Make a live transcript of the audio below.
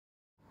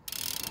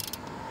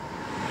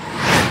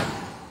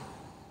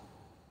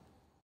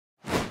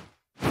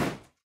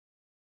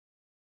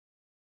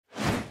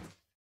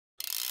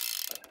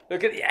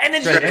Look at the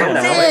energy that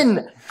comes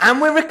in. And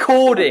we're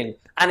recording.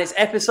 And it's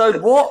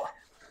episode what?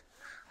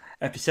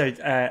 Episode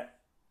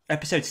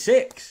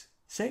 6.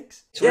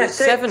 6? Yeah,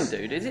 7,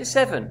 dude. Is it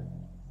 7?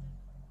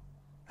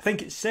 I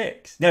think it's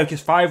 6. No,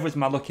 because 5 was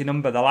my lucky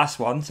number, the last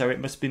one, so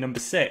it must be number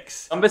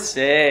 6. Number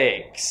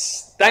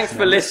 6. Thanks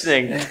for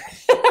listening.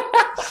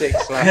 6.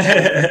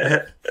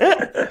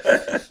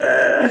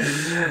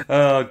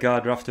 Oh,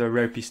 God, we're off to a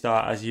ropey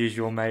start as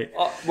usual, mate.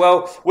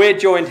 Well, we're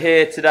joined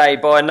here today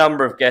by a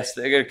number of guests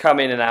that are going to come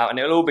in and out, and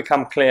it'll all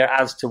become clear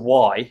as to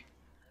why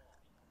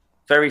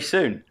very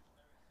soon.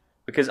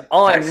 Because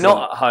I'm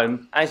not at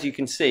home, as you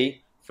can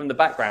see from the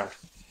background.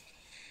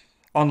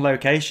 On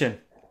location.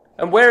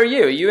 And where are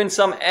you? Are you in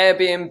some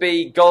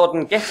Airbnb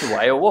garden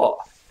getaway or what?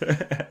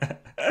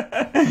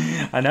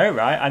 I know,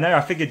 right? I know.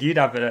 I figured you'd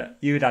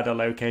had a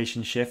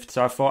location shift,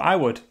 so I thought I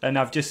would. And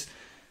I've just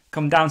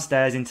come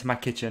downstairs into my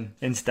kitchen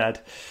instead.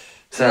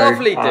 So,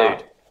 lovely,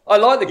 dude. I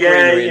like the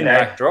greenery in the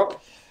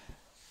backdrop.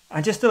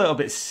 I'm just a little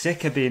bit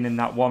sick of being in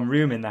that one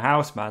room in the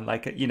house, man.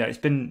 Like, it's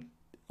been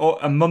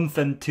a month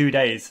and 2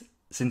 days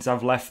since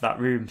I've left that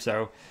room.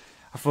 So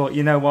I thought,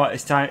 you know what?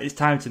 It's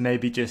time to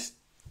maybe just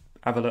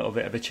have a little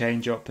bit of a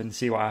change up and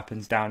see what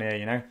happens down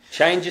here,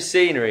 Change of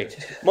scenery.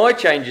 My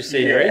change of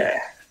scenery. Yeah.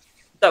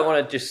 Don't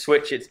want to just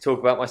switch it to talk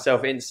about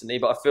myself instantly,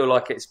 but I feel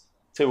like it's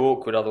too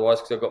awkward otherwise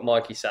because I've got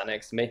Mikey sat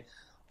next to me.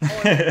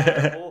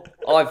 I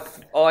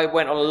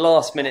went on a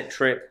last-minute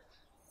trip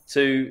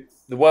to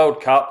the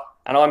World Cup,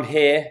 and I'm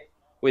here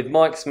with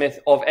Mike Smith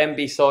of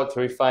MB Side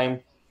Through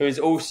fame, who is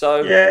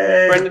also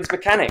Brendan's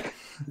mechanic.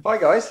 Hi,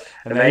 guys.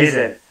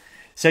 Amazing.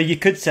 So you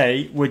could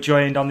say we're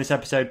joined on this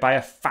episode by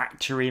a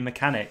factory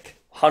mechanic.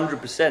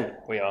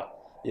 100% we are.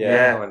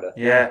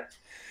 Yeah.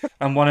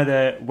 And one of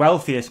the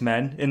wealthiest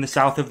men in the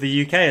south of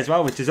the UK as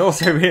well, which is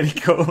also really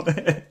cool.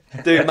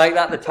 Dude, make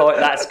that the title.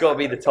 That's got to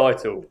be the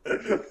title.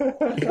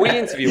 We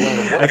interview one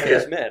of the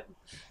wealthiest men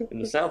in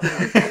the south of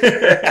the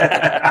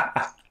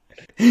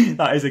UK.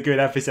 That is a good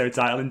episode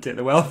title, isn't it?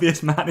 The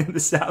wealthiest man in the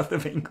south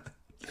of England.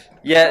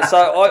 Yeah,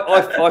 so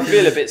I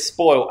feel a bit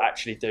spoiled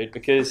actually, dude,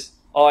 because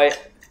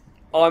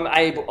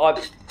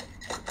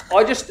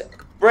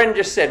Bren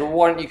just said, well,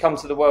 why don't you come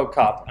to the World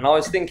Cup? And I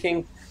was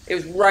thinking, it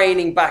was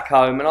raining back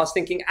home, and I was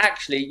thinking,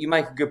 actually, you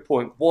make a good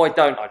point. Why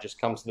don't I just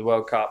come to the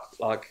World Cup?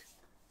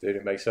 Dude,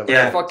 it makes sense.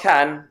 Yeah. If I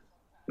can,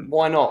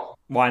 why not?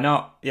 Why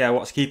not? Yeah,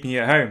 what's keeping you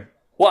at home?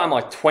 What am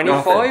I,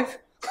 25?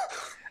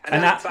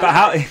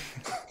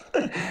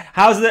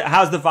 How's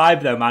the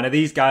vibe though, man? Are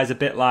these guys a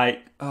bit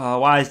like, oh,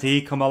 why has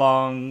he come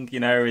along?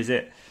 Is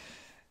it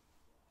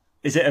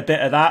a bit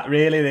of that,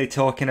 really? They're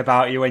talking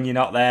about you when you're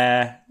not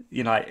there,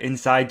 like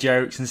inside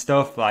jokes and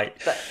stuff.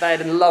 Like they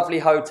had a lovely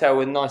hotel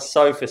with nice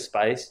sofa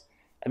space,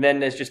 and then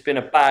there's just been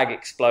a bag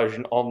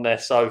explosion on their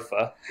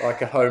sofa.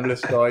 Like a homeless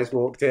guy's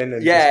walked in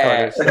and just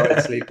kind of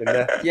started sleeping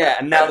there. Yeah,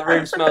 and now the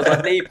room smells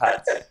like knee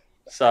pads.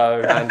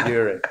 And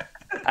urine.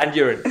 And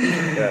urine.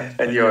 Yeah.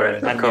 And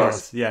urine, of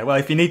course. Yeah, well,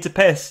 if you need to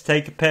piss,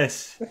 take a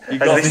piss. You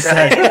got to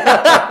say.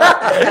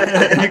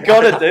 You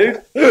got to,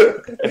 dude.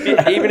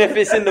 Even if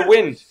it's in the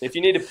wind. If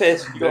you need a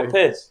piss, you got to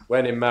piss.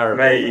 When in Maribor.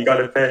 Mate, you got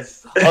to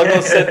piss. I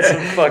got sent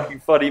some fucking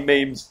funny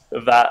memes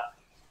of that.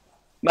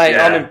 Mate,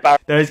 I'm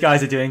embarrassed. Those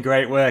guys are doing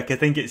great work. I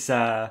think it's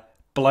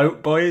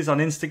Bloat Boys on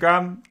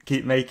Instagram.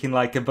 Keep making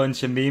like a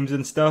bunch of memes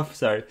and stuff.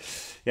 So,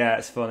 yeah,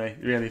 it's funny.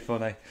 Really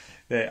funny.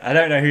 I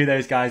don't know who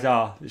those guys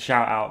are.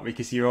 Shout out,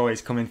 because you're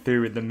always coming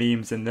through with the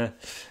memes and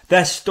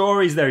their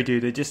stories though,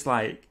 dude. They're just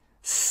like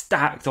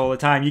stacked all the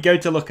time. You go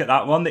to look at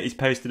that one that he's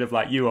posted of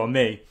like you or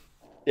me.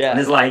 Yeah. And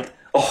there's like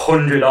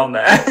 100 on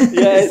there.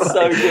 Yeah, it's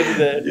so good,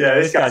 isn't it? Yeah,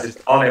 this guy's just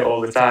on it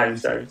all the time,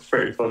 so it's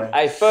pretty funny.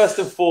 Hey, first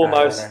and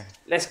foremost,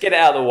 let's get it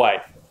out of the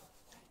way.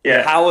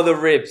 Yeah. How are the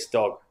ribs,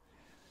 dog?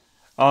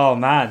 Oh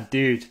man,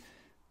 dude.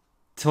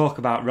 Talk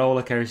about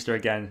roller coaster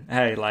again.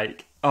 Hey,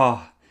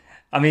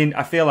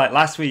 I feel like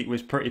last week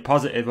was pretty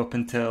positive up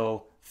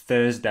until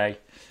Thursday,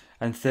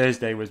 and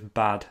Thursday was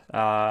bad.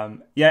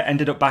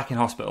 Ended up back in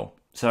hospital.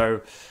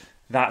 So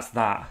that's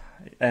that.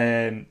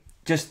 It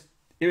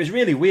was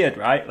really weird,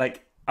 right?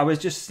 Like, I was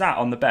just sat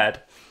on the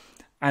bed,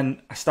 and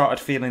I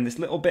started feeling this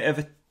little bit of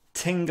a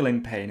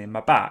tingling pain in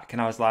my back,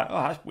 and I was like,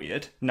 oh, that's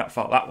weird. Not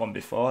felt that one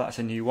before. That's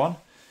a new one.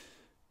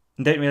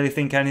 And didn't really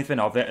think anything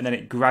of it, and then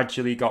it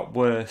gradually got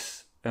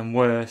worse and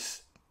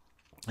worse,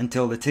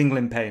 until the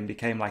tingling pain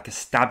became like a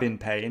stabbing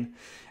pain.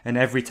 And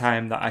every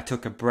time that I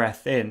took a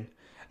breath in,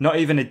 not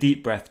even a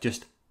deep breath,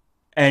 just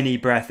any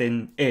breath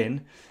in,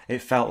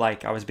 it felt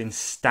like I was being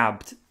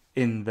stabbed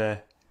in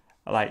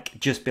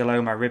just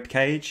below my rib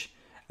cage.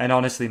 And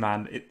honestly,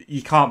 man,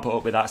 you can't put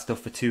up with that stuff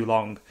for too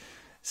long.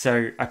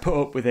 So I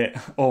put up with it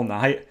all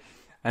night.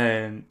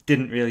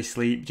 Didn't really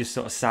sleep, just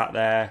sort of sat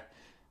there.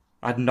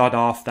 I'd nod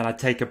off, then I'd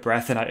take a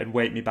breath and it'd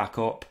wake me back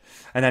up.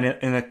 And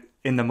then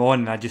in the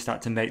morning, I just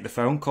had to make the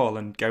phone call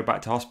and go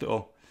back to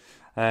hospital.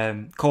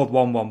 Called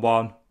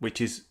 111,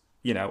 which is,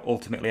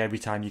 ultimately every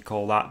time you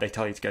call that, they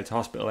tell you to go to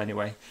hospital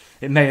anyway.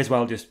 It may as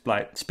well just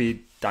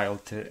speed dial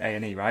to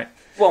A&E, right?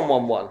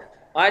 111.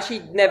 I actually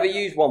never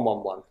use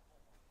 111.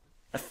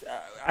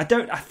 I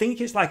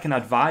think it's like an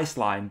advice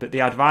line, but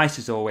the advice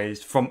is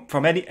always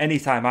from any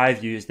time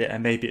I've used it,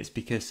 and maybe it's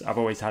because I've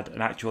always had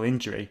an actual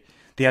injury.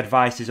 The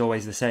advice is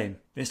always the same.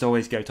 It's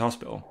always go to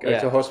hospital. Go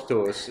to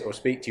hospital or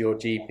speak to your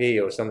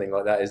GP or something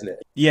like that, isn't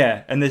it?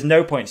 Yeah, and there's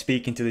no point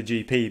speaking to the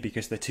GP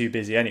because they're too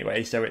busy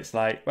anyway. So it's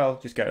like, well,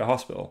 just go to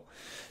hospital.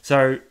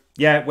 So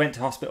yeah, went to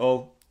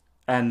hospital,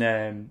 and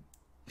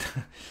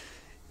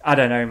I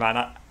don't know,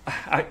 man.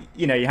 I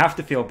you have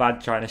to feel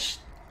bad trying to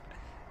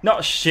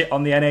not shit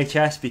on the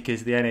NHS,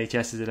 because the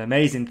NHS is an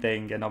amazing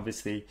thing, and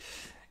obviously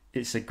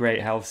it's a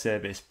great health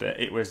service, but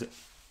it was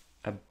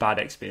a bad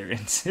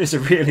experience. It was a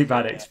really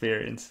bad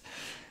experience.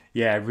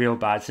 Yeah, real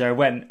bad.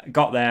 So I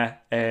got there.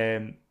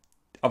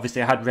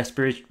 Obviously I had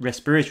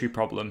respiratory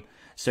problem,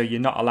 so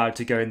you're not allowed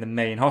to go in the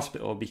main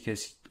hospital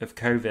because of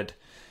COVID.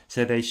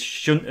 So they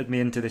shunted me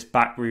into this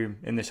back room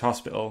in this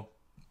hospital.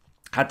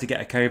 Had to get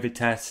a COVID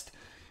test,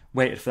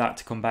 waited for that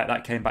to come back.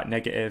 That came back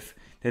negative.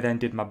 They then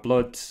did my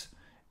bloods,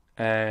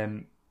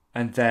 and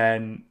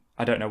then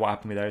I don't know what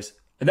happened with those.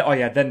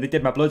 Then they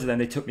did my bloods, and then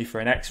they took me for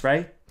an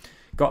X-ray.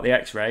 Got the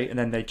X-ray, and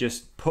then they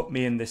just put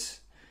me in this,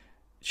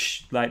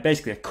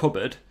 basically a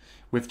cupboard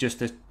with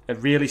just a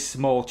really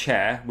small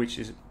chair, which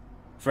is,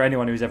 for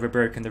anyone who's ever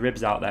broken the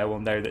ribs out there will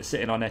know that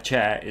sitting on a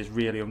chair is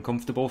really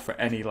uncomfortable for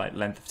any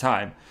length of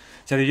time.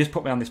 So they just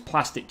put me on this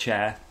plastic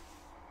chair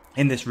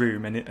in this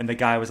room, and the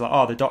guy was like,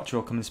 "Oh, the doctor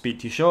will come and speak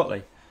to you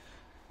shortly."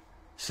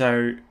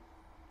 So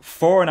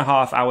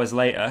 4.5 hours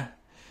later,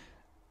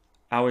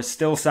 I was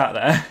still sat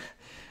there.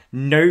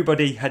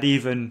 Nobody had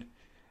even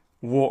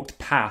walked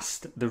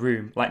past the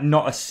room. Like,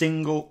 not a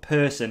single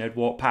person had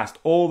walked past.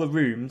 All the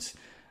rooms'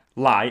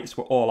 lights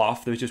were all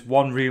off. There was just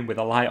one room with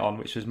a light on,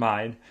 which was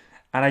mine.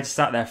 And I just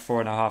sat there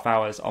 4.5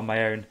 hours on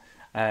my own.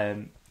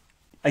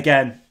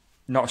 Again,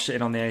 not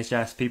shitting on the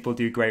NHS. People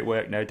do great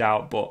work, no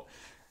doubt. But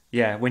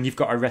yeah, when you've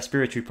got a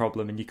respiratory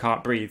problem and you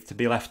can't breathe, to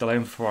be left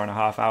alone for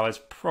 4.5 hours,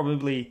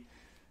 probably...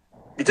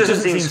 It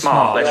doesn't seem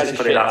smart, let's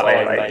just put it that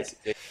way.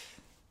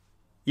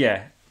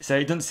 Yeah, so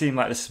it doesn't seem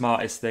like the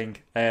smartest thing.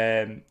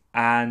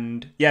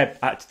 And yeah,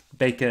 I had to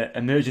make an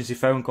emergency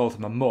phone call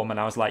to my mum, and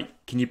I was like,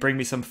 "Can you bring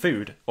me some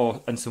food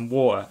and some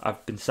water?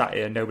 I've been sat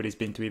here, nobody's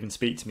been to even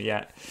speak to me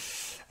yet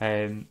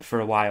for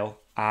a while."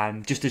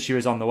 And just as she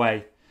was on the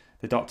way,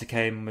 the doctor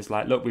came and was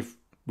like, "Look,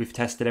 we've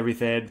tested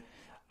everything.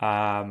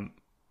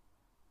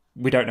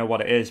 We don't know what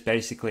it is.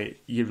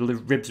 Basically, your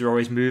ribs are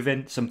always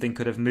moving. Something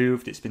could have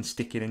moved. It's been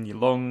sticking in your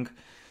lung.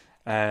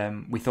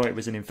 We thought it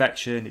was an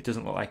infection. It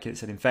doesn't look like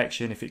it's an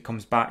infection. If it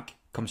comes back,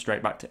 come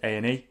straight back to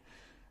A&E."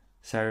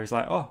 So I was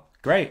like, "Oh,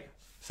 great."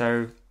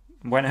 So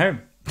I went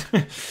home.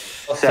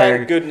 Well,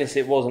 thank goodness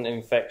it wasn't an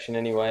infection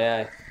anyway,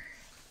 eh?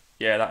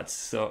 Yeah, that'd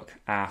suck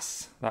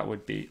ass. That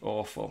would be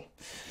awful.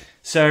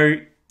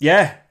 So,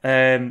 yeah,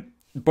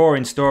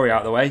 boring story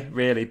out of the way,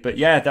 really. But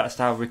yeah, that's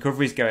how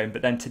recovery's going.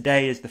 But then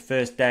today is the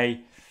first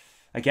day,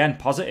 again,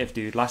 positive,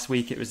 dude. Last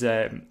week it was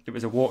a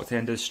walk to the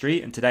end of the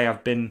street, and today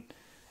I've been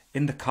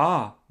in the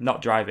car,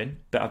 not driving,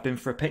 but I've been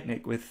for a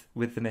picnic with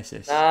the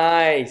missus.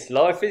 Nice.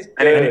 Life is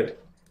good.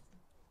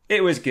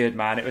 It was good,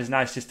 man. It was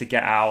nice just to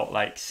get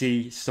out,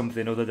 see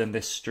something other than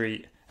this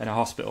street and a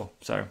hospital.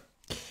 So,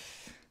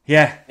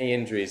 yeah. Any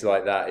injuries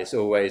like that, it's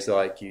always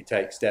like you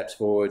take steps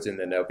forwards and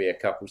then there'll be a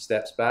couple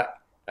steps back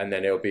and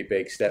then it'll be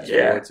big steps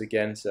forwards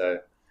again. So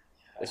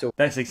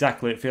that's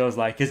exactly what it feels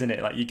like, isn't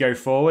it? Like, you go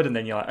forward and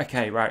then you're like,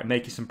 okay, right, I'm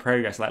making some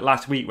progress. Like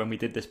last week when we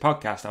did this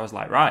podcast, I was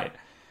like, right,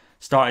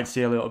 starting to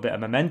see a little bit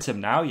of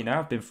momentum now.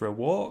 I've been for a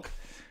walk.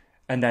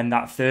 And then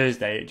that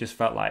Thursday, it just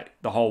felt like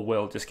the whole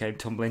world just came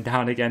tumbling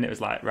down again. It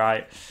was like,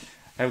 right,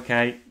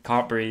 okay,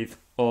 can't breathe,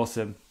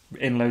 awesome,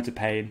 in loads of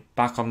pain,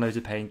 back on loads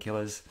of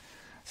painkillers.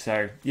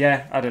 So,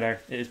 yeah, I don't know.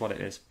 It is what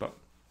it is, but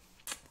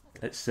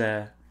it's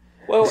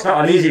it's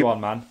not an easy one,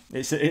 man.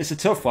 It's a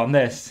tough one,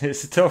 this.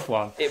 It's a tough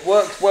one. It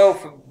works well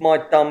for my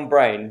dumb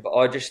brain, but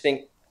I just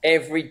think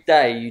every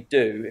day you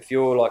do, if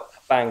you're like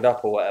banged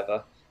up or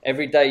whatever,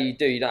 every day you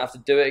do, you don't have to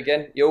do it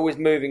again. You're always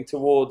moving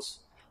towards...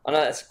 I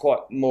know that's a quite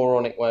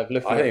moronic way of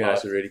looking at it. I think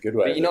that's a really good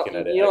way of looking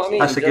at it. You know what I mean?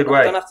 That's a good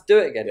way. You don't have to do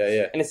it again.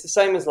 Yeah. And it's the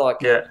same as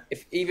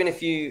even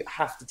if you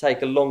have to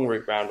take a long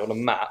route round on a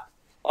map,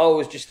 I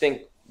always just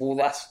think,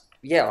 well,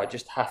 I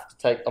just have to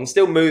take... I'm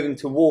still moving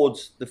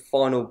towards the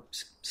final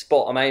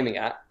spot I'm aiming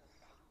at.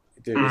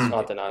 Dude, I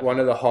don't know. One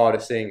of the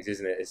hardest things,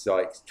 isn't it? It's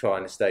like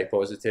trying to stay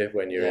positive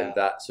when you're in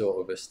that sort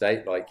of a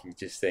state. Like, you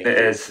just think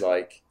it's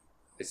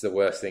the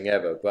worst thing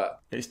ever.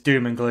 But it's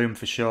doom and gloom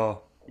for sure.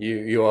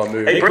 You are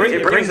moving.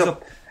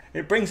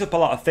 It brings up a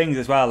lot of things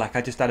as well. Like,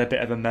 I just had a bit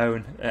of a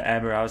moan at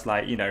Emma. I was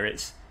like,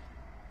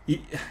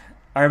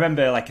 I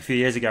remember a few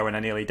years ago when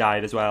I nearly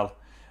died as well.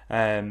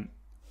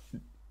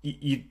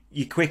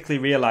 You quickly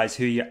realise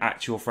who your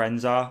actual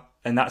friends are,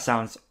 and that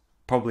sounds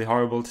probably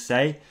horrible to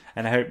say.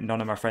 And I hope none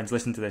of my friends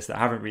listen to this that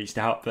haven't reached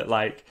out. But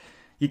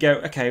you go,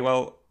 okay,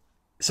 well,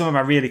 some of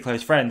my really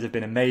close friends have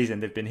been amazing.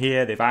 They've been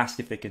here. They've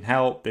asked if they can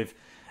help. They've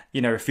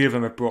a few of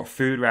them have brought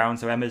food round,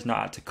 so Emma's not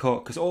had to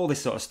cook, because all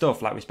this sort of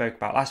stuff, like we spoke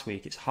about last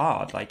week, it's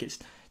hard. Like, it's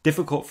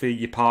difficult for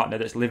your partner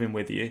that's living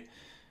with you.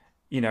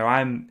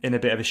 I'm in a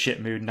bit of a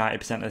shit mood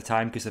 90% of the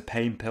time because of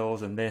pain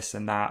pills and this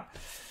and that.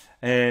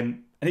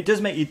 And it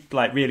does make you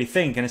like really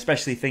think, and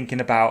especially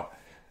thinking about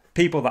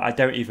people that I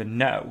don't even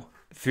know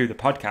through the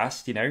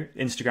podcast,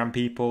 Instagram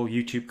people,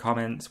 YouTube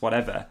comments,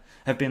 whatever,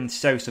 have been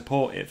so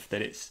supportive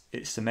that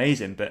it's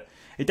amazing. But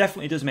it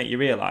definitely does make you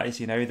realise,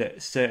 that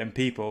certain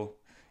people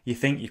you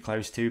think you're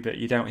close to, but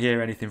you don't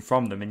hear anything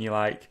from them, and you're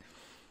like,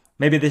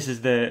 maybe this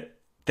is the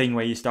thing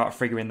where you start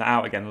figuring that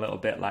out again a little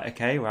bit. Like,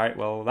 okay, right,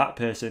 well, that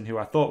person who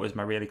I thought was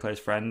my really close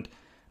friend,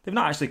 they've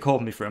not actually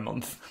called me for a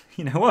month.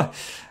 You know what?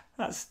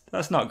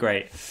 That's not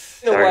great.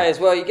 In a way as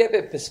well, you get a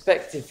bit of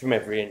perspective from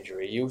every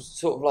injury. You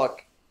sort of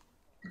like,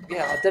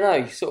 I don't know,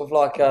 you sort of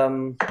like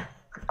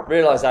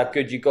realise how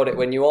good you got it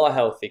when you are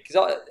healthy.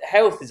 Because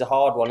health is a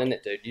hard one, isn't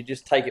it, dude? You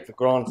just take it for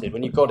granted.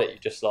 When you got it, you're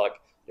just like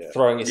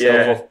throwing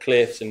yourself off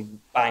cliffs and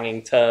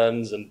banging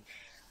turns, and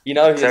you're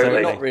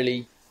not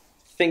really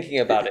thinking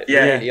about it.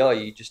 Really, are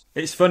you?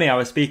 It's funny. I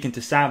was speaking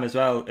to Sam as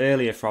well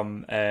earlier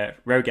from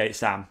Rogate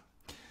Sam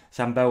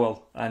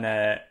Bowell,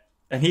 and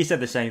he said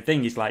the same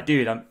thing. He's like,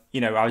 dude, I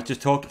was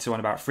just talking to someone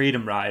about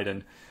Freedom Ride,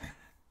 and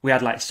we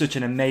had like such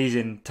an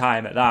amazing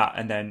time at that,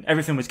 and then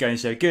everything was going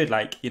so good.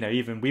 Like,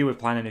 even we were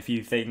planning a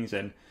few things,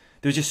 and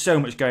there was just so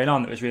much going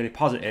on that was really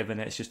positive, and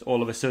it's just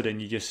all of a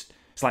sudden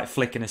it's like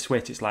flicking a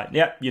switch. It's like,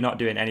 yep, you're not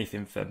doing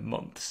anything for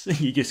months.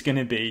 You're just going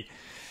to be,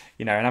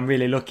 and I'm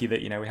really lucky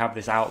that, we have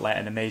this outlet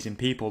and amazing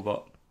people,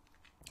 but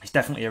it's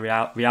definitely a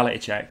reality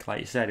check.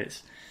 Like you said,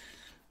 it's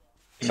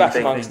back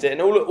amongst it.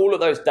 And all of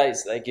those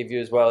dates that they give you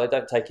as well, they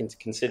don't take into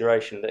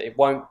consideration that it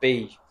won't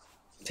be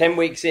 10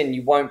 weeks in,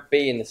 you won't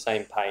be in the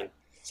same pain.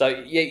 So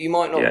you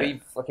might not be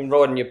fucking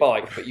riding your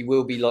bike, but you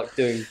will be like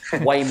doing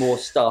way more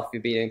stuff.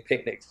 You'll be doing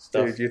picnics and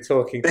stuff. Dude, you're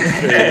talking to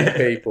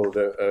 3 people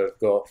that have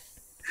got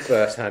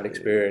first-hand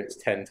experience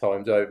 10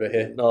 times over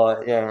here. Oh,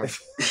 yeah.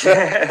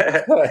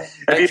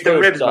 Have you done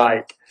ribs,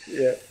 Mike?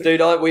 Yeah.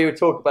 We were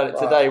talking about it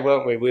today,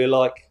 weren't we? We were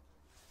like,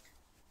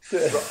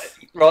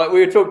 right.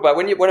 We were talking about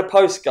when a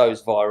post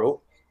goes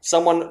viral,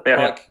 someone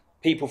like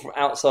people from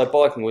outside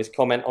biking always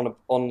comment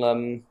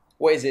on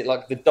what is it,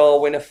 like the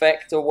Darwin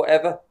effect or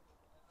whatever.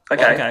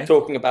 Okay.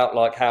 Talking about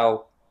like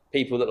how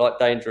people that like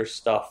dangerous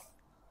stuff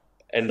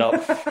end up,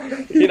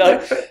 and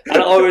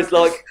I was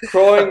like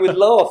crying with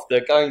laughter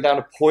going down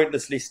a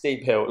pointlessly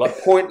steep hill,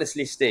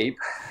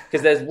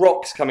 because there's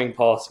rocks coming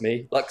past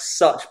me, like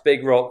such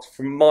big rocks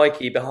from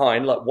Mikey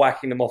behind, like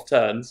whacking them off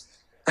turns.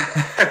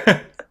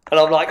 And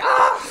I'm like,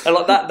 and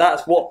like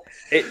that's what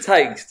it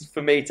takes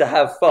for me to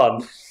have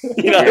fun.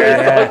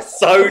 It's like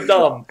so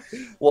dumb.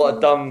 What a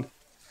dumb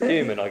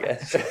human, I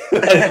guess.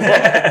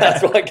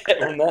 That's what I get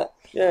from that.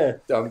 Yeah,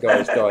 dumb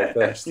guys die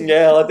first.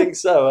 Yeah, I think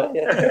so.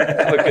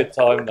 Have a good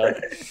time though.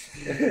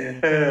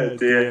 Oh,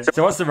 dear.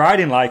 So what's the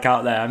riding like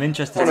out there? I'm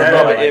interested to know.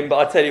 Rub it in,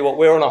 but I tell you what,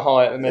 we're on a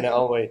high at the minute,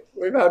 aren't we?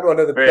 We've had one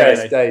of the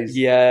best days.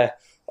 Yeah.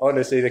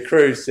 Honestly, the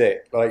crew's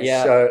sick.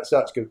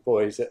 Such good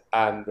boys,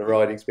 and the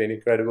riding's been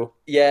incredible.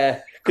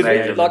 Yeah,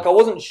 because I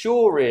wasn't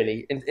sure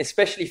really,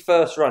 especially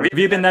first run. Have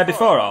you been there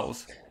before,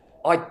 Ols?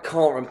 I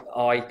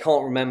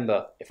can't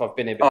remember if I've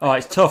been here before. Oh,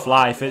 it's tough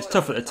life. It's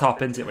tough at the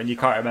top, isn't it, when you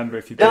can't remember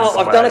if you've been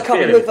somewhere. I've done a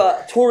couple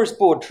of tourist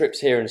board trips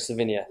here in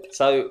Slovenia.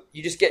 So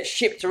you just get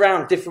shipped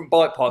around different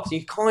bike parks,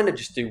 and you kind of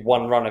just do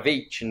one run of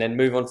each and then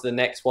move on to the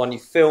next one. You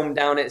film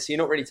down it, so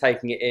you're not really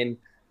taking it in.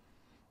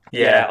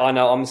 Yeah, I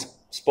know. I'm a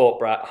sport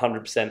brat,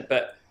 100%,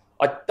 but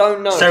I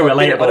don't know. So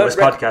relatable, this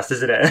podcast,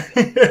 isn't it?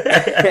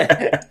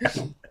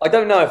 I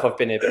don't know if I've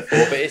been here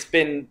before, but it's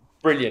been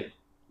brilliant.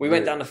 We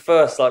went down the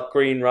first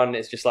green run.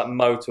 It's just like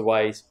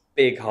motorways,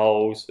 big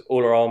holes.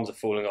 All our arms are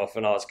falling off,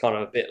 and I was kind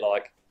of a bit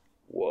like,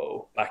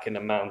 "Whoa!" Back in the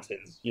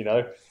mountains,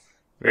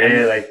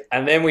 Really.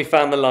 And then we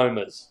found the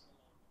Lomas.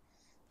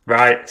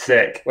 Right,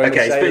 sick.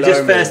 Okay, so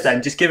just first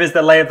then, just give us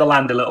the lay of the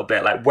land a little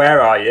bit. Like,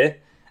 where are you,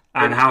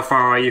 and how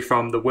far are you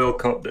from the World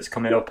Cup that's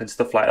coming up and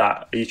stuff like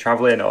that? Are you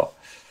travelling or?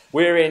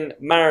 We're in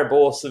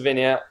Maribor,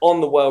 Slovenia, on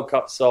the World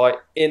Cup site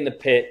in the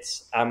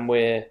pits, and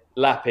we're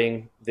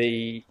lapping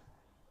the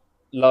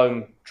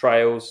Loam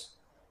trails.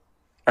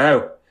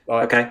 Oh,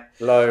 okay.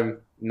 Loam,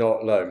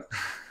 not loam.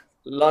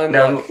 Loam,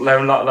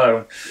 loam, not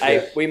loam.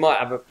 Hey, we might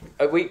have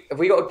have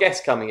we got a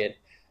guest coming in?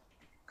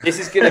 This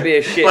is going to be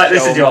a shit like show.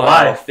 This is your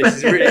life. This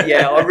is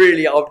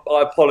really,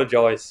 I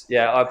apologise.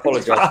 Yeah, I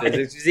apologise.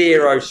 There's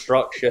zero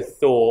structure,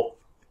 thought,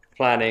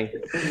 planning,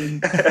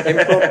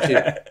 impromptu.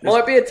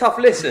 Might be a tough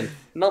listen.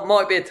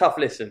 Might be a tough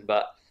listen,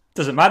 but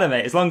doesn't matter,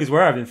 mate. As long as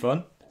we're having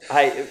fun.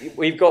 Hey,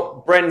 we've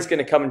got Bren's going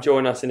to come and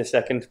join us in a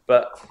second,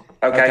 but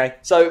okay.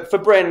 So for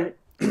Bren,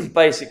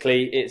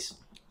 basically, it's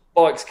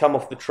bikes come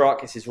off the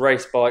truck. It's his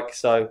race bike,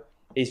 so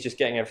he's just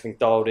getting everything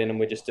dialed in, and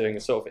we're just doing a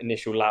sort of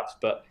initial laps.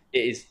 But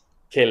it is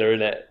killer,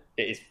 isn't it?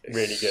 It is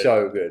really good.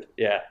 So good.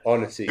 Yeah,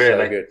 honestly,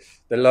 so good.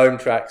 The Loam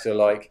tracks are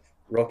like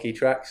rocky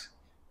tracks.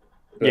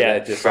 But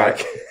they're just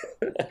like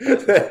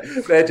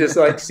they're just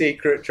like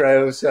secret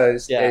trails. So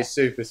it's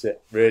super sick.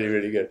 Really,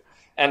 really good.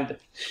 And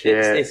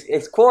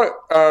it's quite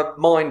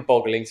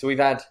mind-boggling. So we've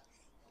had,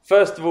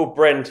 first of all,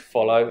 Bren to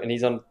follow, and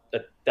he's on a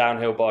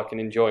downhill bike and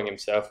enjoying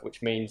himself,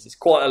 which means it's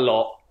quite a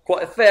lot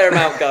quite a fair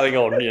amount going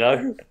on, you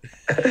know.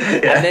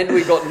 And then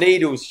we got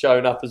needles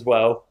showing up as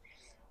well.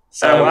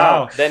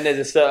 So then there's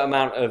a certain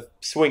amount of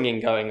swinging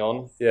going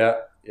on.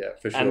 Yeah,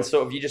 for sure. And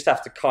sort of you just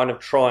have to kind of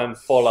try and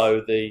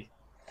follow the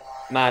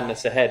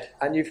madness ahead.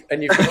 And you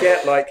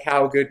forget like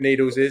how good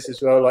Needles is as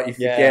well. Like you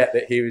forget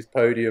that he was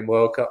podium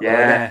World Cup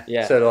rider.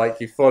 Yeah. So like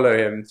you follow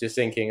him just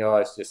thinking, oh,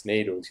 it's just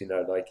Needles, you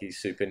know, like he's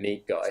super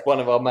neat guy. It's one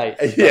of our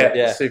mates.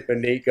 Yeah, super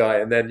neat guy.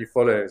 And then you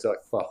follow him, it's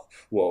like, fuck,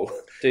 whoa.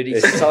 Dude,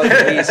 he's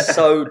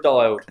so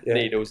dialed.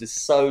 Needles is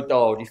so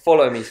dialed. You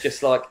follow him, he's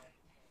just like,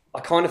 I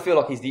kind of feel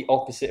like he's the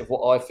opposite of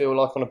what I feel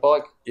like on a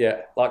bike.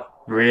 Yeah. Like,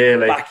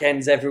 really? Back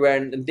ends everywhere,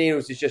 and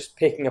Needles is just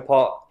picking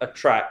apart a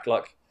track,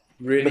 like,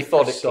 really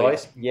methodically.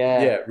 Precise.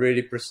 Yeah,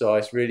 really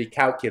precise, really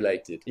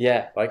calculated.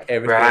 Yeah. Like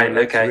everything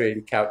is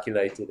really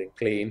calculated and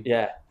clean.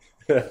 Yeah.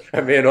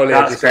 And me and Ollie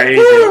are just crazy.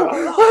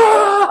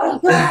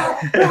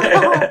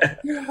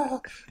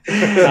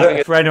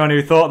 For anyone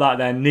who thought that,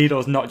 then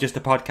Needle's not just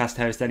a podcast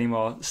host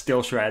anymore,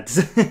 still shreds.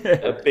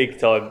 A big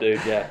time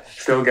dude, yeah.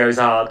 Still goes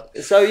hard.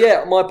 So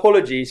yeah, my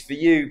apologies for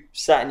you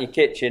sat in your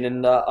kitchen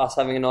and us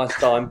having a nice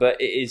time, but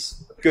it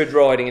is good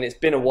riding and it's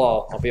been a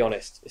while, I'll be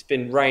honest. It's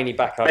been rainy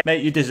back home.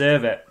 Mate, you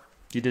deserve it.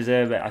 You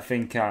deserve it. I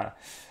think it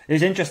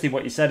was interesting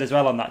what you said as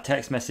well on that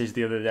text message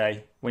the other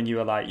day when you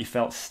were like, you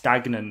felt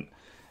stagnant.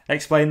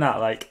 Explain that.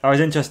 Like, I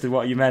was interested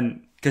what you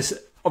meant because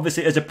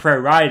obviously as a pro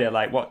rider,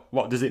 like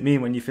what does it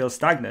mean when you feel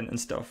stagnant and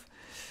stuff?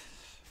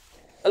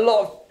 A lot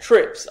of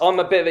trips. I'm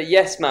a bit of a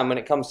yes man when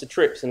it comes to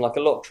trips, and like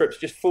a lot of trips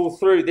just fall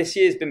through. This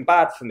year's been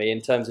bad for me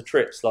in terms of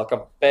trips. Like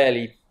I've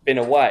barely been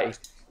away.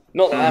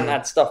 Not that I haven't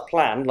had stuff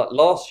planned. Like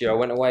last year, I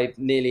went away it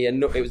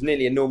was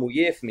nearly a normal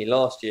year for me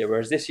last year,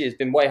 whereas this year's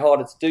been way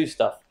harder to do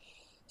stuff.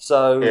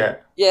 So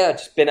yeah,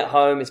 just been at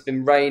home. It's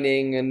been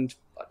raining, and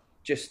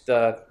just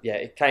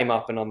it came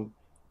up, and I'm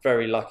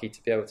very lucky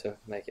to be able to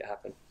make it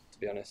happen. To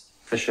be honest,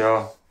 for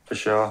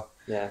sure.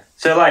 Yeah.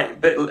 So like,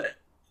 but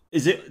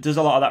does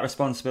a lot of that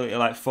responsibility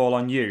like fall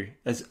on you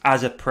as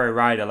a pro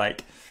rider?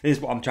 Like, here's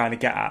what I'm trying to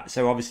get at.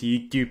 So obviously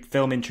you do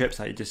filming trips,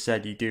 like you just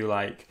said. You do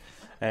like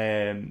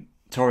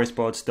tourist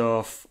board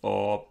stuff,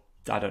 or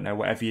I don't know,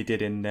 whatever you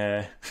did in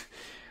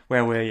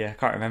where were you? I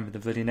can't remember the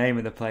bloody name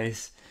of the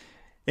place.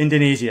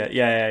 Indonesia,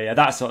 yeah,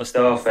 that sort of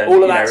stuff. And,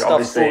 all of that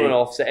stuff's fallen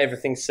off, so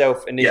everything's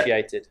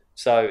self-initiated.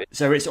 Yeah.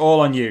 So it's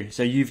all on you.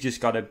 So you've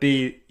just got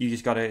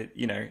to,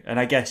 you know, and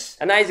I guess...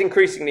 And that is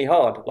increasingly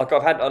hard. Like,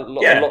 I've had a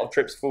lot of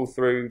trips fall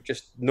through,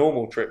 just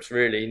normal trips,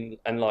 really,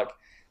 and like,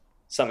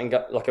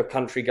 like a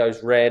country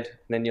goes red,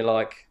 and then you're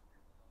like,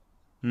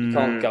 you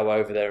can't go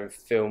over there and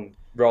film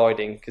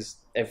riding, because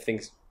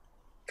everything's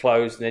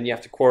closed, and then you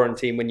have to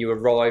quarantine when you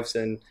arrive,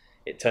 and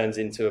it turns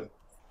into a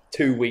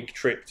 2-week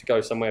trip to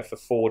go somewhere for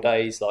 4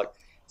 days. Like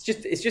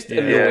it's just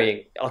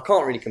annoying. I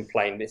can't really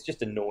complain. It's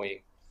just annoying.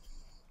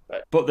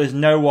 But there's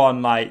no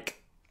one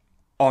like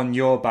on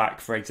your back,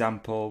 for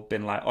example,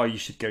 been like, oh, you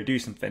should go do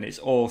something. It's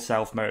all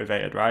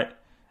self-motivated, right?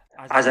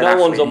 No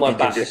one's on my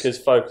back because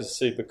Focus is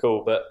super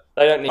cool, but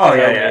they don't need to tell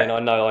me, and I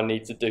know I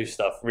need to do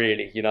stuff.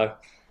 Really, you know,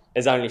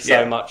 there's only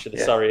so much of the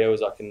Surrey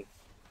Hills I can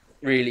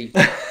really,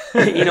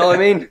 you know what I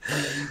mean?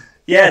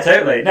 Yeah,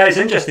 totally. No, it's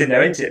interesting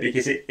though, isn't it?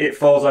 Because it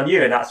falls on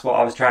you, and that's what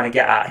I was trying to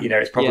get at. You know,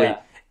 it's probably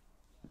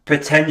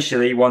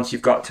potentially once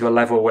you've got to a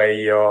level where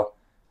you're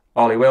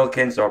Olly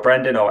Wilkins or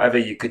Brendan or whatever,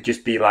 you could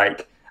just be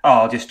like, oh,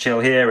 I'll just chill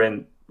here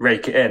and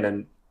rake it in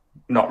and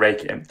not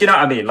rake it in. Do you know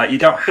what I mean? Like, you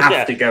don't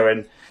have to go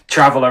and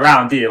travel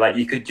around, do you? Like,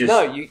 you could just...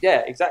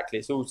 exactly.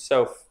 It's all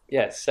self...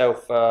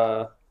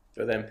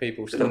 But then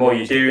people... The more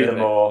you do, the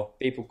more...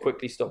 People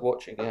quickly stop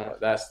watching,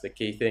 That's the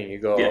key thing. You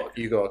got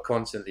to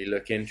constantly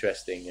look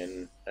interesting,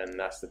 and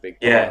that's the big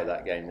part of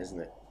that game, isn't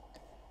it?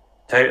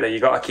 Totally. You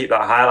got to keep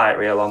that highlight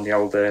reel on the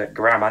old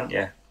gram, haven't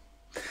you?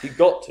 You've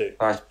got to.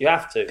 You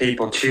have to.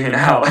 People tune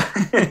out.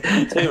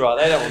 Too right.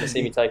 They don't want to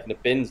see me taking the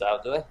bins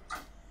out, do they?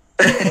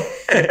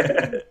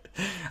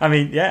 I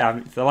mean,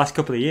 for the last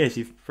couple of years,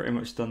 you've pretty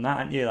much done that,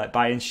 haven't you? Like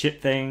buying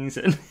shit things.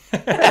 And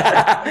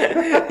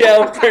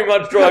I'm pretty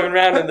much driving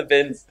around in the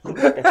bins.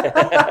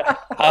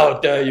 How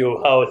dare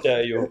you? How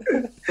dare you?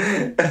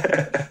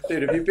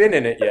 Dude, have you been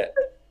in it yet?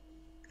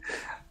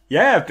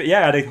 Yeah, I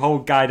had a whole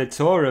guided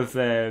tour of...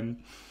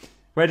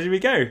 where did we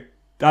go?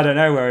 I don't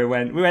know where we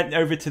went. We went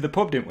over to the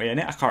pub, didn't we? And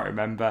I can't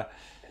remember.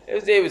 It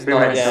was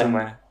nice.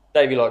 Somewhere.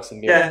 Davey likes the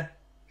mule. Yeah.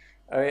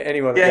 I mean,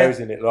 anyone that goes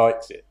in it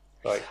likes it.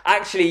 Like,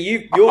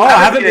 actually, I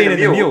haven't been in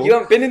the mule. You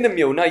haven't been in the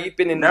mule. No, you've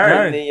been in the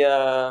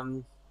other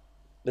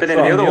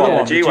one,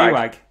 the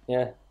G-Wag.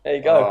 Yeah, there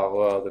you go. Oh,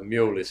 well, the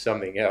mule is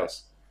something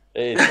else.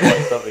 It is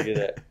quite something,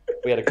 isn't it?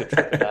 We had a good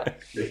trip with that.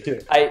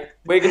 Hey,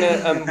 we're going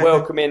to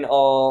welcome in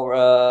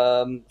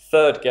our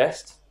third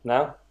guest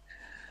now.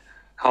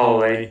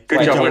 Holy,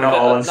 good job we're not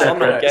all on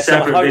separate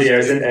videos,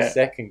 isn't it?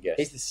 Second guest.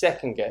 He's the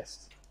second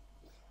guest.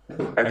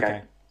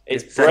 Okay.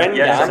 It's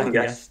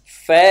Brendan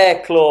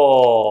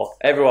Fairclough.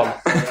 Everyone,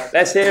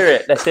 let's hear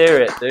it. Let's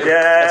hear it, dude.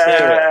 Yeah. Let's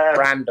hear it.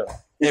 Brandon.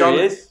 Here he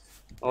is.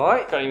 All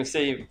right. Can't even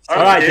see you.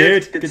 All right,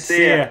 dude. Good to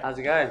see you. How's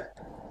it going?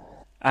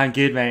 I'm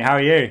good, mate. How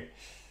are you?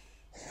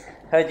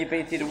 Heard you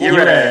beat the You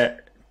were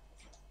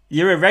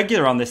You're a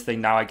regular on this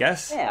thing now, I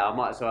guess. Yeah, I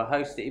might as well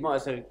host it. You might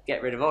as well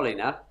get rid of Ollie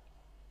now.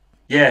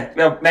 Yeah,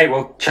 well, mate,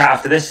 we'll chat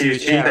after this. See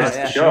who's cheapest,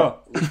 for sure.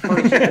 We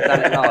probably should have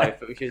done it live,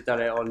 but we should have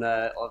done it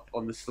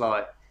on the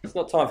sly. It's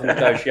not time for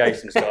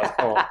negotiations, guys.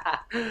 Come on.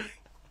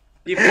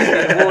 You've been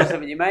through the wars,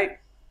 haven't you, mate?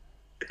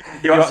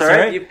 You what,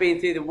 sorry? You've been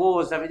through the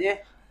wars, haven't you?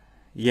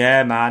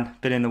 Yeah, man.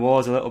 Been in the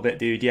wars a little bit,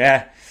 dude.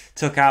 Yeah.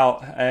 Took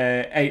out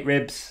 8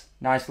 ribs,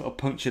 nice little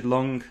punctured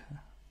lung,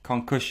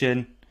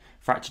 concussion,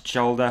 fractured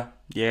shoulder.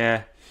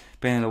 Yeah.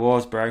 Been in the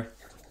wars, bro.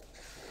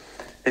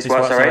 Is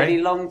what, sorry?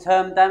 Any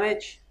long-term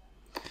damage?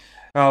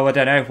 Oh, I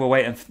don't know. We'll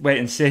wait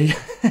and see,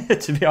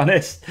 to be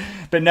honest.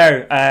 But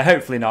no,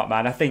 hopefully not,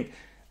 man. I think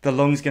the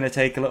lung's going to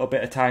take a little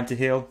bit of time to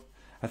heal.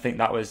 I think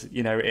that was,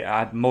 it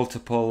had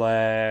multiple,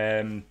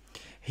 I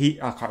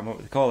can't remember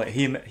what they call it,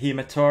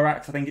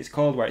 hematothorax, I think it's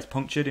called, where it's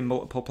punctured in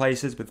multiple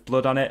places with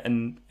blood on it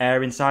and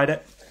air inside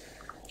it.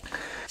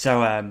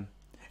 So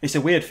it's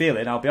a weird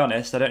feeling, I'll be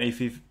honest. I don't know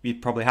if you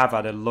probably have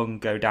had a lung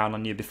go down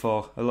on you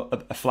before,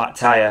 a flat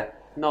tire.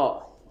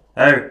 Not.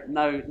 Oh.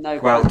 No.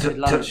 Well,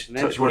 touch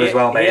wood as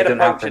well, mate. He had it a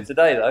puncture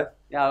today, though.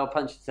 Yeah, I'll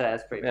punch it today.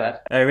 That's pretty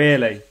bad. Oh,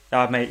 really?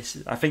 Oh, mate,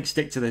 I think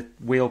stick to the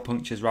wheel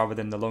punctures rather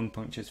than the lung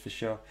punctures for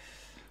sure.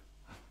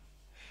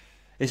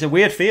 It's a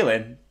weird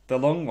feeling, the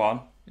lung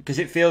one, because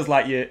it feels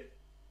like your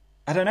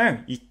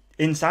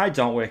insides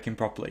aren't working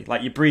properly.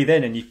 Like you breathe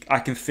in and I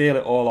can feel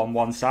it all on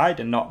one side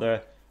and not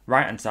the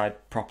right-hand side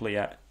properly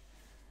yet.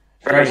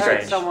 Very strange. I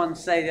heard someone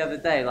say the other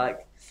day,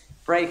 like,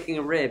 breaking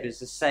a rib is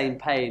the same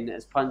pain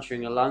as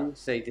puncturing a lung,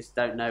 so you just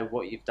don't know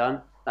what you've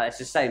done. Like, it's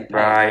the same pain.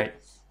 Right.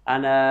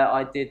 And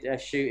I did a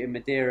shoot in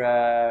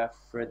Madeira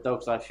for a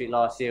dog's life shoot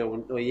last year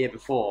or year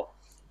before,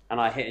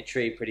 and I hit a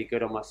tree pretty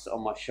good on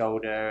my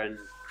shoulder and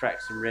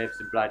cracked some ribs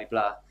and blah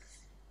blah.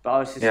 But I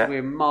was just we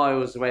were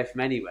miles away from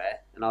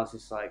anywhere, and I was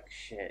just like,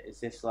 shit, is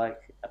this like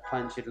a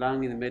punctured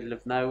lung in the middle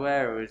of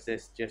nowhere, or is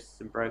this just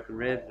some broken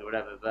ribs or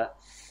whatever? But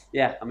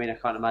yeah, I mean, I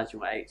can't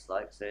imagine what ache's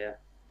like. So yeah.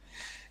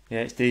 Yeah,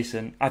 it's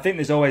decent. I think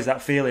there's always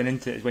that feeling,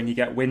 isn't it, when you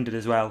get winded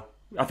as well.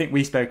 I think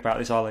we spoke about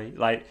this, Ollie.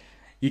 Like,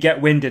 you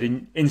get winded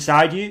and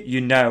inside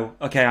you know,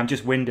 okay, I'm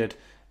just winded.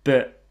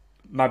 But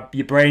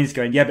your brain's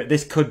going, yeah, but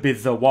this could be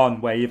the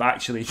one where you're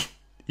actually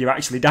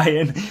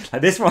dying.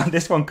 Like, this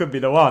one could be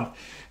the one.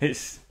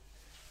 It's...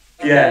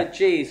 Yeah,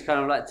 G's kind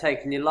of like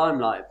taking your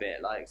limelight a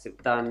bit. Like, so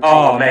done...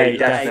 Oh, mate,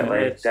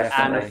 definitely.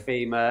 And a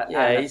femur,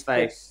 and a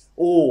face.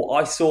 Oh,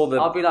 I saw the...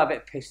 I'll be like a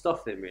bit pissed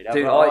off then, really.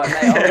 Dude, I'll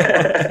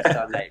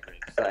done 8 ribs.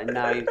 So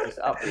now you've just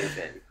upped me a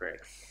bit, you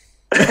prick.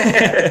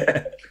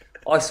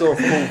 I saw a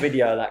full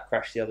video of that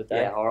crash the other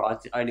day. Yeah,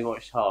 I only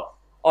watched half.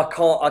 I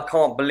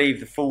can't believe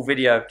the full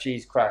video of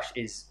G's crash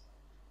is...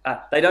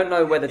 they don't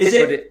know whether to put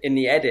it in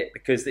the edit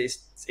because it's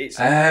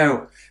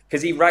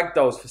because he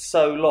ragdolls for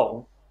so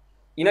long.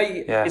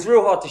 It's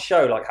real hard to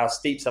show like how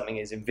steep something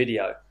is in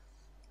video,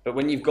 but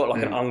when you've got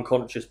like an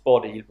unconscious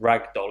body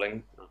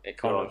ragdolling, it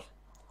kind of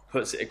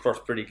puts it across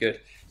pretty good.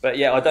 But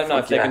yeah, I don't know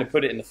if they're going to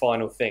put it in the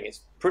final thing.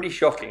 It's pretty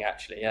shocking,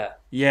 actually.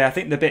 Yeah, I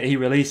think the bit he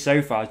released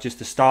so far is just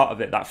the start of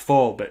it, that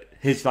fall. But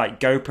his like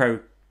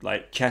GoPro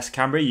like chest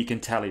camera, you can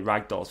tell he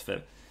ragdolls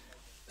for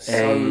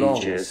so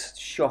long. It's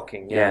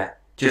shocking. Yeah,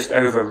 just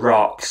over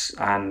rocks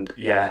and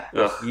ugh.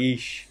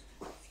 Yeesh.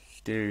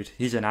 Dude,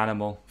 he's an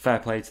animal. Fair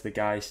play to the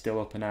guy, still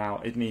up and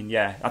out. I mean,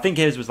 yeah, I think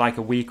his was like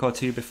a week or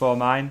two before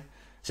mine.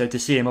 So to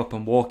see him up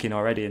and walking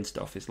already and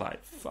stuff is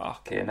like,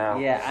 fuck it now.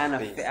 Yeah,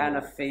 and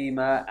a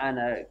femur and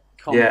a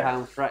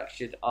compound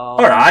fractured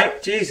arm. All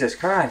right, Jesus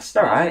Christ,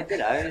 all right.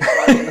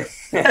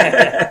 It's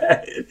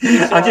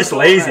like, I'm just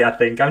lazy, I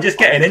think. I'm just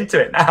getting into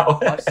it now.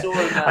 I saw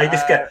him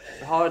at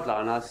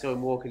Hardline. I saw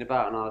him walking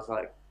about and I was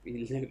like,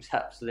 he looks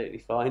absolutely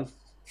fine.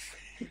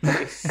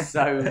 It's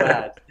so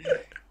bad.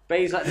 But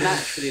he's like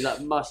naturally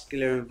like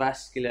muscular and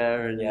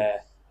vascular and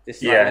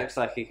this looks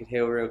like he could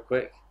heal real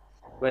quick.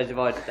 Whereas if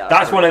I did that,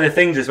 that's one of the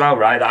things as well,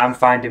 right? That I'm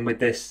finding with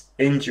this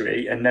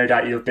injury, and no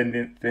doubt you've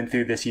been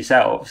through this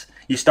yourselves.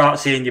 You start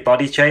seeing your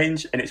body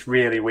change, and it's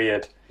really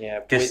weird. Yeah,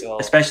 because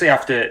especially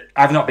after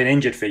I've not been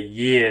injured for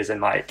years,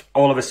 and like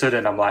all of a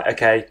sudden I'm like,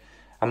 okay,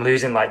 I'm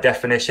losing like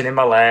definition in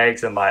my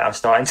legs, and like I'm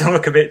starting to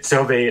look a bit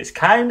tubby. It's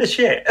kind of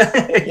shit.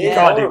 You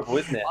can't do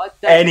isn't it?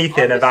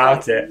 anything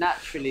about it.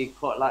 Naturally,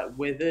 quite like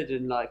withered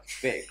and like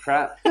a bit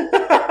crap. So, like,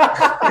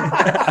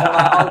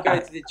 I'll go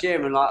to the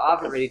gym and like I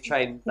haven't really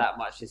trained that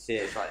much this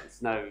year. It's like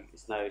it's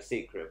no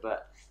secret,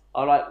 but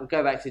I like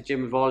go back to the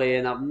gym with Ollie,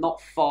 and I'm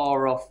not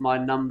far off my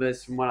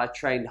numbers from when I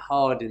trained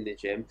hard in the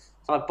gym.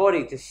 So my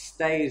body just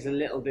stays a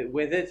little bit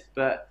withered,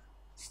 but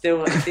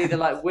still it's either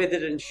like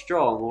withered and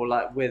strong or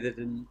like withered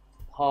and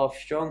half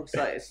strong.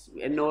 So it's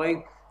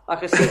annoying.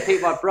 Like I see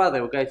people, my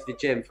brother will go to the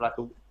gym for like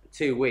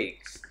 2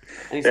 weeks,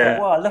 and he's like,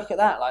 "Wow, look at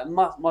that! Like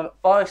my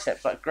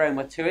biceps like growing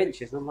by 2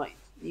 inches." And I'm like,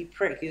 "You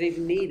prick! You don't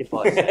even need a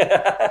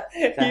bicep.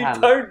 You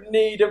don't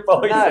need a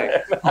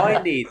bicep. No,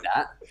 I need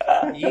that.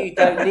 You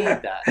don't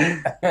need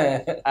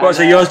that." What?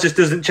 So yours just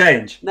doesn't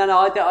change? No,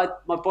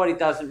 my body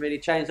doesn't really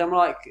change. I'm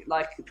like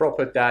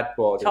proper dad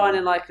body, tiny,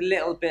 like a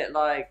little bit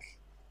like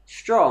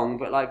strong,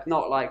 but like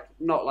not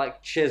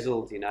like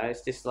chiseled. You know,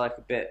 it's just like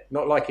a bit.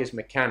 Not like his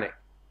mechanic.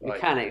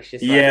 Mechanics,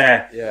 just like,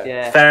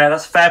 yeah. Fair.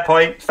 That's a fair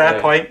point.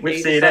 Fair point. We've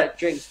seen it. Like,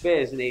 drinks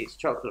beers and eats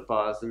chocolate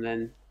bars, and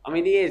then I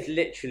mean, he is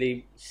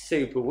literally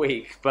super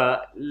weak,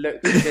 but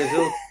looks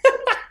chiseled.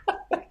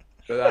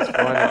 But that's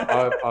fine.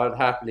 I'd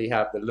happily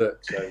have the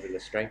looks over the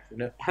strength, you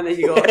know. And then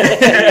you got the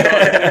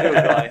middle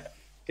guy,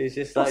 who's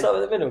just like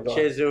the middle guy?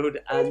 chiseled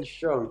and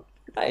strong.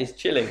 That is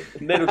chilling.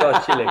 The middle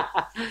guy's chilling.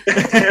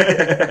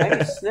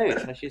 Maybe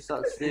snooze. I should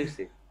start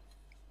snoozing.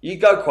 You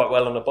go quite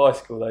well on a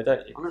bicycle, though,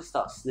 don't you? I'm gonna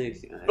start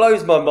snoozing.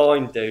 Blows my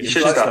mind, dude. You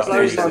should start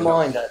blows my snoozing.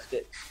 mind.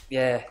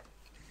 Yeah.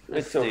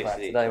 Let's talk about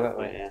it today, won't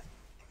we? Yeah.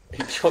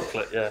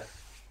 Chocolate, yeah.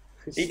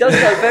 He does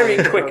go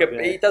very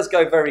quick. He does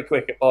go very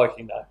quick at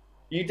biking, though.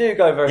 You do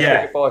go very quick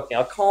at biking.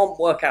 I can't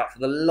work out for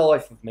the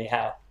life of me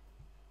how.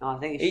 No, I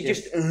think He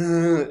just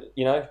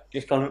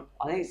kind of.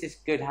 I think it's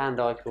just good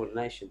hand-eye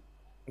coordination.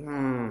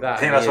 That I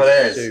think that's what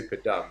it is. Super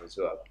dumb as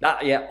well.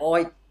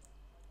 I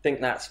think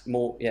that's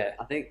more. Yeah,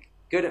 I think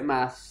good at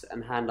maths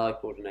and hand-eye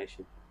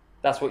coordination.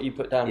 that's what you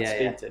put down the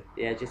speed to.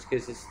 Yeah, just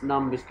because there's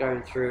numbers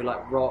going through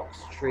like rocks,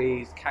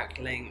 trees,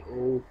 calculating it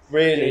all.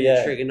 Really,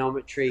 doing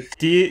trigonometry.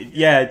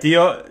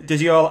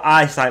 Does your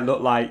eyesight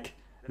look like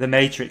the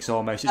Matrix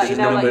almost? It's Like, you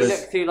just know, like you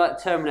numbers. look through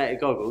like Terminator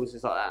goggles,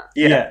 it's like that.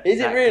 Yeah. Is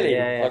it really?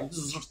 Yeah. Like,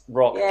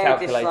 rock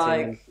calculating. Just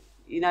like,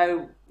 you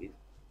know,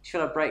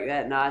 should I brake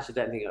there? No,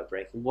 actually, I don't think I'll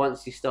brake. And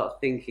once you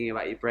start thinking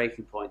about your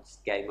braking points,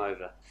 game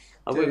over.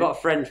 Like, we've got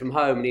a friend from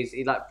home, and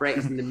he like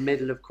brakes in the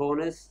middle of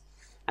corners.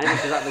 And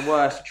this is like the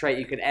worst trait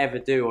you could ever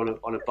do on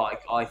a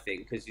bike, I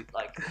think, because your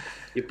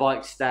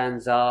bike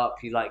stands up,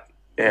 you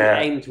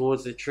aim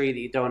towards the tree that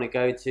you don't want to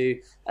go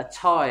to. A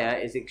tyre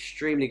is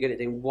extremely good at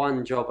doing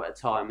one job at a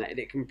time.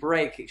 It can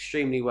brake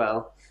extremely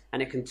well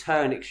and it can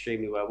turn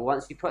extremely well. But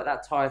once you put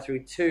that tyre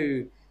through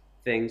two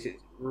things,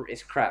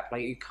 it's crap.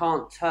 Like, you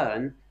can't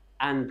turn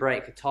and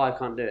brake. A tyre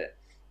can't do it.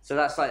 So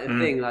that's like the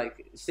thing.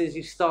 Like, as soon as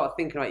you start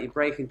thinking about your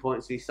braking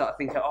points, you start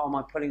thinking, oh, am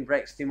I pulling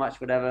brakes too much,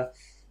 whatever.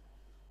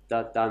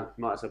 Done.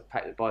 Might as well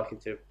pack the bike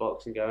into a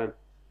box and go in.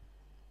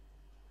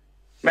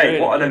 Mate,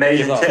 what an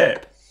amazing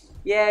tip.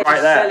 Yeah, Right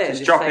just there, sell it. just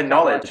and dropping take out,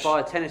 knowledge. Like, buy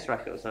a tennis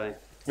racket or something.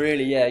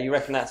 Really, yeah. You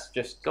reckon that's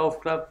just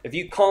Golf club. if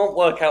you can't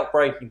work out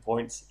braking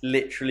points,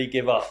 literally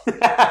give up. It's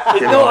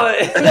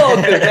not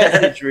a good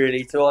message,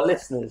 really, to our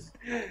listeners.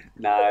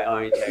 No,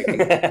 I'm joking.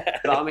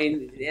 But I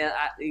mean, yeah,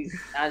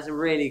 that's a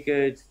really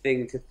good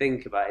thing to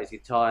think about. Is your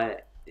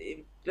tyre.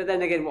 But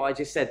then again, what I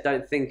just said,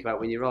 don't think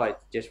about when you ride.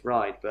 Just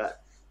ride.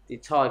 But your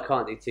tyre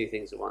can't do two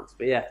things at once.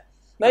 But yeah.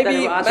 Maybe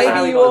you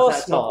are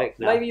smart.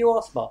 Maybe you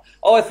are smart.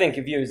 I think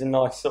of you as a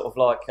nice sort of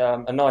like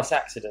a nice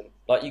accident.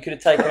 Like, you could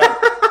have taken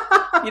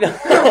up, you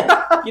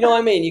know what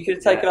I mean. You could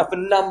have taken up a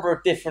number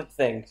of different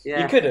things.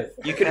 Yeah. You could have.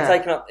 You could have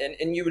taken up,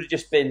 and you would have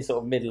just been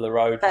sort of middle of the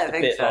road. I don't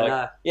think so.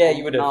 No. Yeah,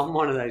 you would have. No, I'm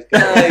one of those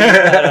guys.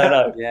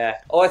 No. Yeah.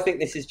 I think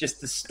this is just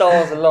the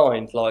stars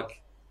aligned. Like,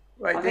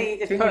 Wait, I think you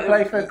didn't just you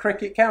play for a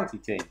cricket county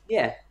team?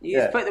 Yeah. You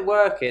just put the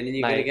work in, and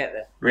you're going to get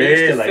there. we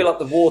used to Really? fill up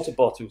the water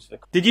bottles for.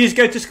 Did you just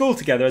go to school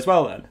together as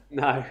well then?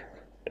 No.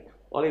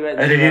 Ollie went.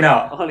 Did you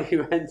not? Ollie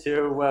went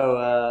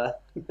to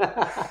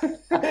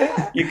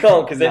You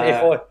can't, because then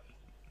No. if I.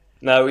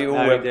 No, we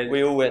all didn't.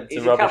 went to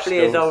He's a rubbish couple of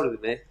years schools. older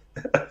than me.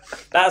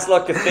 That's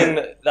like a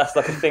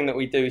thing that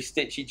we do, is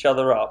stitch each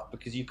other up,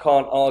 because you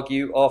can't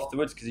argue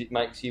afterwards because it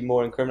makes you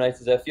more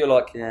incriminated. So if you're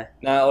like,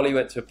 no, Ollie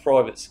went to a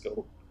private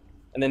school,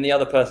 and then the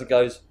other person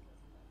goes,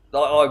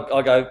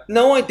 I go,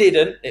 no, I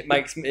didn't. It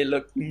makes it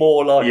look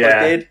more like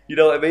I did. You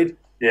know what I mean?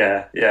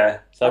 Yeah.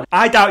 So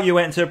I doubt you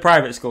went to a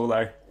private school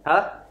though.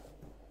 Huh?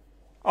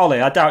 Ollie,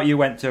 I doubt you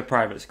went to a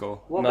private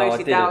school. What No, makes I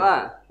you doubt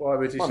that? Why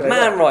would you my say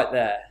man, that? right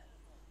there.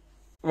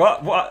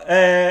 What?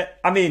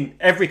 I mean,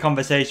 every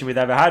conversation we've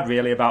ever had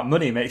really about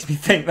money makes me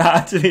think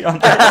that, to be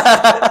honest.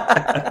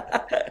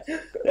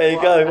 There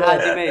you go. How Man.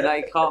 do you mean?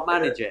 Like, you can't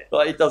manage it?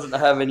 Like, he doesn't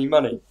have any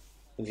money.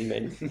 What do you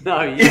mean?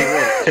 No, you're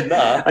rich.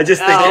 Nah. I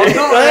just think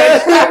No,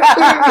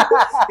 I'm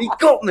not He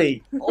got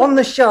me on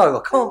the show.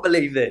 I can't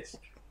believe this.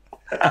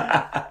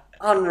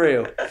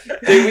 Unreal.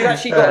 Dude, we've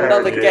actually got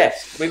another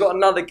guest. We've got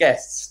another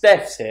guest.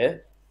 Steph's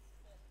here.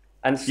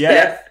 And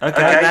Steph had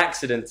an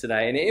accident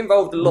today, and it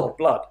involved a lot of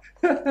blood.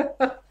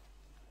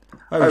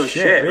 Oh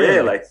shit,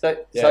 really? So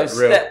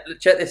Steph,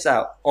 check this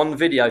out. On the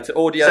video, to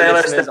audio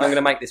listeners, I'm going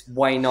to make this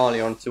way gnarly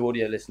on to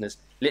audio listeners.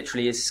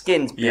 Literally, his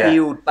skin's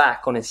peeled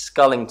back on his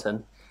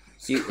Skullington.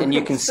 And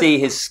you can see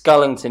his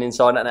Skullington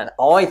inside. And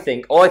I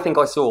think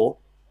I saw,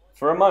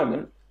 for a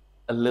moment,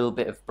 a little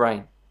bit of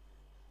brain.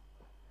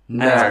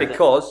 No. And it's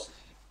because...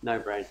 No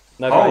brain.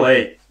 No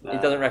Holy. brain.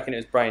 He doesn't reckon it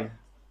was brain.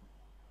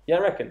 You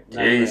don't reckon?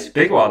 No Jeez, brain.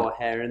 big one. More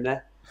hair in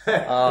there.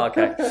 Oh,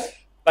 okay.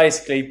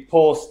 Basically,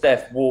 poor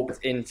Steph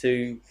walked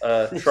into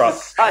a truck.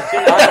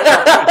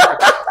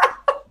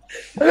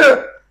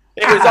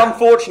 It was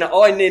unfortunate.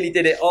 I nearly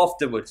did it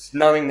afterwards,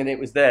 knowing that it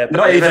was there. But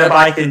Not even a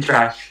biking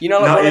crash. you know,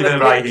 like Not one of even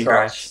the a pit biking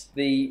trucks,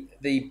 crash.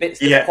 the bits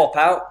that pop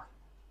out,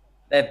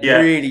 they're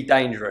really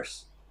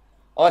dangerous.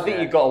 I think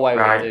you got away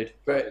with it, dude.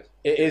 But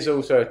it is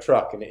also a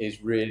truck, and it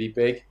is really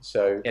big.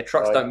 So yeah,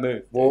 trucks don't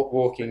move.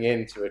 Walking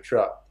into a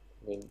truck,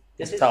 I mean,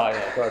 it's tight.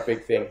 Yeah. Quite a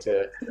big thing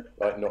to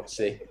not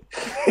see.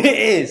 It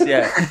is,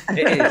 yeah,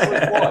 it is.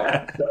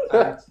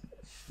 White.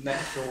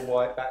 Natural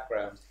white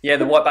background. Yeah,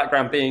 the white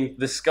background being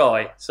the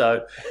sky.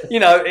 So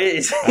it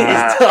is.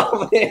 It's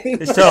tough.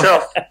 It's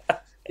tough.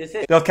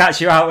 They'll catch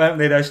you out, won't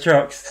they? Those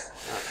trucks.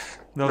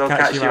 They'll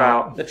catch you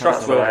out. The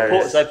trucks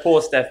will. So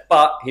poor Steph,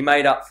 but he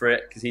made up for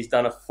it because he's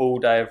done a full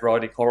day of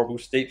riding horrible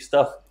steep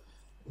stuff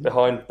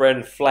behind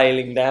Bren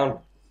flailing down.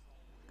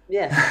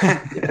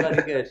 Yeah,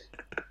 bloody good.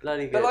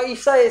 But like you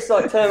say, it's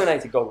like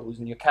Terminator goggles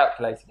and you're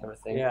calculating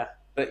everything. Yeah.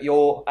 But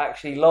you're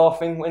actually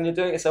laughing when you're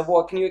doing it. So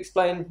what? Can you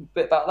explain a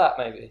bit about that,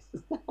 maybe?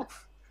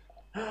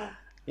 I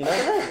don't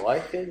know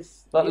why.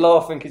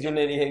 Laughing because you're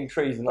nearly hitting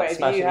trees and like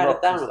smashing rocks. If you had rocks.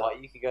 it down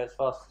right, you could go as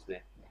fast as me.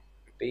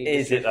 But you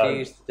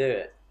refused to do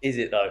it. Is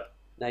it though?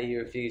 No, you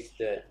refused to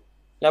do it.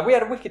 Now, we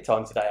had a wicked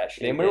time today,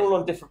 actually, and we're all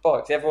on different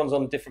bikes. Everyone's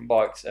on different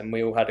bikes, and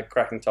we all had a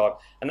cracking time.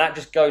 And that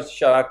just goes to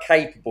show how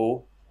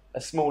capable a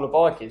smaller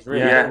bike is,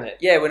 really, doesn't it?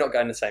 Yeah, we're not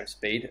going the same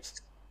speed.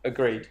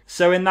 Agreed.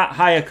 So in that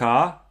hire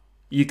car,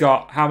 you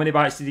got... How many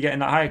bikes did you get in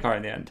that hire car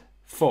in the end?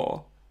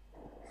 4?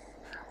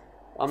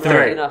 I'm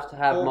lucky enough to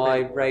have my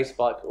race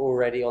bike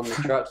already on the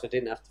truck, so I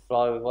didn't have to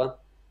fly with one.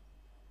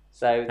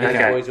 So these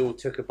boys all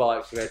took a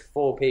bike, so we had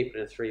 4 people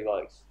and 3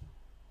 bikes.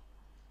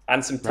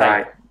 And some tape.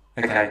 Right.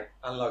 Okay.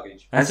 And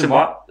luggage. And some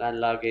what? And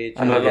luggage.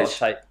 And a lot of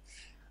tape.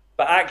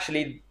 But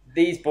actually,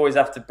 these boys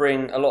have to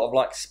bring a lot of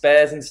like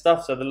spares and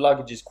stuff, so the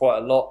luggage is quite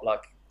a lot,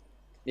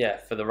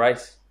 for the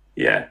race.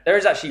 Yeah. There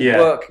is actually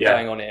work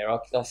going on here. I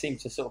seem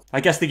to sort of... I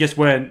guess they just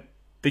weren't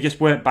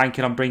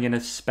banking on bringing a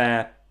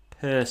spare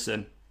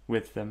person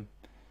with them.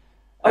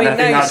 I mean,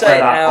 now you say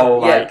it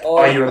now,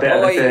 are you a bit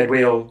of a third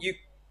wheel?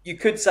 You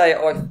could say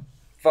I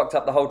fucked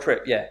up the whole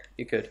trip. Yeah,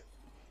 you could.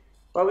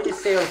 Well, we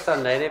just see on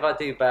Sunday, and if I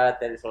do bad,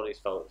 then it's Olly's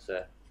fault,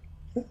 so...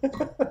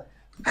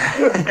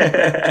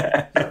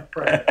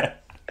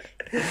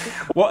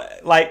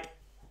 What,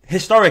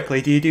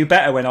 historically, do you do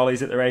better when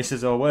Olly's at the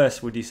races or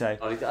worse, would you say?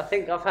 I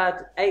think I've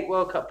had 8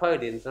 World Cup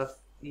podiums.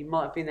 You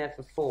might have been there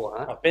for 4,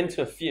 huh? I've been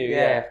to a few,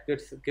 yeah.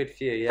 Good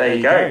few, yeah. There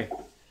you go.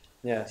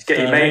 Yeah. Just get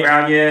your mate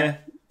round you.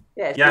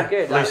 Yeah, it's been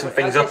good. Loosen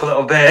things up a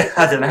little bit.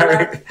 I don't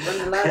know. When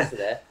the lads are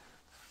there,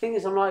 the thing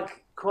is, I'm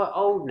quite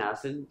old now,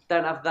 so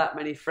don't have that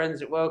many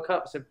friends at World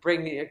Cup. So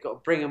you've got to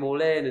bring them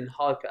all in and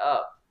hype it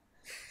up.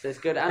 So it's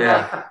good. And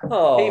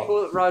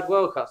people that ride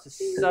World Cups are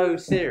so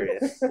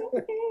serious.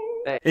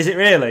 Is it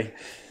really?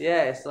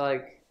 Yeah, it's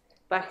like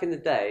back in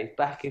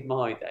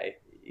my day,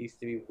 it used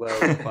to be well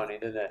funny,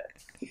 didn't it?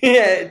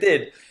 Yeah, it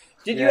did.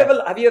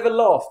 Have you ever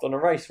laughed on a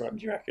race run,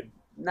 do you reckon?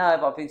 No,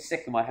 but I've been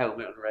sick of my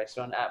helmet on a race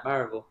run at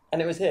Maribor.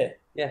 And it was here?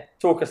 Yeah.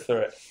 Talk us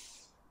through it.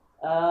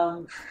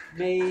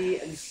 Me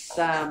and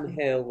Sam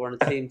Hill were on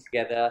a team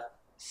together.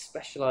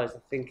 Specialised, I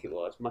think it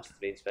was. Must have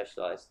been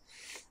Specialised.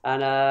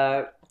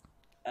 And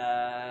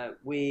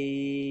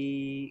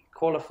we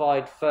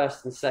qualified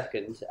first and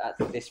second at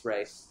this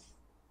race.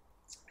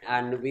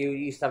 And we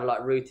used to have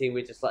a routine.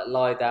 We just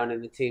lie down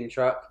in the team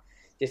truck,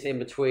 just in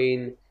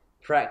between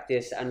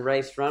practice and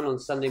race run on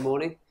Sunday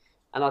morning.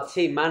 And our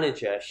team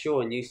manager,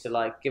 Sean, used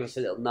to give us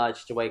a little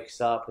nudge to wake us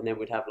up, and then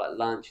we'd have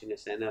lunch and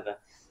this and another.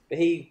 But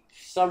he,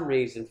 for some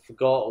reason,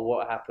 forgot or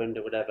what happened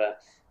or whatever.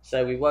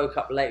 So we woke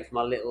up late from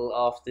our little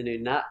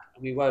afternoon nap,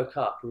 and we woke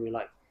up and we were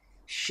like,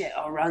 shit,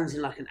 our run's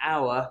in an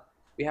hour.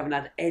 We haven't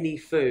had any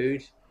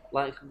food.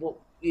 We're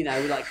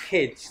like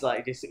kids,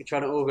 just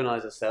trying to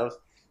organise ourselves.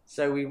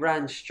 So we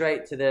ran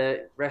straight to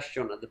the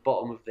restaurant at the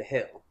bottom of the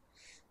hill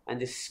and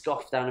just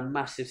scoffed down a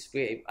massive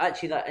spaghetti.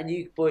 Actually, and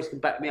you boys can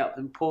back me up,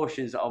 the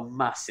portions are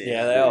massive.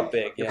 Yeah, they are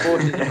big. The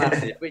portions are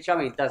massive, which,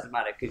 doesn't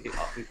matter because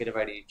we could have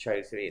only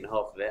chose to eat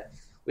half of it.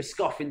 We're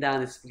scoffing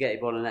down the spaghetti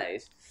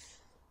bolognese.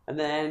 And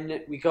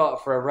then we go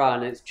out for a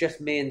run, and it's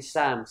just me and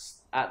Sam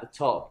at the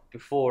top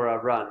before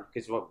our run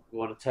because we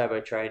want a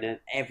turbo trainer, and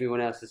everyone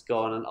else has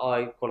gone, and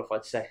I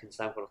qualified second,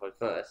 Sam qualified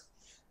first.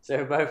 So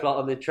we're both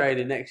on the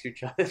trainer next to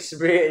each other,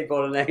 spaghetti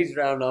bolognese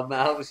around our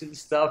mouths and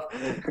stuff,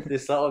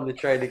 just on the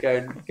trainer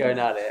going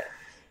at it.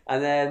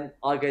 And then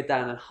I go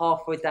down, and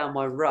halfway down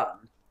my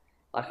run,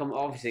 I'm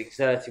obviously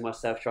exerting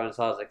myself, trying as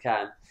hard as I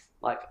can.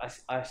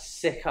 I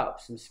sick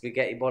up some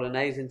spaghetti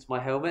bolognese into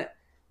my helmet,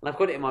 and I've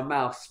got it in my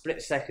mouth.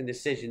 Split-second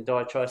decision: do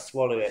I try to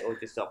swallow it or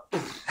just So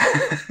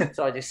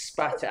I just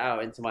spat it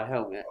out into my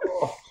helmet,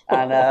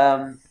 and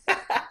and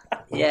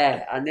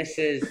this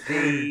is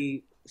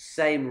the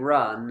same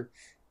run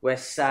where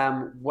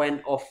Sam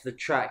went off the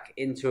track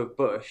into a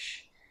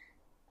bush,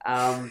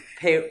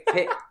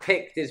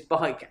 picked his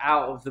bike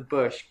out of the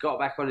bush, got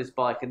back on his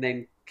bike, and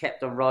then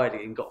kept on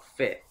riding and got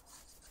fit.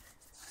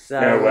 So,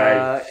 no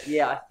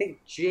way. I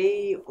think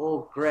G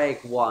or Greg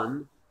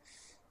won.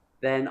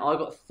 Then I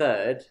got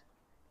third,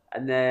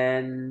 and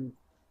then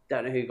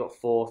don't know who got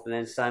fourth, and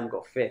then Sam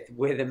got fifth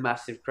with a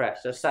massive crash.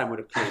 So Sam would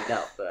have cleaned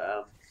up,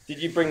 but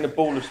Did you bring the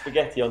ball of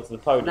spaghetti onto the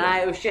podium?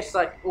 No, it was just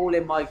like all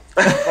in my,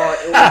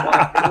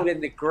 all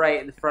in the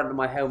grate in the front of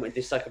my helmet,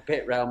 just like a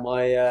bit round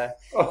my.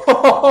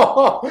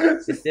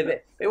 Just a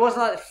bit. It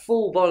wasn't like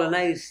full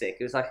bolognese stick.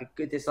 It was like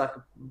just like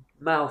a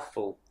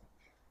mouthful.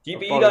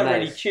 But you don't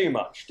really chew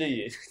much, do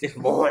you?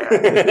 No, I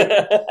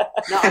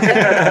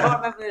can't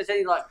remember if there was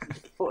any like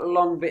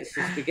long bits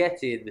of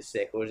spaghetti in the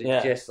stick, or was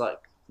it just like?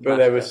 But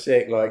they were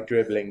sick, like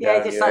dribbling down.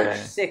 Yeah, just like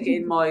sick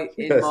in my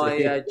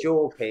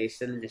jaw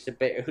piece, and just a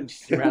bit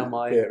just around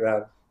my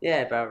around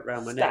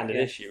my neck. Standard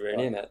issue,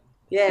 really, isn't it?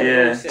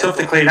 Yeah, tough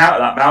to clean out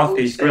of that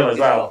mouthpiece grill as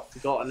well.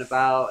 Forgotten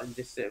about, and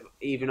just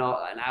even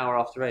an hour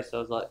after race, I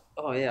was like,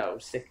 oh yeah, I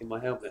was sick in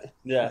my helmet.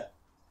 Yeah,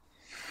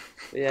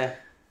 but yeah.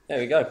 There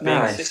we go. Being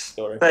a sick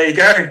story. There you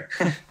go.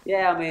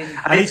 Yeah, I mean,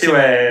 I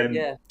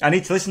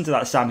need to listen to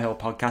that Sam Hill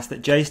podcast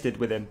that Jace did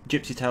with him.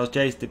 Gypsy Tales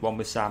Jace did one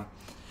with Sam.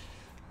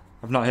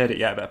 I've not heard it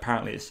yet, but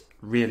apparently it's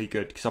really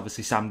good because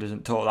obviously Sam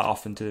doesn't talk that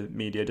often to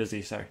media, does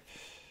he? So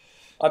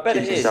I bet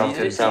it is.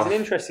 He's an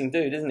interesting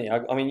dude, isn't he?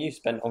 I mean, you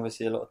spent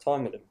obviously a lot of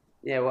time with him.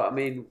 Yeah, well, I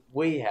mean,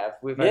 we've had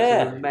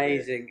some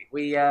amazing.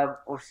 We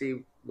obviously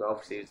he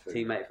was a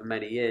teammate for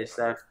many years,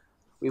 so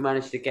we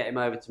managed to get him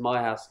over to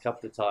my house a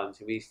couple of times.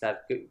 We used to have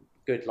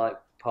good like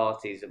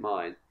parties at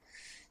mine,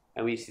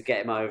 and we used to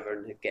get him over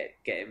and get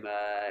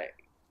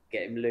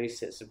him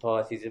loose at some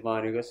parties of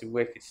mine. We've got some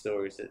wicked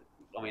stories that.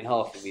 I mean,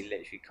 half of them we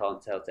literally can't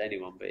tell to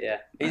anyone, but yeah.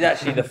 He's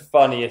actually the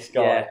funniest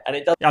guy. Yeah. And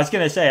it does. I was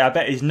going to say, I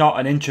bet he's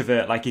not an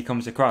introvert like he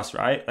comes across,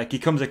 right? Like, he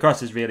comes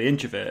across as really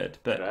introverted,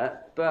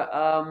 but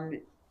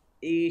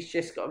he's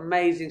just got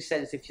amazing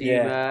sense of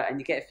humour,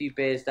 and you get a few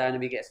beers down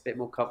and he gets a bit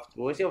more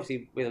comfortable. He's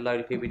obviously with a load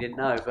of people we didn't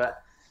know,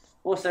 but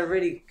also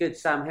really good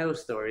Sam Hill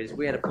stories.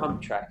 We had a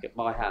pump track at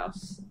my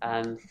house,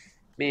 and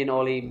me and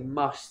Ollie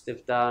must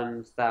have done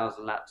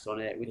 1,000 laps on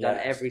it. We've done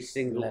every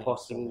single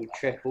possible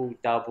triple,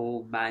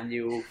 double,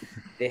 manual,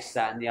 this,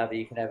 that, and the other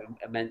you can ever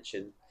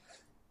mention.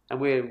 And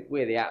we're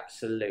the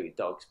absolute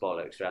dog's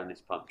bollocks around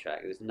this pump track.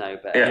 There's no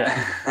better.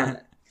 Yeah.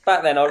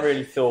 Back then, I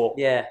really thought,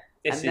 it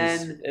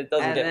doesn't get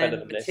better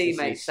than this. The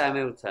teammate Sam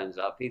Hill turns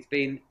up. He's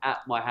been at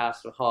my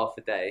house for half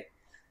a day,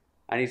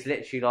 and he's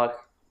literally like,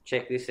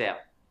 check this out.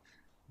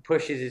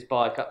 Pushes his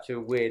bike up to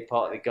a weird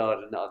part of the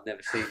garden that I've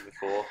never seen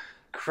before.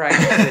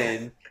 Cranks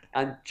in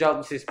and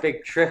jumps this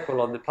big triple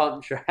on the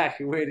pump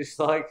track, and we're just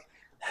like,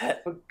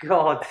 for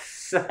God's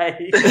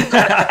sake.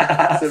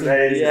 That's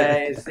amazing. Yeah,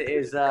 it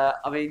is. I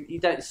mean, you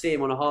don't see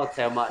him on a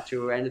hardtail much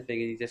or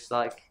anything, and you just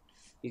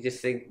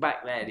think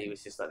back then he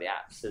was just like the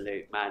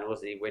absolute man,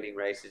 wasn't he? Winning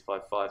races by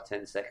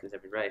 5-10 seconds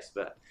every race,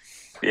 but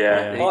he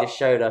just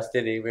showed us,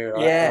 didn't he? We were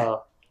like,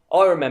 oh.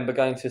 I remember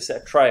going to a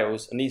set of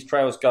trails, and these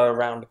trails go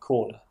around a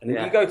corner, and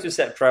you go to a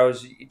set of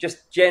trails, you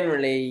just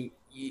generally.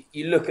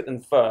 You look at them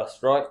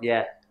first, right?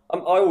 Yeah. I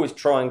always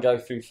try and go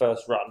through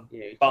first run,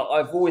 but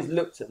I've always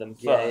looked at them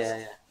first.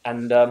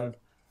 Yeah.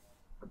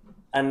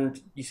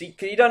 And you see,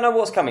 because you don't know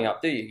what's coming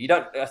up, do you? You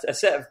don't. A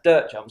set of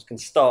dirt jumps can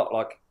start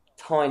like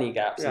tiny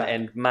gaps and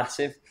end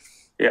massive.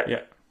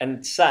 Yeah.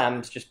 And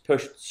Sam's just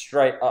pushed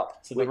straight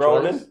up to the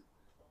rolling.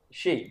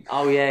 Sheep.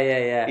 Oh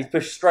yeah. He's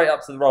pushed straight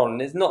up to the rolling.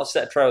 There's not a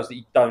set of trails that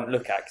you don't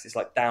look at because it's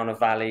like down a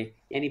valley.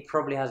 And he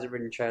probably hasn't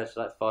ridden trails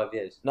for like 5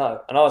 years.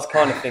 No. And I was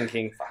kind of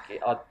thinking, fuck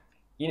it.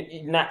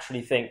 You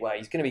naturally think, well,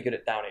 he's going to be good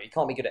at downhill. He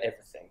can't be good at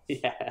everything.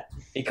 Yeah.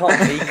 He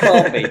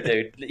can't be,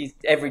 dude.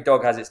 Every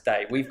dog has its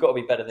day. We've got to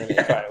be better than him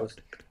at trails.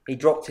 He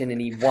dropped in and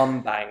he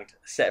one-banged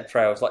a set of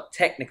trails, like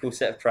technical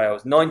set of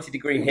trails,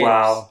 90-degree hips.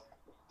 Wow.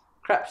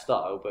 Crap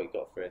style, but he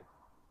got through.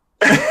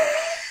 You've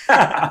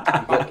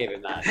got to give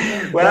him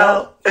that.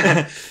 Well,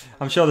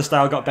 I'm sure the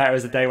style got better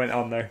as the day went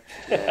on, though.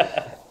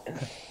 Yeah,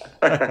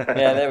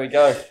 there we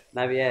go.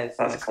 Maybe,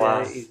 that's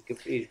class. He's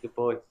a good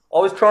boy. I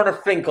was trying to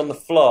think on the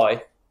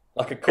fly,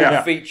 like a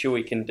cool feature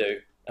we can do,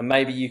 and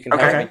maybe you can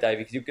help me, Dave,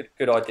 because you've got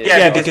good ideas.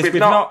 Yeah, because we've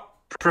not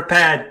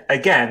prepared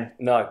again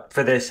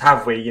for this,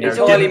 have we? You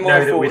know, didn't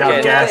know that we'd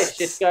have guests.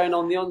 Just going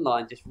on the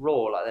online, just raw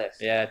like this.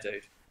 Yeah,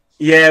 dude.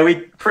 Yeah, we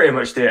pretty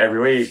much do it every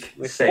week.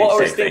 What I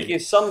was thinking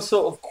is some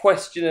sort of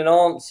question and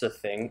answer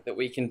thing that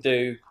we can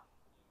do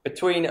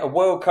between a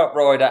World Cup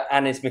rider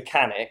and his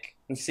mechanic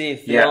and see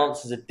if the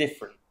answers are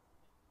different.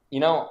 You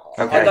know,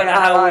 I don't know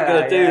how we're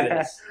going to do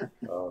this.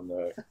 Oh,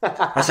 no.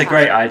 That's a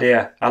great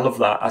idea. I love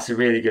that. That's a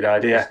really good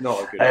idea. It's not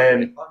a good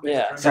idea.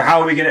 Yeah. So how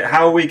are we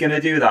going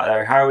to do that,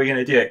 though? How are we going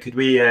to do it? Could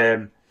we...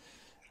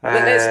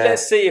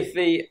 let's see if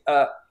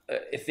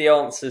the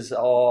answers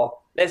are...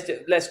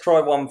 Let's try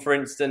one, for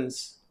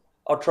instance...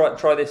 I'll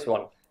try this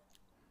one.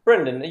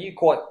 Brendan, are you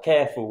quite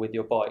careful with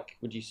your bike,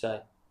 would you say?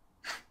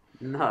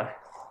 No.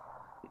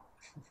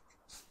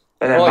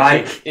 And then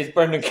Mike? Is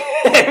Brendan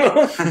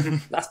careful?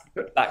 That's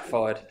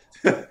backfired.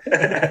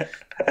 Okay,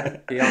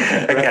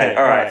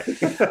 all right.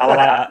 I like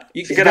that.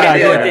 It's a good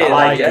idea. I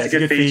like it. It's a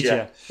good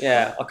feature.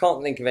 Yeah, I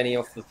can't think of any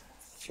off the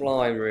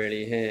fly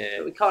really here.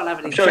 But we can't have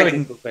any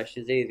technical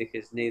questions either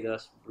because neither of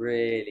us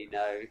really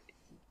know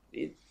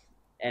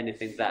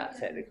anything that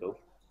technical.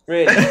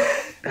 Really?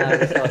 No,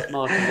 that's how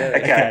smart to do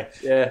it. Okay.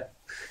 Yeah.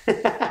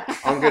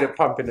 I'm good at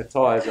pumping the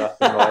tyres up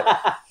and like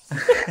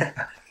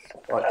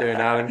Like doing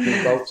Allen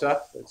key bolts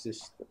up. It's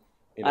just,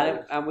 you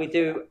know. And we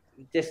do,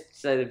 just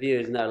so the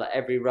viewers know, like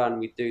every run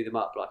we do them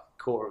up like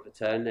a quarter of a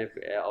turn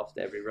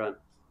after every run.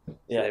 So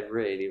they're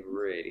really,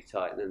 really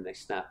tight, and then they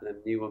snap, and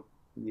then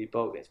new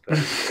bolt gets put.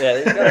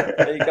 Yeah,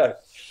 there you go.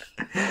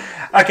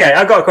 Okay,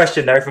 I've got a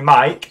question though for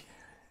Mike.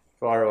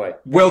 Fire away.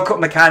 World Cup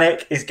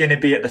mechanic is going to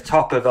be at the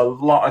top of a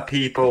lot of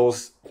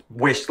people's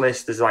wish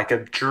list as like a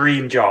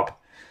dream job.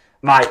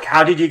 Mike,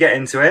 how did you get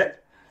into it?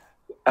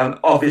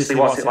 Obviously,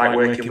 what's it like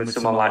working with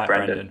someone like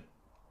Brendan?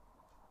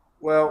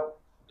 Well,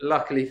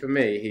 luckily for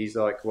me, he's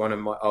like one of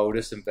my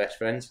oldest and best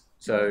friends.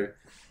 So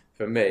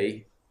for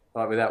me,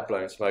 like without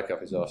blowing smoke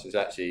up his arse, it was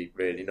actually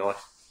really nice,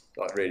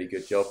 like really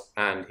good job.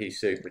 And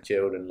he's super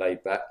chilled and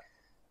laid back,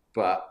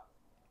 but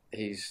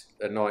he's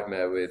a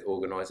nightmare with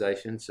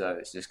organisation. So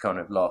it's just kind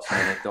of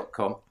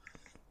lastminute.com,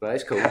 but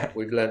it's cool.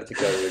 We've learned to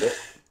go with it.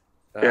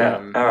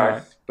 All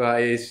right.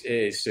 But it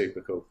is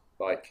super cool.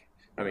 Like,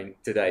 I mean,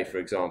 today, for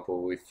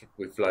example,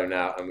 we've flown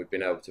out and we've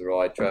been able to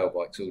ride trail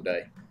bikes all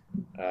day.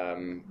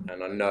 And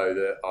I know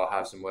that I'll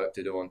have some work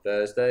to do on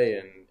Thursday,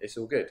 and it's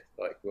all good.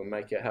 Like, we'll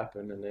make it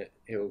happen, and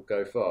he'll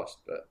go fast.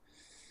 But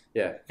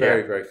yeah,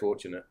 very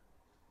fortunate.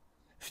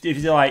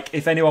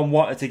 If anyone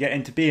wanted to get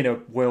into being a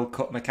World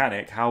Cup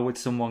mechanic, how would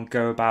someone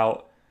go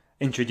about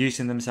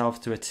introducing themselves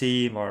to a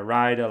team or a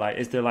rider? Like,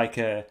 is there like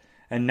a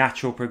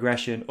natural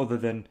progression other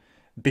than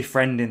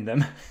befriending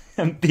them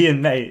and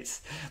being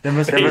mates? There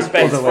must be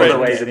other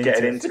ways of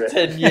getting into it.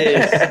 10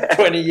 years,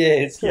 20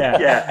 years.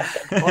 Yeah.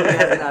 Ollie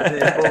hasn't had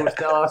the balls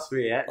to ask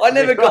me yet. I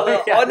never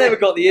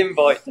got the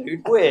invite,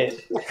 dude.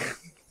 Weird.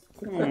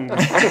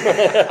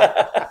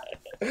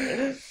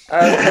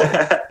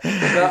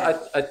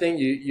 I think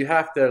you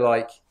have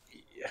to,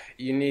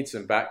 you need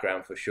some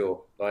background for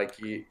sure. Like,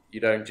 you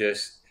don't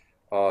just,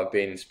 I've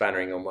been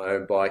spannering on my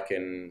own bike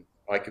and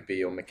I could be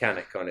your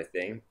mechanic kind of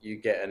thing. You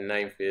get a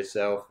name for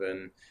yourself,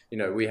 and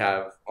we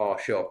have our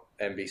shop,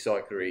 MB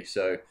Cyclery.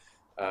 So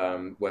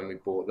when we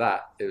bought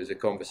that, it was a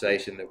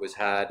conversation that was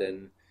had,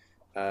 and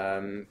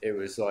it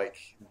was like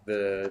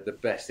the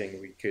best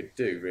thing we could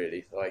do,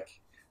 really. Like,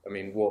 I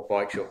mean, what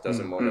bike shop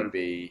doesn't want to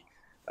be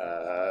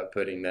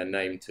putting their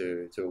name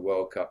to a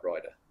World Cup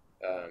rider?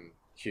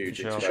 Huge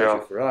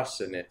exposure for us,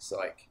 and it's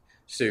like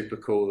super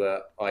cool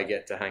that I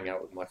get to hang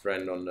out with my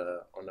friend on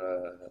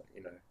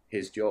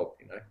his job.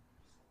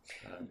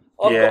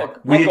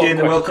 Were you doing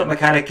the World Cup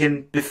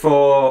mechanicing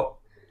before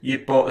you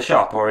bought the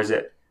shop, or is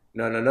it?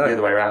 No. The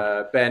other way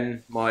around.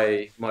 Ben,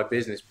 my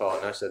business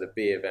partner, so the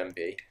B of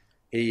MB,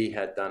 he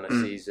had done a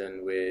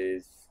season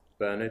with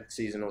Bernard,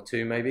 season or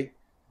two maybe,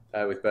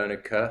 with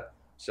Bernard Kerr.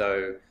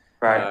 So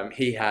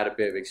he had a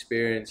bit of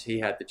experience. He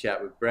had the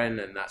chat with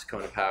Bren, and that's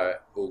kind of how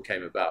it all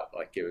came about.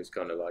 Like, it was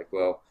kind of like,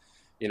 well,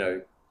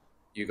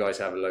 you guys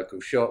have a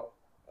local shop.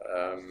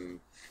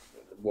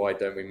 Why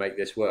don't we make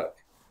this work?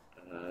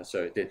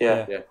 So it did.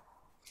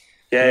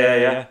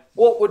 Yeah.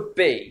 What would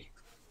be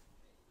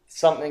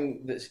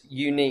something that's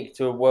unique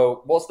to a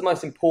world? What's the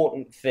most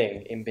important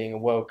thing in being a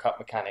World Cup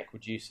mechanic,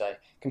 would you say,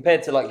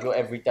 compared to like your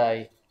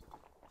everyday,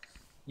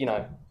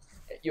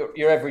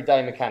 your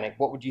everyday mechanic?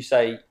 What would you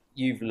say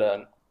you've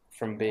learned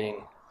from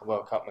being a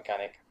World Cup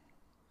mechanic?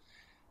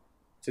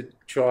 To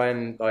try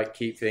and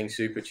keep things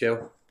super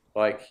chill.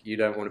 Like, you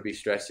don't want to be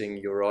stressing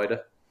your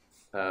rider.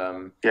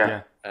 And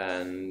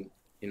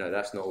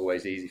that's not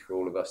always easy for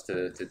all of us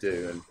to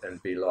do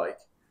and be like.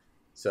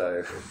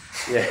 So,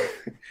 yeah,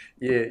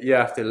 you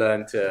have to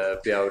learn to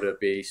be able to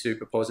be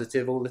super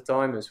positive all the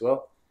time as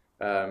well.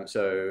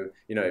 So,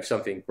 if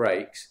something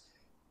breaks,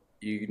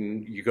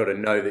 you got to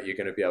know that you're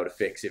going to be able to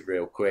fix it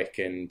real quick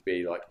and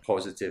be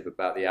positive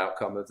about the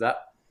outcome of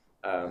that.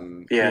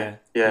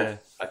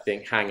 I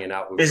think hanging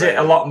out with is it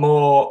a lot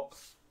more?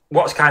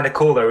 What's kind of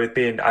cool though with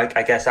being,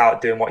 I guess,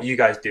 out doing what you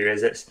guys do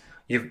is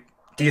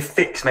do you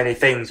fix many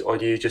things, or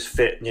do you just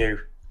fit new?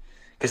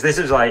 Because this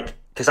is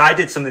because I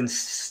did something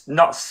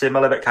not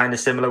similar but kind of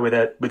similar with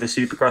a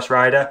Supercross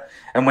rider,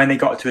 and when they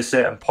got to a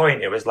certain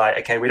point, it was like,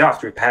 okay, we don't have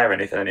to repair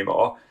anything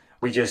anymore.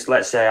 We just,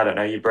 let's say, I don't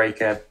know, you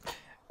break a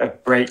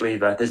brake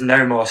lever. There's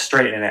no more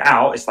straightening it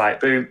out. It's like,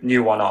 boom,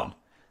 new one on.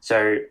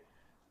 So,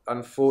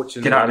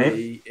 unfortunately, you know what I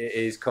mean? It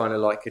is kind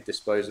of like a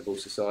disposable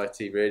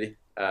society, really.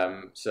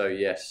 So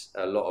yes,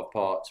 a lot of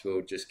parts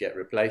will just get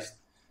replaced.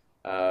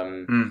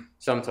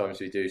 Sometimes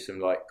we do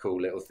some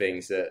cool little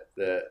things that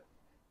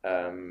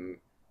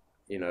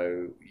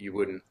you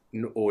wouldn't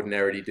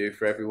ordinarily do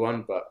for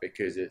everyone, but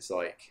because it's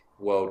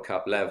World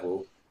Cup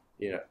level,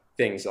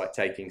 things like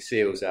taking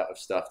seals out of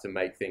stuff to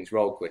make things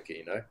roll quicker.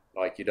 You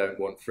don't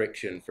want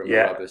friction from a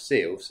rubber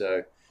seal,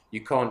 so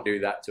you can't do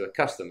that to a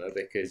customer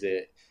because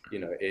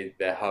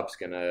their hub's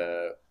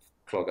gonna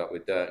clog up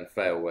with dirt and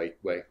fail way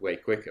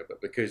quicker.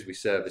 But because we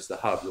service the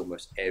hubs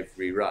almost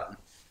every run,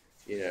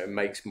 it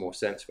makes more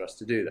sense for us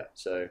to do that.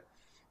 So,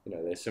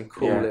 there's some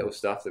cool little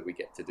stuff that we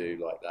get to do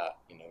like that.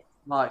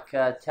 Mike,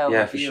 tell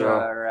the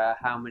viewer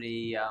how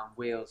many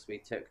wheels we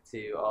took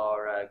to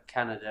our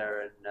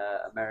Canada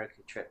and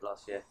America trip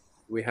last year.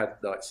 We had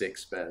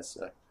 6 spares.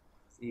 So.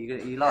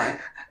 You lying?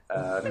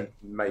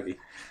 Maybe.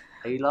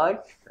 Are you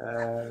live?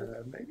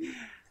 Maybe.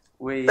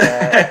 We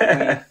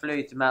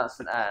flew to Mount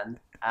St Anne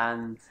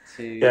and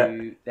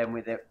then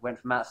we went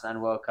from Mount St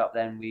Anne World Cup.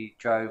 Then we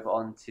drove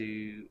on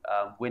to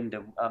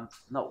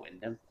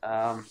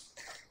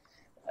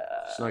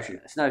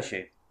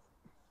Snowshoe.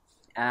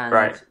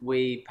 And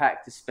we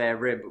packed a spare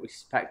rim, but we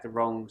packed the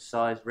wrong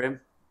size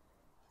rim.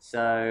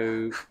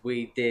 So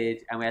we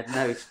had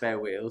no spare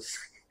wheels.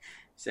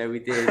 So we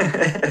did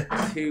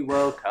 2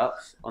 World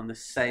Cups on the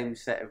same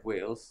set of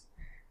wheels,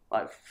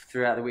 like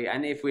throughout the week.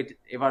 And if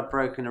I'd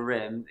broken a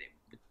rim,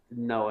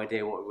 no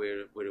idea what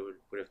we would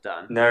have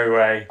done. No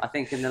way. I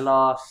think in the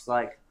last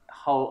I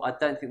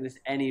don't think there's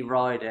any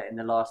rider in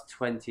the last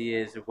 20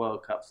 years of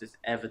World Cups that's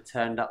ever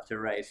turned up to a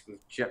race with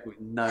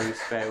no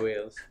spare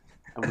wheels.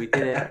 And we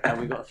did it, and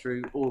we got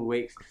through all the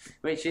weeks,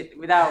 which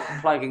without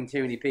plugging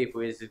too many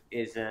people is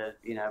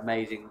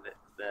amazing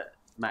that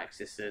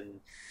Maxis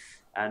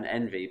and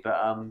Envy. But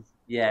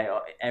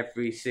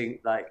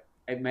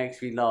it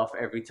makes me laugh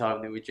every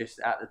time that we're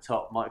just at the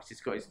top. Mike's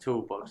just got his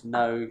toolbox,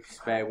 no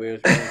spare wheels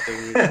or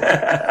anything.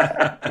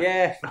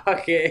 Yeah,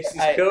 fuck it, this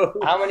is cool.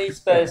 How many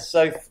spares?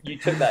 So you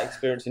took that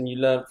experience and you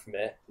learned from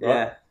it, right?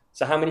 Yeah.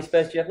 So how many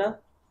spares do you have now?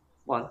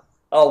 1.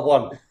 Oh,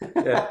 1.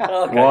 Yeah.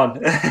 Okay. 1.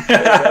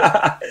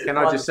 Can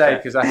I just say,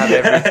 because I have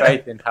every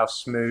faith in how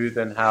smooth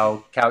and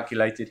how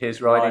calculated his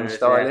riding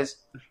style is.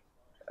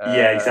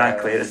 Yeah,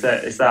 exactly. It's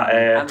that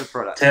and the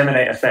product.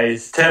 Terminator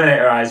phase,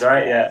 Terminator eyes,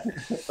 right? Yeah.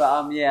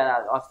 But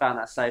I found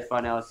that so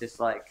funny. I was just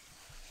like,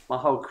 my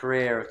whole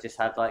career I've just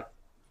had like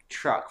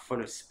truck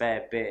full of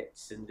spare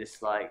bits and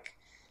just like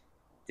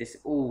this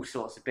all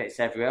sorts of bits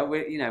everywhere.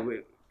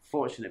 We're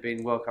fortunate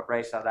being World Cup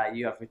race like that.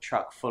 You have a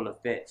truck full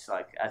of bits,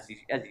 like as you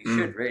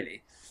should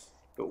really.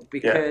 But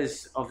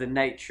because of the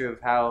nature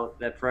of how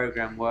the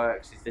program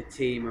works, is the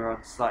team are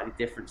on slightly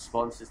different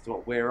sponsors to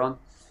what we're on.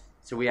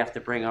 So we have to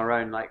bring our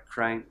own like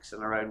cranks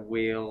and our own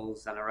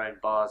wheels and our own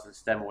bars and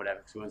stem or whatever,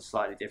 because we're on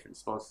slightly different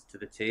sponsors to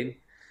the team.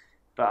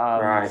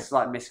 But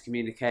slight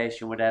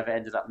miscommunication, whatever,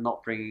 ended up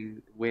not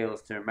bringing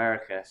wheels to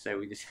America. So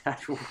we just had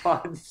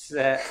one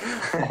set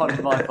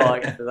on my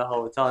bike for the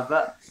whole time.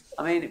 But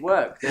I mean, it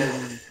worked,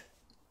 and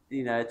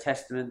a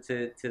testament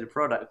to the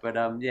product. But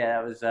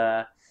that was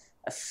a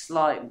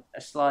slight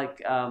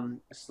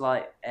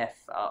F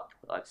up,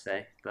 I'd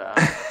say. But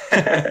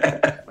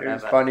it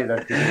was funny though,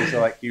 because it was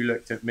like you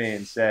looked at me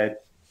and said,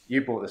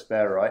 "You bought the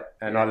spare, right?"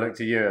 And I looked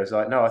at you. I was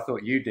like, "No, I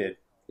thought you did."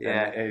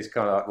 Yeah, and it's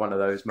kind of like one of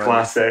those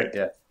moments. Classic.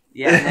 Yeah.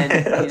 Yeah, and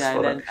then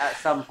and then at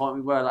some point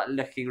we were like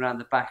looking around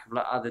the back of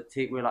like other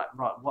teams. We were like,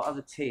 right, what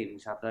other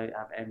teams have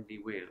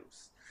MV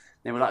wheels?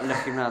 They were like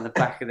looking around the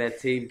back of their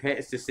team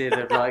pits to see if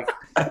they've like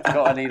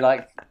got any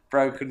like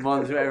broken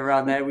ones or whatever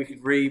around there we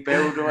could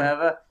rebuild or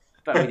whatever.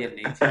 But we didn't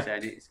need to, so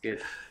it's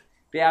good.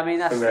 But yeah, I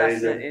mean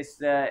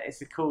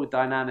it's a cool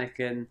dynamic,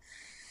 and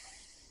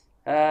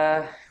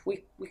we're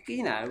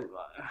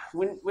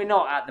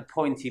not at the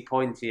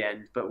pointy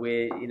end, but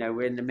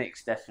we're in the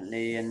mix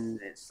definitely, and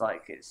it's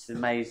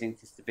amazing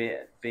just to be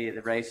at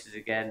the races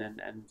again,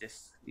 and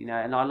just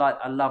and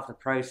I love the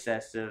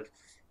process of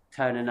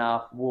turning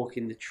up,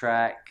 walking the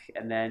track,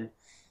 and then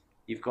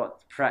you've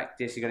got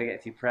practice. You got to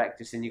get through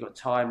practice, and you've got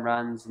time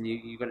runs, and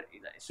you got.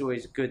 It's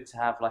always good to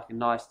have like a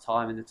nice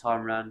time in the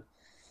time run,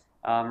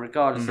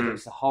 regardless if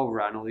it's a whole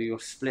run or your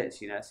splits.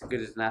 It's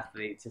good as an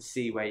athlete to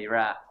see where you're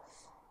at.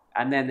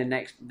 And then the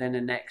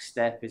next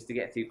step is to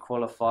get through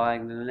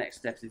qualifying. Then the next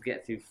step is to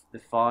get through the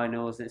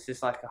finals. And it's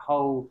just like a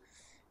whole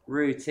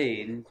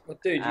routine. Well,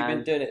 dude, you've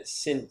been doing it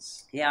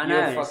since I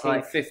know, you're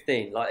fucking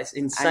 15. Like, it's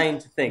insane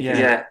to think.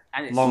 Yeah.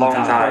 And it's long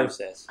time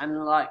process.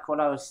 And like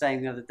what I was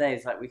saying the other day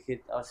is like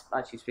I was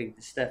actually speaking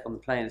to Steph on the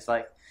plane. It's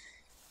like,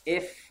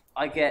 if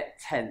I get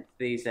 10th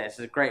these days, it's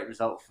a great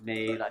result for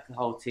me. Like the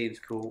whole team's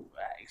cool,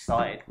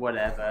 excited,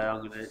 whatever.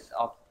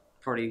 I'll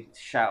probably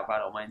shout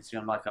about it on my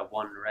Instagram like I've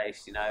won the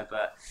race,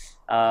 but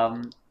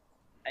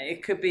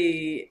it could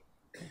be,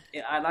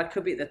 I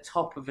could be at the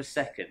top of a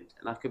second,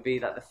 and I could be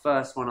like the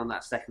first one on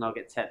that second. I'll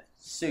get 10th,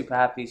 super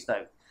happy,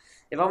 stoked.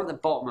 If I'm at the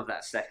bottom of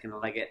that second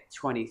and I get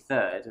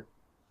 23rd,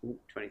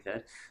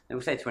 then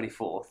we'll say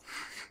 24th.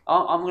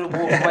 I'm going to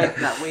walk away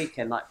from that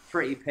weekend like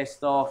pretty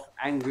pissed off,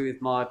 angry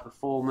with my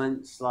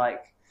performance,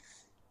 like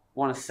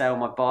want to sell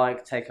my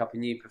bike, take up a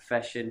new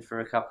profession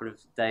for a couple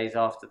of days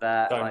after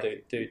that.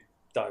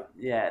 Don't.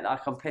 Yeah,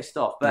 like I'm pissed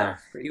off. But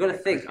you got to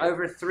think,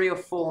 over a 3 or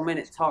 4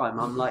 minute time,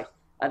 I'm like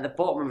at the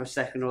bottom of a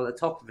second or at the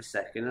top of a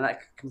second, and that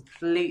could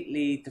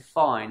completely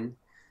define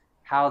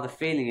how the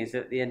feeling is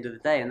at the end of the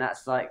day, and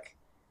that's like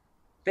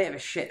a bit of a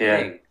shit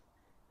thing.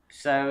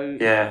 So,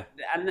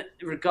 and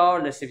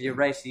regardless if you're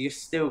racing, you're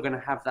still going to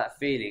have that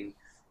feeling.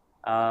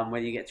 Whether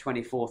you get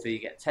 24th or you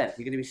get 10th,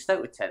 you're going to be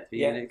stoked with 10th. But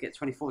you're going to get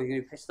 24th, you're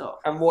going to be pissed off.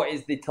 And what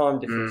is the time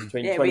difference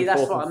between 24th and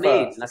that's what I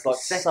mean. First? That's like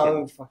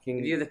so fucking.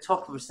 If you're the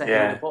top of a second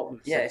or the bottom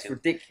of a second, it's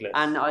ridiculous.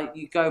 And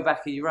you go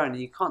back at your own,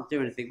 and you can't do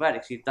anything about it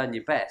because you've done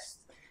your best.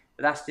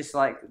 But that's just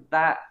like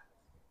that.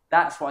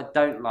 That's what I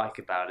don't like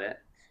about it.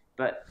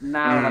 But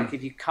now, like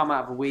if you come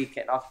out of a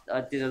weekend,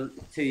 I did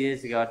 2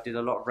 years ago. I did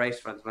a lot of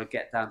race runs where I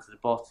get down to the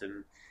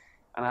bottom.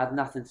 and I had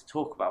nothing to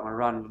talk about my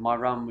run. My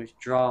run was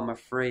drama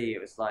free.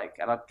 It was like,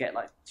 and I'd get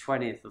like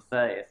 20th or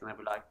 30th, and I'd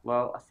be like,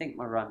 well, I think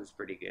my run's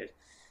pretty good.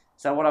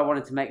 So what I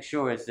wanted to make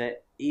sure is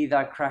that either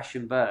I crash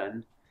and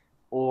burn,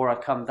 or I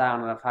come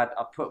down and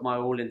I've put my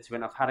all into it,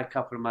 and I've had a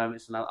couple of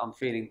moments and I'm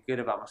feeling good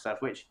about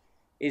myself, which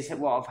is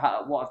what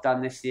I've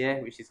done this year,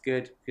 which is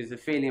good, because the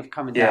feeling of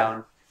coming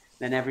down,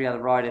 then every other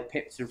rider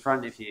pips in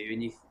front of you,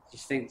 and you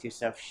just think to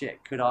yourself,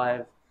 shit, could I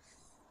have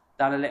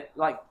done a little,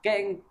 like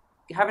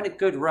having a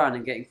good run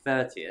and getting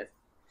 30th,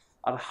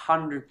 I'd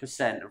 100%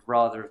 have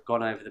rather have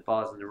gone over the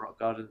bars in the rock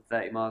garden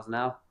 30 miles an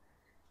hour,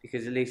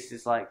 because at least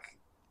it's like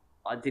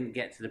I didn't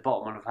get to the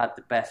bottom and I've had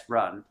the best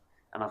run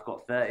and I've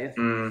got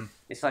 30th.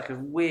 It's like a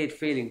weird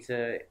feeling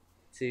to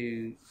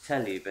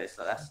tell you, but it's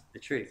like that's the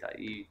truth. Like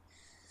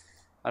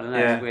I don't know,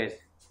 it's weird.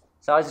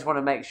 So I just want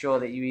to make sure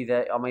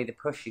that I'm either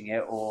pushing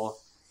it or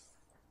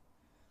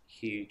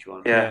huge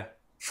one. Yeah.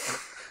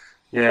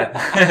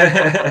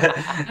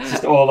 It's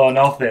just all or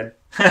nothing.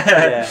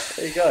 Yeah,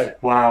 there you go.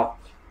 Wow.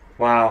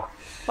 Well,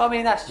 I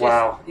mean, that's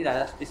just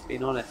that's just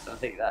being honest. I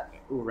think that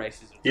all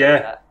races will do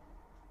that.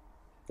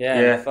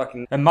 Yeah.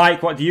 Fucking. And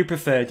Mike, what do you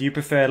prefer? Do you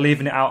prefer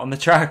leaving it out on the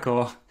track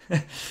or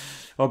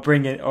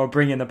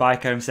bringing the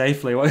bike home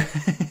safely?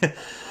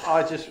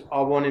 I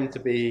want him to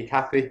be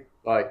happy.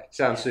 Like,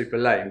 sounds super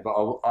lame,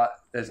 but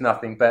there's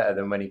nothing better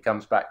than when he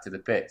comes back to the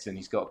pits and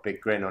he's got a big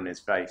grin on his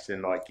face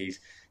and like he's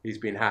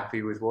been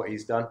happy with what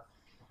he's done.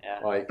 Yeah.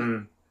 Like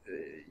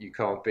you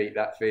can't beat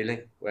that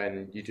feeling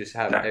when you just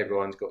have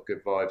everyone's got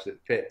good vibes at the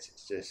pits.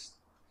 It's just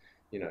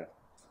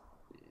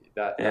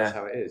that's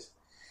how it is.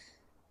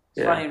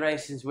 It's funny,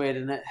 racing's weird,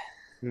 isn't it?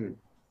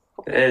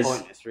 It is.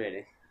 Pointless,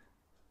 really,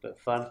 but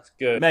fun. It's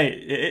good,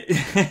 mate.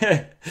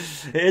 It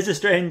is a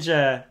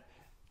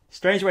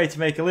strange way to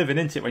make a living,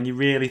 isn't it? When you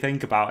really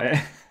think about it,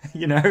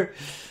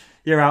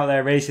 you're out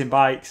there racing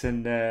bikes,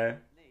 and I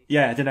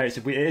don't know. It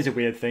is a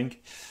weird thing.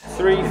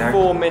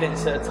 3-4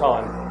 minutes at a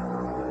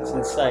time. It's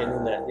insane,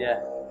 isn't it?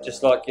 Yeah.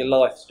 Just like your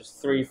life's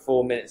just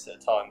 3-4 minutes at a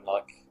time,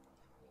 like.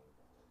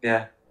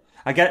 Yeah.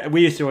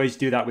 We used to always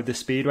do that with the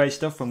speedway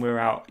stuff when we were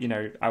out.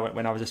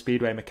 When I was a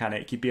speedway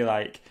mechanic, you'd be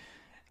like,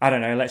 I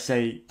don't know, let's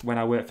say when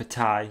I worked for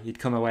Ty, you'd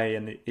come away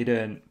and he'd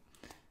earn,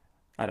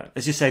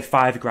 let's just say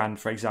 $5,000,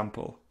 for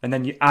example. And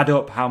then you add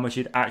up how much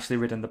you'd actually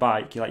ridden the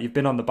bike. You're like, you've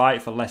been on the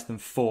bike for less than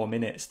 4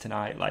 minutes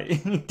tonight.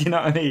 Like, do you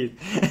know what I mean?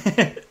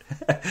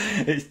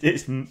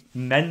 It's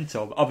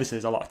mental. Obviously,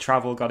 there's a lot of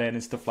travel gone in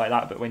and stuff like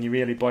that. But when you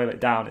really boil it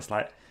down, it's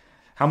like,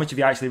 how much have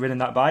you actually ridden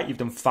that bike? You've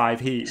done 5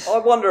 heats. I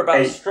wonder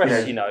about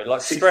stress,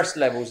 like stress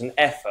levels and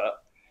effort,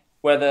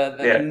 whether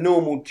a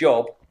normal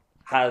job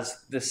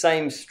has the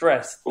same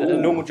stress, that a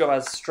normal job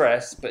has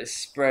stress, but it's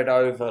spread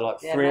over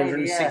like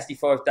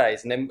 365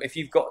 days. And then if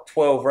you've got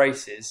 12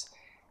 races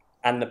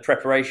and the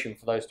preparation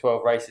for those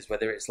 12 races,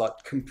 whether it's like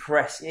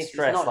compressed stress, it's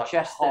not like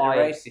just high...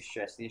 the race is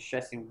stress, you're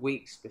stressing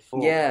weeks before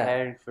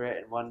preparing for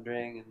it and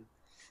wondering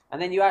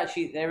and then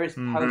there is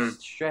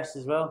post-stress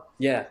as well.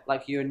 Yeah.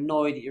 Like you're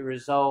annoyed at your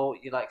result.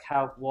 You're like,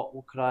 what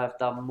could I have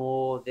done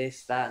more?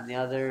 This, that, and the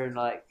other. And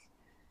like,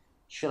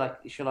 should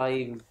I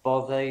even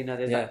bother?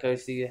 That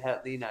goes through your head.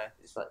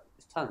 It's like,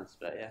 there's tons,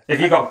 but yeah. Have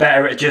you got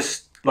better at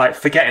just like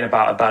forgetting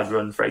about a bad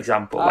run, for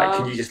example? Like,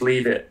 can you just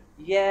leave it?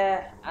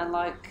 Yeah, and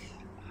like,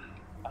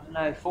 I don't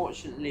know.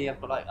 Fortunately, I've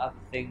got like other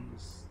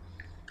things.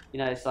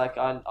 It's like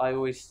I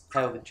always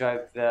tell the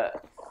joke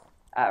that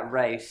at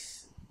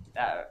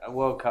a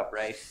World Cup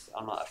race,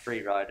 I'm not a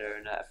free rider,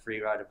 and at a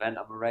free ride event,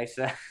 I'm a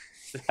racer.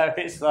 So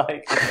it's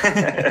like,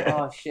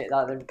 oh shit,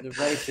 like the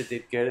racer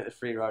did good at the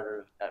free ride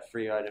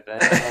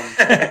event,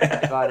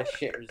 and if I had a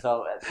shit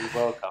result at the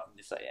World Cup, I'm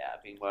just like,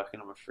 I've been working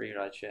on my free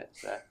ride shit.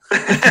 So,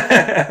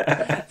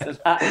 that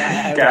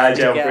helps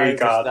you get over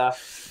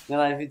stuff.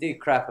 If you do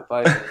crap at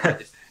both of them, I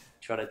just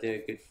try to do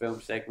a good film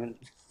segment.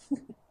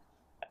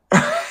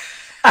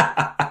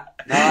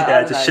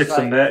 Just ship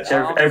some merch.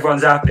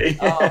 Everyone's happy.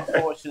 I'm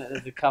fortunate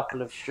there's a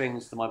couple of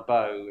strings to my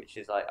bow, which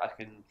is like I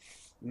can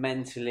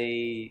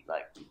mentally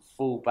like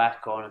fall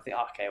back on and think,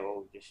 okay,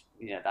 well, just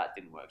that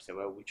didn't work so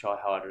well. We try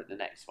harder at the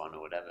next one or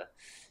whatever.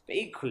 But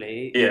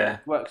equally, it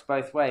works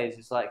both ways.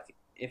 It's like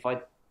if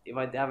I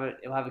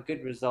have a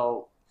good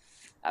result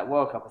at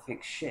World Cup, I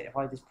think, shit, if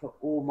I just put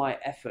all my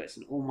efforts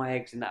and all my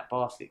eggs in that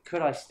basket,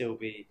 could I still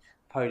be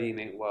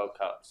podiuming at World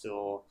Cups?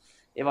 Or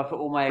if I put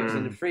all my eggs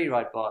in the free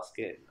ride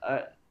basket.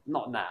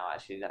 Not now,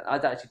 actually. I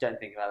actually don't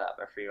think about that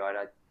about free ride.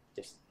 I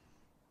just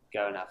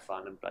go and have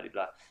fun and blah, blah,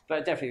 blah.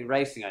 But definitely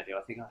racing I do.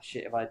 I think, oh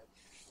shit,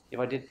 if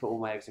I did put all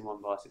my eggs in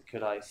one basket,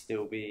 could I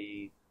still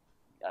be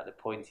at the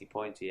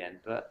pointy end?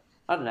 But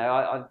I don't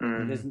know.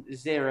 There's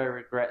zero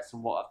regrets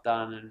on what I've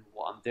done and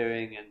what I'm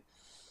doing. And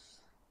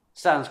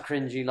sounds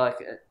cringy,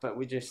 but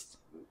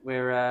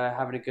we're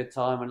having a good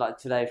time. And like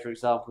today, for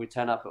example, we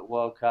turn up at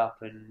World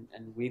Cup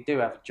and we do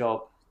have a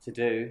job to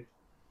do.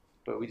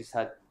 But we just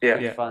had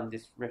good fun,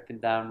 just ripping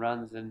down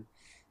runs and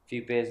a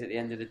few beers at the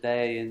end of the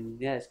day, and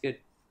it's good.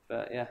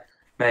 But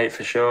mate,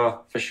 for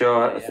sure.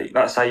 I think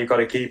that's how you got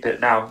to keep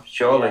it now.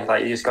 Surely,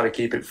 like you just got to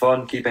keep it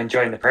fun, keep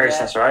enjoying the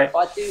process, right?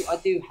 But I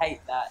do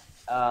hate that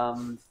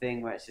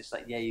thing where it's just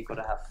like, yeah, you've got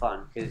to have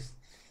fun, because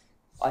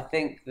I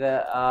think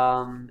that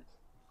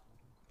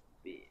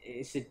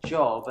it's a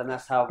job, and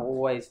that's how I've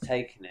always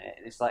taken it.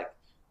 And it's like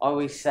I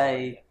always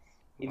say,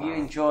 if you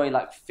enjoy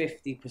like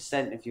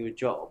 50% of your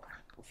job,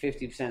 or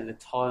 50% of the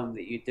time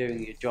that you're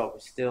doing your job,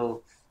 is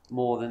still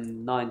more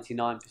than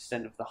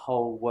 99% of the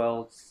whole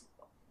world's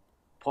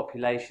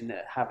population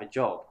that have a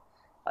job.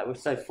 Like, we're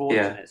so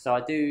fortunate. Yeah. So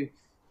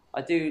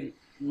I do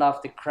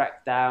love to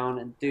crack down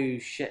and do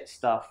shit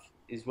stuff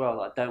as well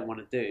that I don't want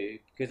to do,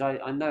 because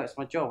I know it's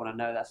my job, and I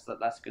know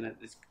that's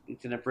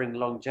gonna bring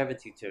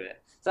longevity to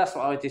it. So that's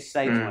what I would just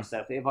say to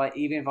myself.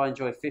 Even if I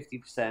enjoy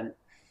 50%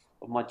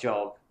 of my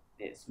job,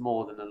 it's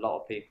more than a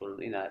lot of people,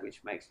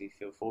 which makes me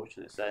feel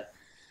fortunate. So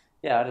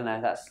yeah, I don't know.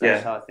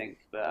 That's how I think.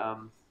 But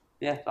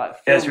like,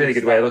 it's a really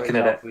good way of looking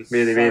at it.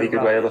 Really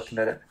good way of looking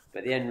at it.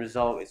 But the end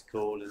result is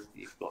cool, and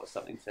you've got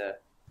something to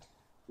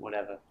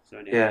whatever. So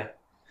anyway,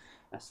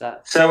 that's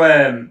that.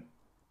 So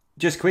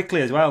just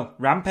quickly as well,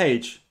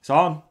 Rampage, it's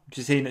on.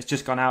 Just seen it's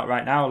just gone out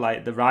right now,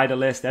 like the rider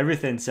list,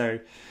 everything. So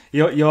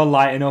you're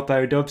lighting up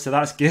Odub, so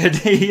that's good.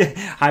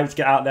 Hyped to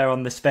get out there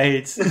on the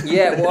spades.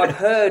 Yeah, well, I'd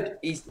heard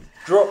he's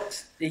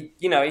dropped. He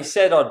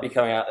said I'd be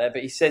coming out there,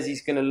 but he says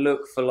he's going to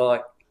look for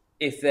like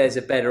if there's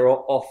a better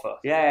offer.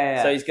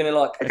 Yeah. So he's going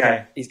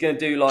to he's going to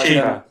do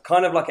like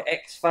kind of like an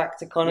X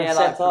Factor kind of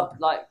setup.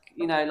 Like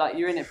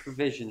you're in it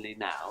provisionally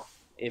now.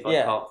 If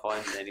I can't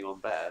find anyone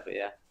better, but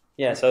yeah.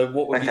 Yeah, so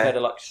what would be better,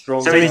 like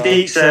strong? So is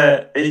Deeks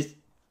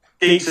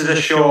as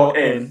a short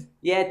in?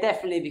 Yeah,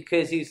 definitely,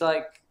 because he's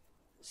like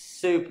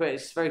super.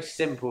 It's very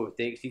simple with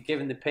Deeks. You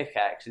give him the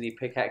pickaxe, and he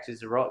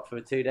pickaxes the rock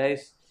for 2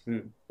 days.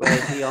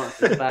 Whereas he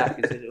answers back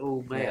and says,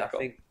 "Oh mate, I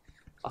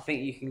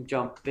think you can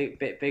jump a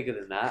bit bigger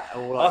than that."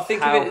 Or like,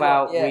 how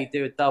about we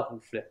do a double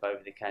flip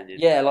over the canyon?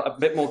 Yeah, like a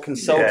bit more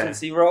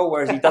consultancy role.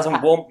 Whereas he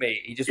doesn't want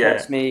me; he just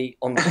wants me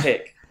on the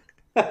pick.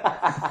 So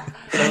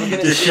we're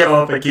going to show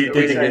up and keep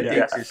digging it.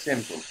 Deeks is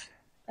simple.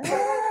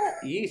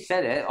 You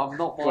said it. I'm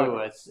not my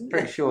words.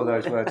 Pretty sure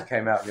those words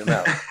came out of your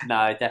mouth.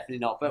 No, definitely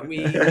not. But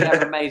we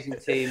have an amazing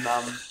team,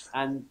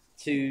 and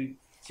to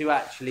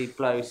actually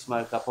blow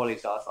smoke up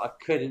Olly's ass, I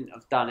couldn't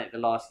have done it the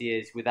last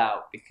years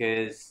without,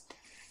 because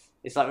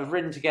it's like we've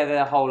ridden together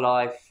our whole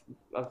life.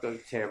 I've got a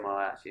tear in my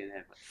eye actually in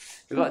here.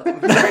 But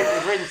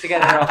we've ridden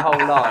together our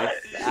whole life,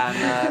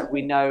 and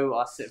we know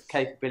our sort of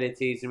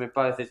capabilities, and we're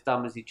both as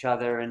dumb as each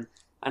other and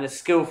as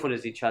skillful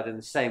as each other in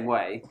the same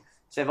way.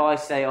 So if I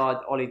say,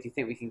 Olly, do you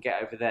think we can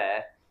get over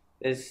there?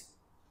 It's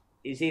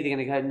either going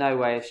to go, no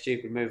way, it's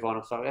stupid, move on.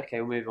 I'm sorry,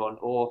 okay, we'll move on.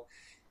 Or,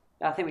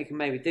 I think we can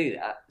maybe do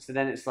that. So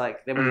then it's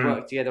like, then we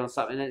work together on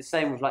something. And it's the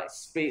same with like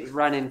speed,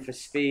 running for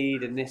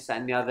speed and this,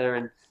 that and the other.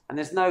 And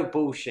there's no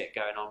bullshit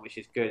going on, which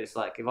is good. It's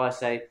like, if I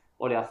say,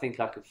 Olly, I think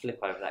I could flip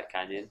over that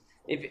canyon.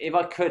 If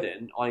I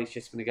couldn't, Olly's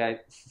just going to go,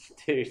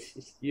 dude,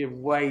 you're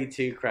way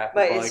too crap.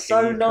 Mate, it's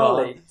so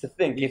gnarly to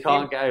think. You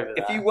can't get over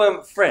that. If you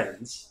weren't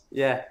friends...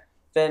 Yeah.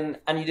 Then,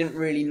 and you didn't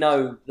really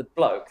know the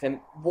bloke,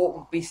 then what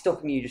would be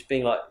stopping you just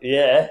being like,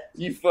 yeah,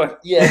 you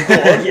fuck, yeah, go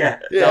on.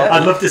 yeah.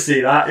 I'd love to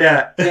see that,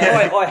 yeah.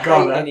 I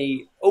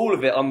hate all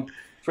of it, I'm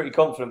pretty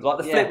confident. Like,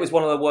 the flip was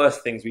one of the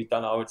worst things we've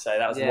done, I would say.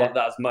 That was that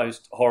was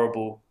most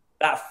horrible.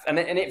 And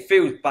it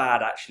feels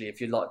bad, actually, if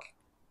you're, like,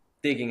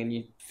 digging and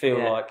you feel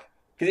like,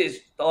 because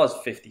I was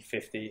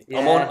 50-50.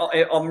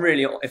 Yeah. I'm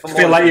really, if I'm I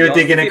feel like you were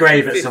digging a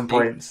grave at some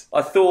points.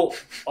 I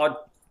thought I'd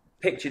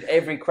pictured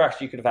every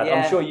crash you could have had.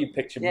 I'm sure you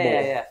pictured more.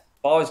 Yeah.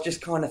 But I was just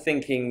kind of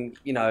thinking,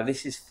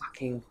 this is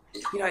fucking,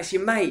 it's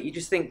your mate. You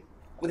just think,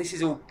 well, this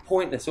is all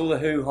pointless. All the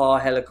hoo-ha,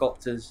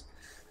 helicopters,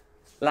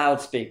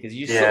 loudspeakers.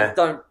 You sort of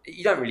don't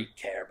really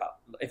care about.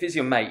 If it's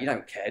your mate, you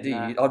don't care, do you?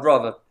 I'd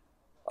rather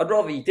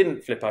you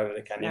didn't flip over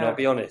the canyon. I'll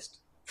be honest.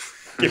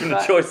 Given the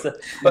choice,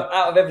 but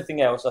out of everything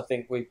else, I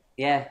think we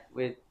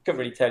couldn't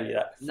really tell you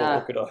that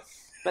before, could I?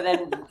 But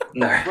then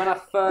when I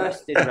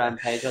first did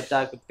Rampage, I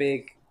dug a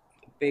big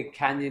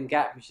canyon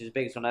gap, which is the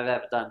biggest one I've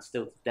ever done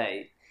still to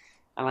date.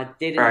 And I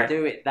didn't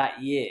do it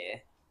that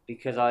year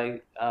because I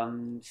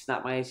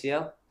snapped my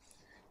ACL.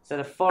 So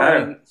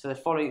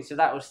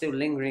that was still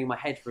lingering in my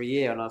head for a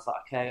year, and I was like,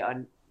 okay,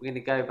 we're going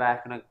to go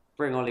back and I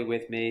bring Olly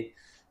with me,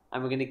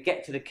 and we're going to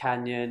get to the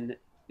canyon.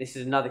 This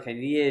is another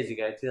canyon, years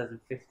ago,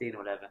 2015 or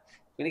whatever.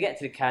 We're going to get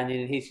to the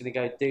canyon, and he's going to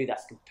go, dude,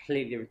 that's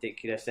completely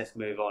ridiculous. Let's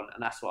move on.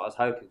 And that's what I was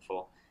hoping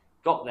for.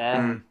 Got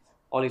there.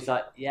 Olly's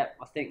like, yep,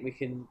 I think we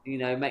can,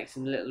 make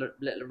some little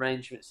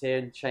arrangements here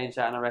and change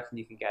that, and I reckon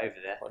you can get over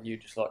there. And you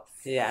just like...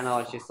 Yeah, and I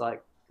was just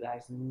like, that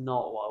is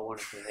not what I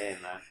wanted to hear,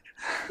 man.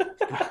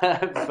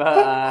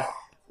 but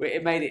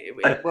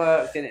it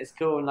worked, and it's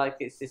cool, and like,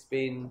 it's just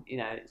been,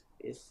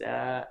 it's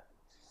the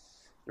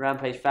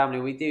Rampage family.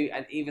 We do,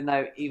 and even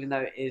though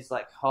it is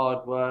like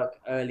hard work,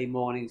 early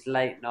mornings,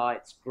 late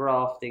nights,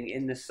 grafting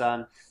in the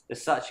sun,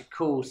 there's such a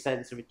cool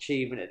sense of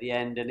achievement at the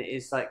end, and it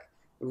is like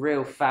a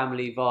real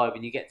family vibe,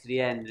 and you get to the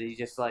end and you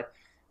just like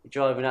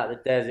driving out the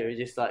desert,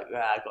 you're just like,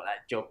 I got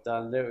that job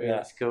done, didn't we?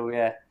 It's cool,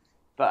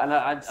 But and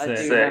I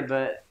do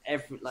remember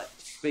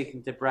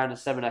speaking to Brandon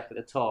Semenak at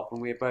the top,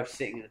 and we were both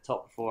sitting at the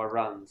top before our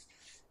runs,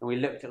 and we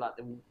looked at like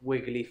the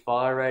wiggly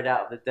fire road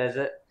out of the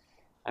desert,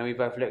 and we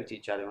both looked at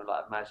each other and were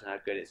like, imagine how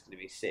good it's going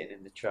to be sitting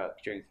in the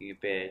truck, drinking a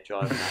beer,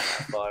 driving down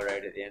that fire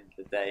road at the end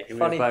of the day. And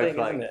Funny we were both thing,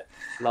 like isn't it?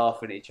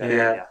 laughing at each other.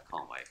 Yeah. I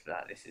can't wait for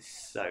that. This is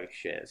so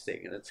shit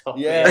sitting in the top.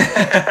 Yeah, it's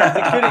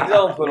a good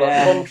example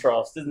Yeah. of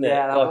contrast, isn't it?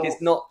 Yeah, like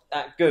it's not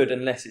that good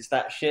unless it's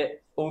that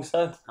shit.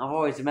 Also, I've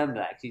always remembered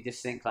that because you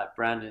just think like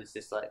Brandon's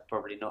just like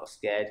probably not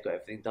scared, got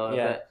everything dialed,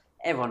 Yeah. but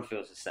everyone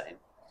feels the same.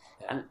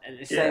 Yeah. And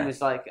the same as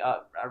like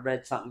I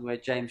read something where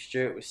James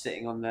Stewart was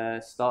sitting on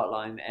the start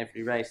line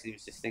every race, and he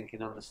was just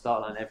thinking on the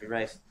start line every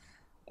race,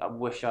 I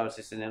wish I was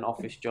just in an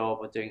office job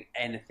or doing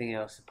anything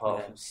else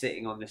apart from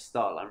sitting on this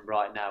start line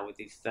right now with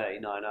these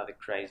 39 other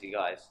crazy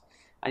guys.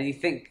 And you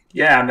think,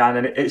 Yeah, man,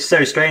 and it's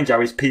so strange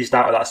how he's pieced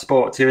out of that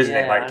sport too, isn't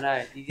it? Like I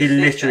know. You he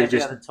think literally every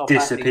just other top athlete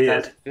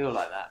disappeared. doesn't feel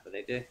like that, but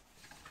they do.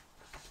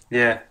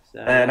 Yeah. So,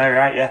 No,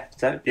 right, yeah.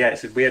 So, yeah,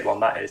 it's a weird one,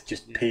 that is.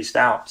 Just pieced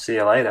out. See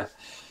you later.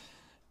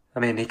 I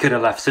mean, he could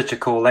have left such a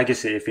cool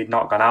legacy if he'd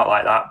not gone out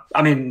like that.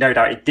 I mean, no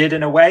doubt he did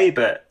in a way,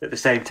 but at the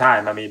same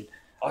time, I mean,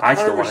 I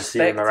still want to see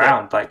him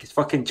around. Like, it's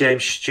fucking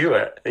James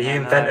Stewart. He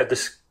invented the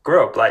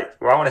scrub. Like,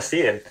 well, I want to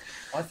see him.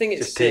 I think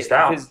it's Just sick pieced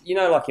out. because you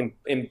know, like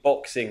in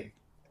boxing,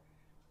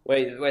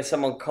 where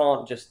someone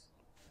can't just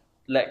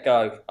let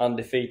go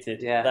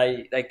undefeated. Yeah.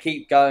 They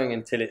keep going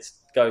until it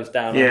goes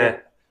down. Yeah.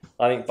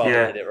 I think Bubba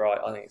Yeah. did it right.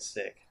 I think it's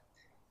sick.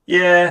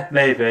 Yeah,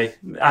 maybe.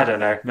 I don't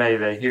know.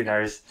 Maybe. Who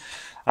knows?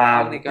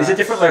 It's a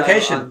different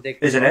location,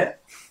 isn't it?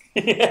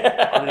 I'm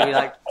going to be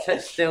like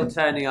still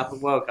turning up at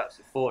World Cups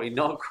at 40,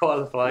 not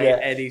qualifying at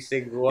any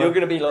single one. You're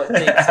going to be like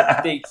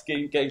Deeks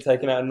getting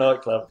taken out of a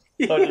nightclub,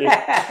 aren't you?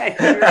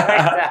 Yeah,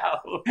 right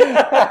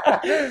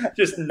now.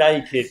 Just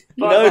naked.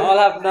 You But know?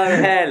 I'll have no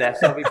hair left,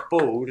 so I'll be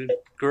bald and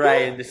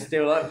grey and just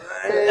still like...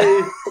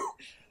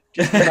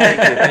 Just naked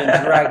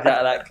and dragged out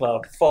of that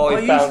club. I 5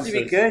 used bouncers. to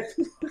be good.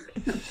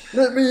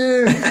 Let me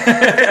in.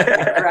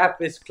 Grab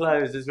his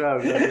clothes as well,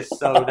 because I just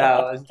sold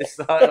out and just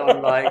like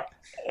on like...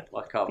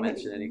 Well, I can't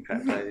mention any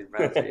crap clothing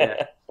brands, but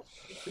yeah.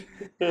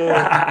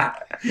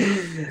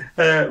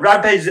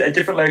 Rampage is at a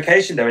different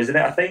location, though, isn't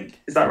it? I think.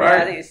 Is that right?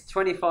 Yeah, I think it's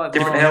 25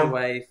 Different miles hill.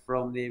 away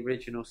from the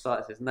original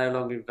site. So it's no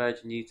longer in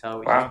Virgin, Utah,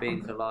 which Wow. has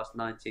been for the last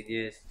 19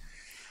 years.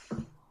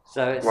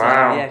 So it's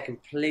Wow.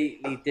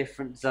 completely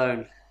different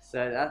zone.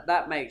 So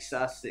that makes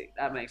us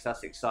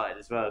excited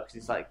as well, because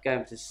it's like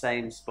going to the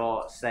same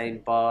spot, same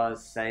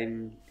bars,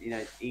 same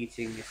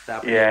eating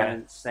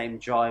establishments, same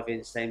drive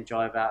in, same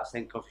drive out,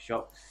 same coffee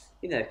shop.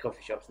 The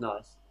coffee shop's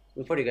nice.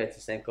 We'll probably go to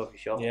the same coffee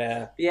shop. Yeah.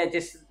 But yeah,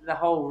 just the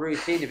whole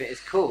routine of it is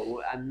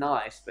cool and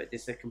nice, but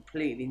just a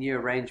completely new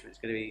arrangement is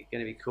going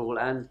to be cool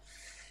and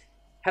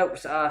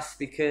helps us,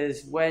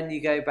 because when you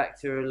go back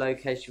to a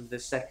location for the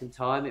second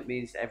time, it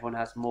means everyone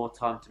has more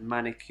time to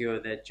manicure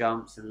their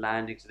jumps and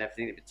landings and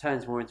everything. It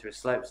turns more into a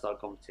slopestyle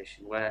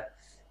competition where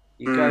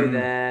you go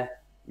there,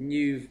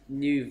 new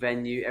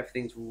venue,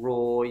 everything's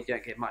raw, you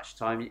don't get much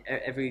time.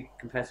 Every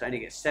competitor only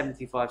gets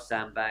 75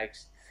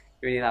 sandbags.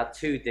 You're only allowed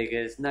 2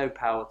 diggers, no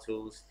power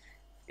tools.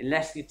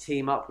 Unless you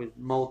team up with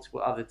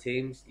multiple other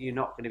teams, you're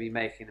not going to be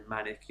making a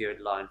manicured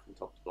line from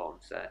top to bottom.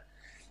 So,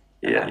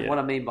 what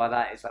I mean by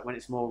that is like when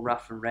it's more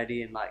rough and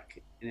ready and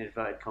like in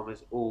inverted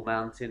commas, all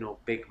mountain or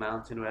big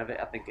mountain or whatever,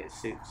 I think it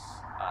suits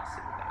us.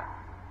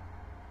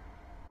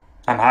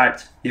 I'm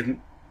hyped. You've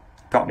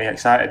got me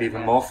excited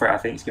even more for it. I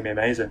think it's going to be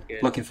amazing.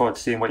 Good. Looking forward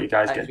to seeing what you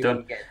guys get Hopefully done.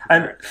 we can get to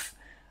And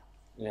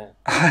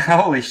Yeah.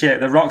 holy shit,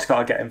 The Rock's got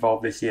to get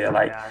involved this year.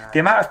 Like the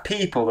amount of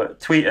people that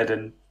tweeted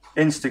and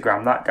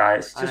Instagram that guy,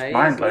 it's just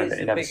mind blowing that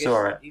he never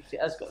saw it. He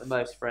has got the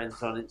most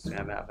friends on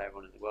Instagram out of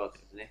everyone in the world,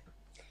 doesn't he?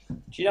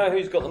 Do you know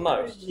who's got the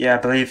most? Yeah, I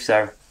believe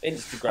so.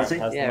 Instagram Has he?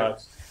 has Yeah. the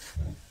most.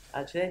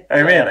 Actually?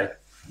 Oh, really?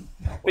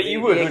 But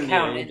you would, the wouldn't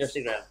account you? Just-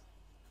 Instagram.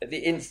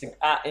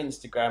 At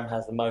Instagram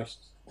has the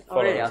most.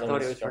 Oh really? I followers on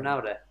thought it was Instagram.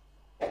 Ronaldo.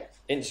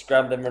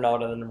 Instagram, then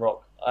Ronaldo, then The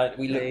Rock.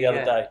 We looked There the you other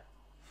go. day.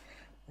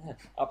 Yeah,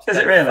 up-to-date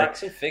Is it really?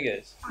 Facts and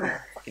figures.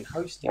 Fucking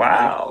hosting.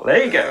 Wow,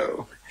 there you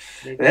go.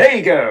 There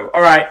you go.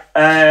 All right,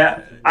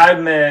 I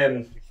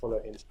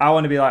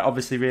want to be like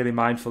obviously really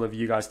mindful of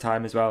you guys'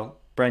 time as well.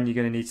 Bren, you're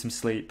going to need some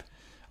sleep.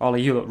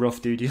 Ollie, you look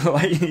rough, dude. You look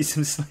like you need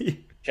some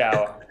sleep.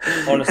 Shower.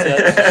 Honestly,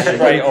 that's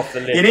straight off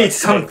the list. You need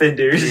something,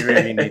 dude. You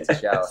really need to I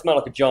shower. smell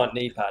like a giant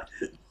knee pad.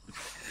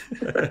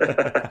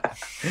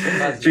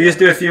 Should we just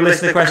do a few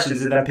listener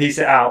questions and then piece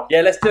it out?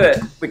 Yeah, let's do it.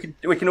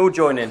 We can all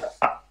join in.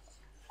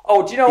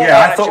 Oh, do you know what? Yeah,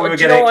 I I thought we were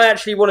do you know gonna- what I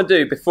actually want to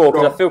do before? Go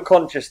Because on. I feel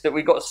conscious that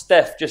we got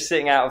Steph just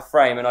sitting out of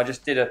frame, and I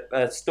just did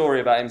a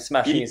story about him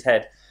smashing his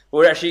head.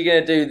 We're actually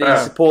going to do the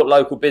Oh. support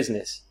local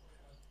business,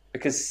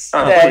 because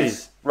Oh, Steph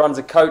please. runs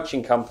a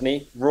coaching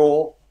company,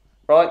 Raw,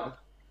 right?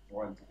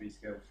 Raw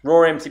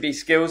MTB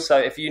Skills. So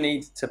if you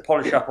need to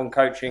polish up on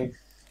coaching,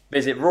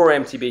 visit Raw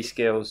MTB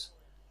Skills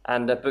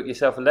and book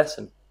yourself a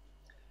lesson.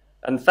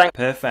 And thank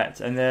Perfect.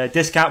 And the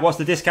discount, what's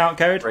the discount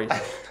code?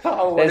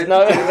 There's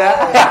no.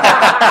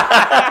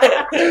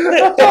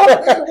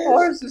 I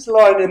was just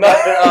lining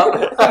that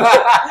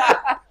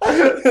up.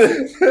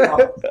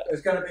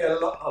 There's going to be a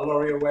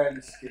lorry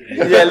awareness scheme.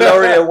 Yeah,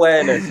 lorry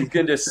awareness. He's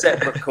going to do a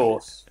separate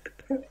course.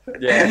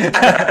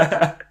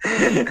 Yeah.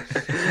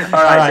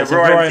 All right, so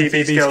Roaring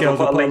TV Skills.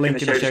 We'll put a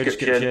link in the show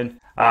description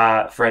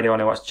for anyone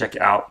who wants to check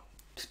it out.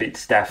 Speak to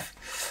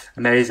Steph.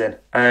 Amazing.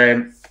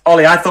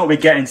 Ollie, I thought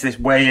we'd get into this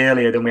way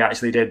earlier than we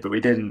actually did, but we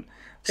didn't.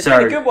 It's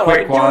been a good one.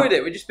 I've enjoyed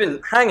it. We've just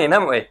been hanging,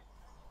 haven't we?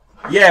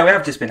 Yeah, we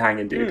have just been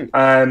hanging, dude.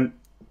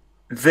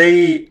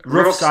 The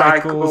Rough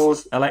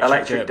Cycles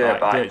electric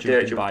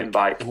dirt jumping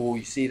bike. Oh,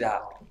 you see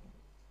that?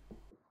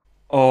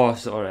 Oh, I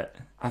saw it.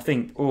 I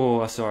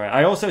saw it.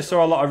 I also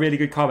saw a lot of really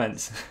good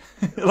comments.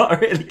 A lot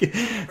of really good,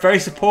 very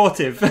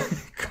supportive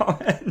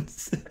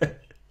comments.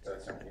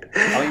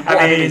 I mean,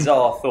 what a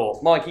bizarre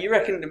thought. Mikey, you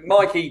reckon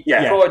Mikey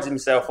prides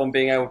himself on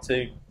being able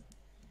to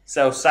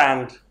sell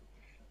sand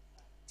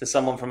to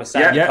someone from a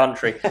sandy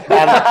country? Do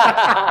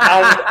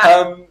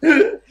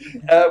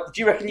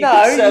you reckon you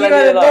could sell any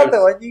of those?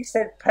 Another one. You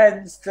said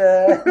pens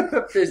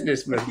to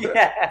businessmen.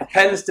 Yeah,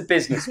 pens to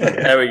businessmen.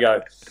 There we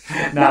go.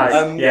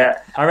 Nice.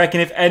 I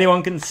reckon if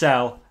anyone can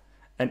sell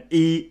an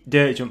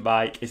dirt jump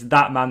bike, it's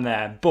that man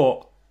there.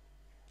 But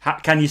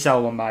can you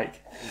sell one,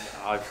 Mike?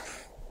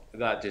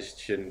 That just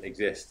shouldn't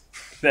exist.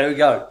 There we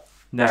go.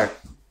 No.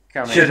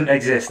 Shouldn't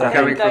exist. Don't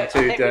give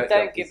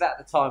that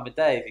the time of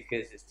day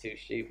because it's too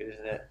stupid,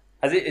 isn't it?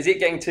 Is it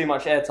getting too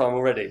much airtime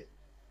already?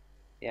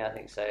 Yeah, I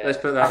think so. Yeah. Let's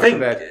put that to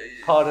bed.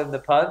 Pardon the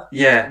pun.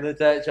 Yeah. The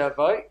dirt jump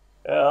bike.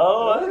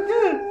 Oh, that's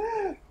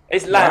good.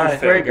 It's landfill.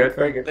 Very good,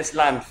 very good. Let's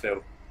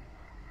landfill.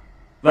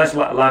 Let's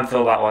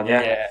landfill that one,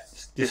 yeah? Yeah.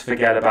 Just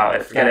forget about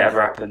it. Forget it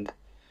ever happened.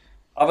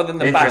 Other than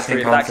the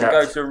battery, that can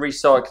go to a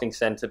recycling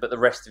centre, but the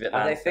rest of it...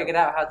 Have they figured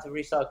out how to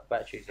recycle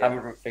batteries yet?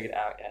 Haven't figured it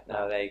out yet.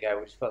 No, there you go.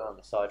 We'll just put that on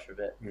the side for a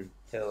bit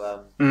till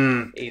Elon...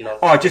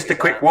 Oh, just a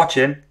quick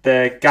watching.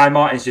 The Guy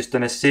Martin's just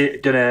done a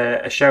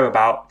show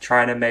about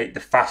trying to make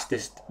the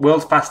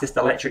world's fastest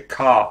electric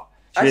car.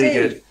 It's really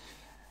good.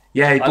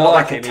 Yeah, he bought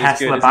like a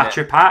Tesla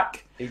battery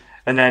pack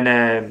and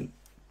then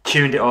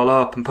tuned it all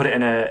up and put it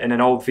in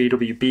an old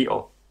VW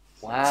Beetle.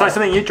 Wow. It's like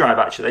something you drive,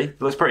 actually. It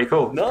looks pretty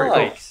cool. Nice.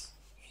 Pretty cool.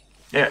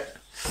 Yeah.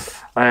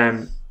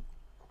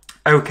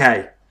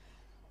 Okay.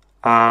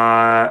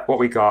 What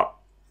we got?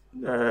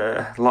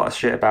 A lot of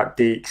shit about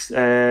Deeks.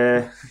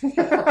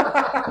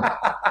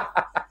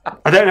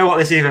 I don't know what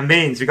this even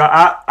means. We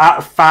got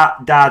at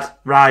Fat Dad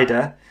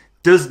Rider.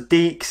 Does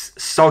Deeks'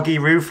 soggy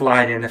roof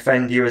lining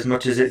offend you as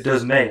much as it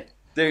does me?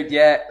 Dude,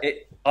 yeah.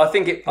 I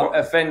think it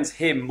offends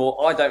him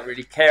more. I don't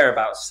really care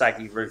about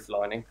saggy roof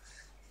lining.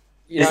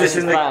 Is this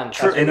in the van?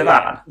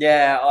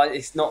 Yeah,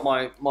 it's not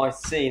my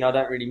scene. I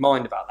don't really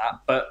mind about that.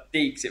 But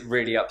Deeks, it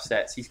really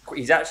upsets.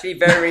 He's actually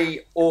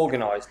very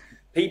organised.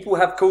 People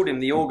have called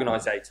him the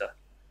organisator.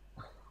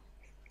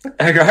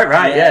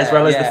 Right, as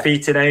well as the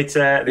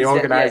feetinator, the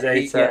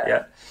organisator.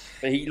 Yeah.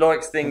 But he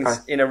likes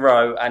things in a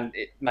row, and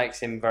it makes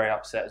him very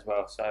upset as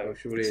well. So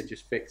surely he'd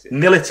just fix it.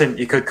 Militant,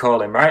 you could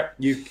call him, right?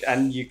 You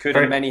could,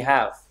 and many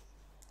have.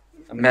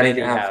 Many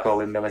have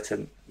called him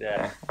militant.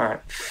 Yeah. All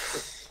right.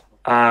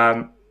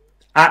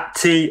 At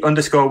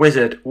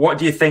T_wizard, what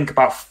do you think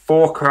about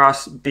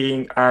four-cross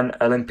being an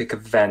Olympic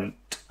event?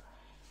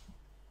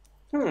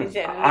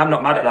 I'm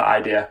not mad at that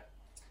idea.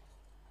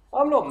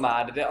 I'm not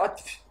mad at it.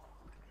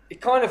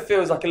 It kind of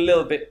feels like a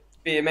little bit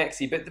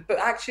BMXy, but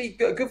actually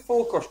a good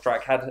four-cross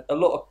track had a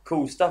lot of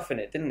cool stuff in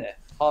it, didn't it?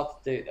 Hard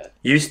to do though.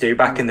 Used to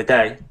back in the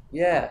day.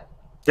 Yeah.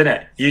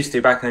 Didn't it? Used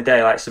to back in the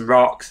day, like some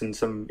rocks and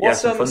some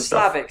some fun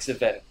stuff. Slavik's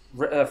event?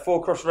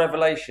 Four-cross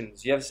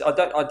Revelations. I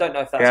don't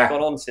know if that's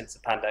gone on since the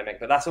pandemic,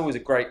 but that's always a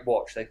great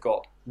watch. They've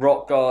got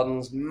rock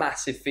gardens,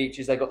 massive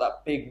features. They've got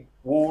that big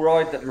wall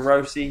ride that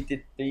Morosi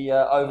did the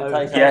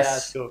overtake.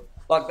 Yes.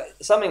 Like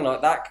something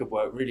like that could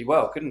work really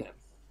well, couldn't it?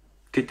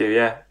 Could do,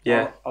 yeah.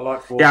 I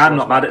like four-cross. Yeah, I'm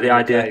not mad at the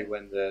idea.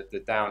 When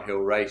the downhill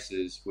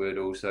racers would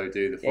also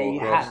do the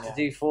four-cross. You had to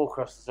do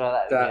four-cross as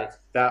well.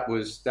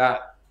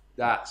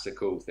 That's a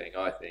cool thing,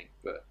 I think.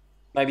 But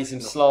maybe some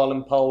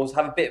slalom poles.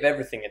 Have a bit of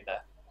everything in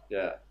there.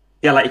 Yeah.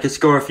 Yeah, like you could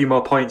score a few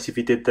more points if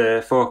you did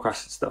the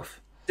four-cross and stuff.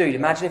 Dude,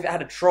 imagine if it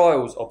had a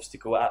trials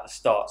obstacle at the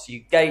start. So you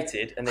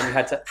gated and then you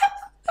had to...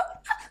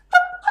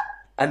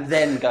 and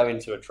then go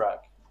into a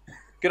track.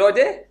 Good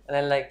idea? And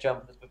then lake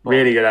jump at the bottom.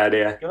 Really good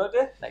idea. Good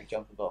idea? Lake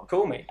jump at the bottom.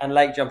 Call me. And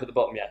lake jump at the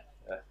bottom, yeah.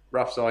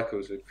 Rough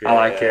Cycles would create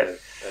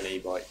an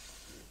e-bike.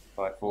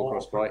 Like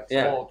four-cross bike.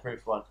 Yeah.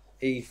 Waterproof one.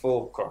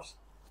 E4 cross.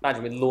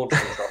 Imagine with launch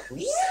control.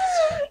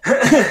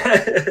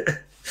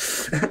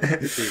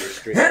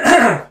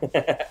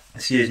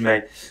 Excuse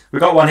me. We've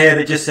got one here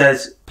that just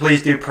says,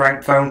 please do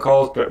prank phone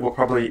calls, but we'll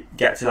probably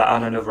get to that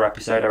on another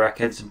episode, I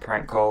reckon, some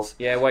prank calls.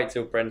 Yeah, wait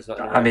till Bren's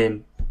not I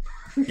mean,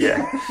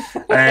 yeah.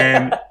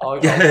 I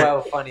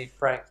got a funny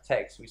prank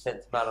text we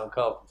sent to Malon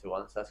Carpenter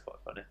once. That's quite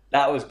funny.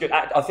 That was good.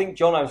 I think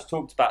Jono's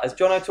talked about... Has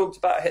Jono talked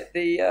about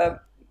the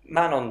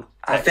Manon?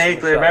 I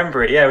vaguely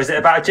remember it. Yeah, was it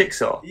about a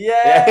jigsaw?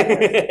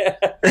 Yeah.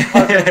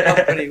 Puzzle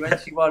Company. When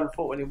she won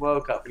 14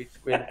 World Cup, we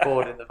were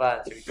bored in the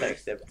van, so we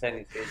texted her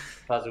pretending to be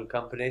Puzzle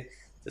Company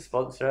to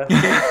sponsor her.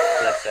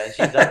 Bless her.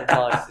 She's like the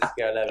nicest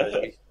girl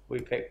ever. we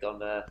picked on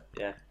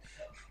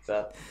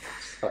but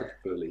Such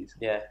bullies.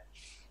 yeah.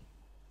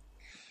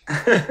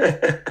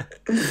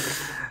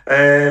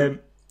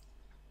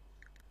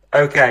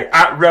 Okay,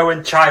 at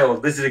Rowan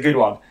Child, this is a good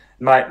one.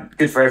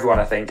 Good for everyone,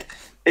 I think.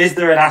 Is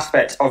there an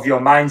aspect of your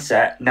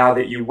mindset now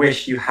that you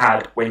wish you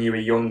had when you were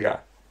younger?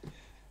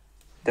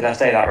 Did I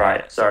say that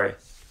right? Sorry.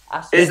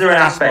 Is there an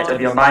aspect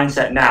of your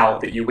mindset now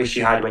that you wish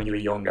you had when you were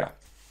younger?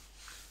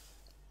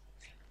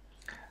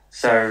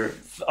 So,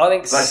 I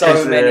think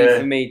so many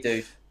for me,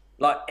 dude.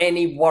 Like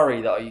any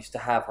worry that I used to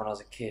have when I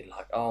was a kid,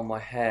 like, oh, my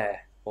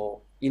hair,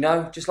 or,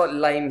 just like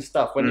lame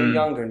stuff when you're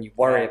younger and you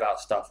worry about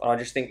stuff. And I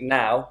just think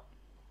now,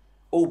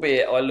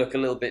 albeit I look a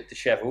little bit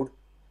dishevelled,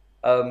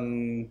 maybe.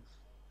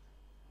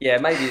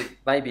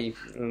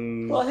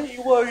 Well, I think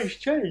your worries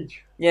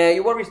change. Yeah,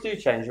 your worries do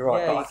change, you're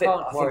right. Yeah, but you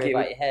can't worry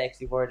about your hair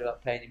because you're worried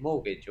about paying your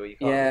mortgage, or you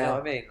can't, you know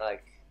what I mean?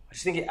 Like, I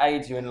just think it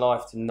aids you in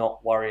life to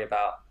not worry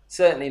about,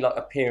 certainly like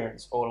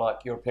appearance or like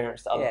your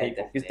appearance to other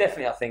people. Because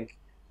definitely I think,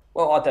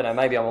 well, I don't know,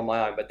 maybe I'm on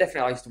my own, but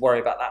definitely I used to worry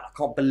about that. I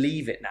can't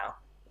believe it now.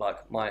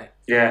 Like my...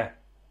 Yeah.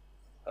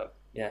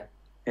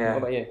 What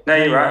about you? No,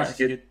 you're right.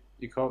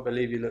 You can't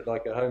believe you look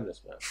like a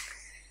homeless man.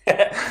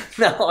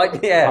 But I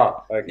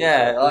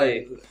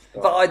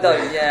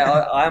don't,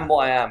 I am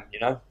what I am,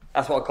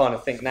 That's what I kind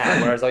of think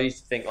now, whereas I used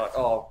to think like,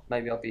 oh,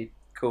 maybe I'll be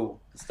cool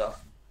and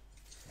stuff.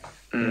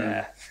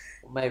 Yeah.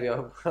 Or maybe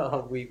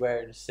I'll be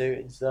wearing a suit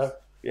and stuff.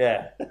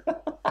 Yeah.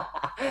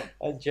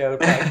 And Joe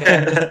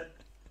back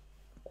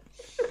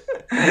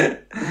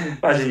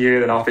Imagine you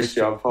in an office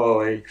job,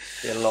 holy.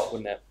 Be a lot,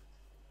 wouldn't it?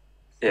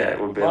 Yeah, it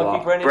would be a Mikey,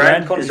 lot. Brennan,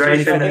 Brent, is there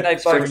anything I think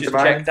they've both just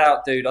mind? checked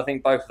out, dude. I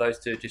think both of those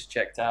two just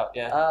checked out,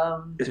 yeah.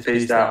 Just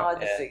pieced out. I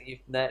just think you've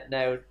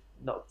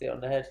knocked it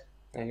on the head.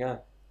 There you go.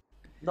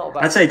 Not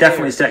about I'd say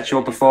definitely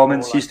sexual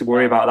performance. Used to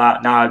worry about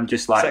that. Now I'm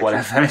just like, Sexual.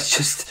 whatever. It's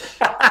just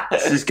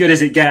it's as good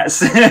as it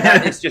gets.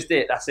 It's just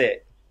it. That's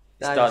it.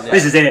 It's No, done. just-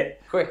 This is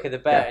it. quicker the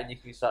better, and you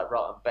can start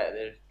right. I'm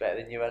better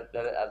than you at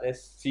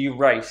this. So you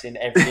race in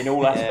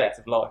all aspects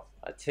of life.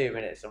 Like 2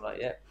 minutes, I'm like,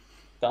 yeah,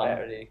 Done.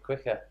 better than you,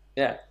 quicker,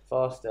 Yeah.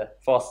 faster.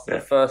 Faster. Yeah.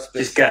 The first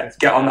split Just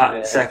get on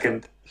that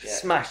second. Yeah.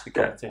 Smash the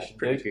competition,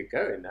 Pretty dude. good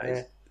going,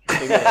 nice.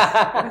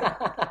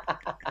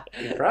 Yeah.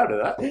 You're proud of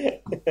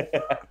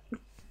that.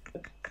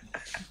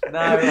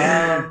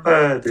 No,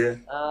 Oh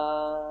dear.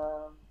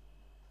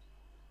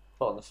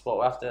 put on the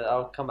spot.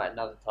 I'll come back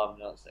another time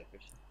and answer that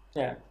question.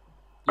 Yeah.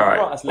 All right,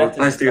 Write us well, letters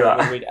let's and do stuff,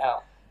 that. We'll read it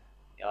out.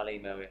 Yeah, I'll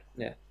email you.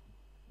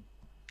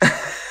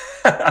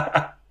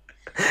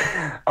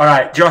 All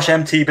right, Josh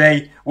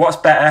MTB. What's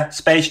better,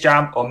 Space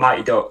Jam or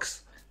Mighty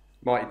Ducks?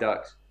 Mighty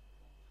Ducks.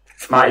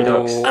 Mighty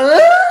Ducks.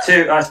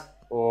 Two.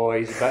 Oh,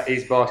 he's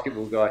a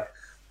basketball guy.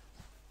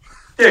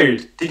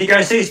 Dude, did you go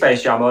and see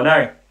Space Jam or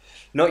no?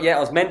 Not yet. I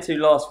was meant to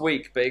last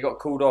week, but it got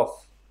called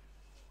off.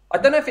 I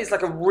don't know if it's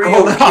like a real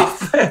Called kid.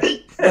 off.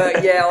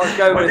 Yeah, I was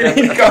going What with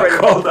do you mean a it got friend.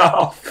 called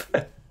off?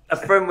 A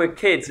friend with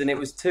kids, and it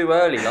was too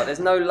early. Like, there's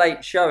no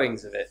late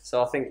showings of it,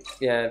 so I think,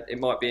 it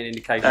might be an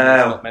indication that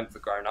it's not meant for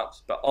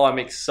grown-ups. But I'm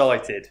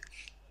excited.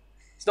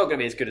 It's not going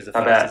to be as good as the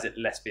I first, bet. is it?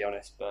 Let's be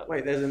honest. But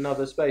Wait, there's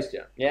another Space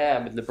Jam.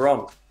 yeah, with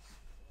LeBron.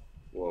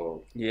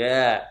 Whoa.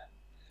 Yeah,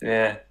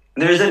 Yeah.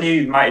 There is a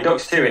new Mighty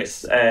Ducks too.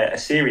 It's a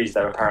series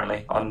though,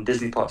 apparently, on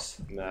Disney Plus.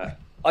 Nah.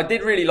 I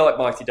did really like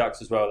Mighty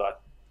Ducks as well, though.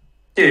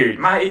 Dude,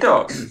 Mighty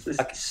Ducks.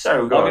 It's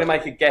so good. I'm going to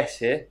make a guess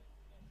here.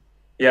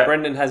 Yeah.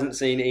 Brendan hasn't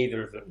seen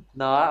either of them.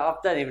 No, I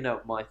don't even know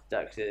what Mighty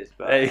Ducks is,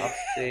 but Hey. I've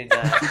seen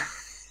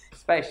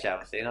Space Jam.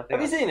 I think.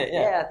 Have you seen it?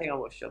 Yeah. Yeah. I think I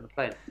watched it on the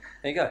plane.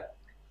 There you go.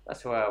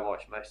 That's where I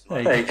watch most of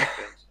my There you go.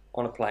 films.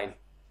 On a plane.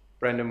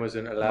 Brendan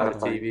wasn't allowed a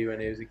TV when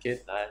he was a kid.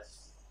 No,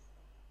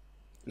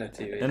 No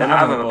TV. And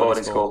I'm a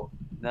boarding school.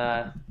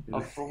 no.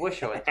 I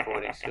wish I went to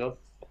boarding school.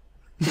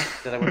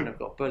 Then I wouldn't have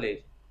got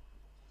bullied.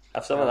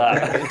 Have some of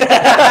that.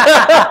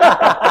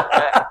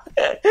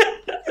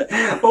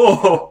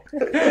 Oh,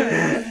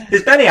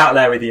 is Benny out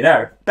there with you?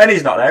 No,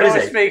 Benny's not there, is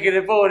he? Speaking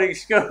of boarding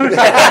schools.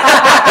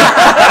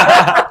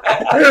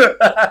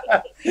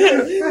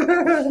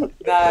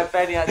 No,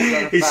 Benny actually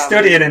got a He's family.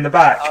 studying in the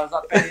back. I was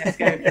like, Benny, let's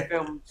go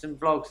film some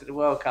vlogs at the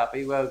World Cup. Are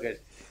you well good?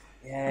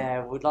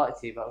 Yeah, we'd like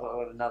to, but I've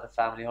got another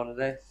family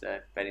holiday. So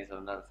Benny's on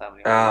another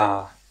family holiday.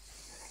 Ah,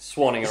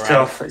 Swanning it's around.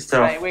 tough. It's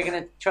tough. Mate, we're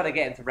going to try to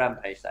get into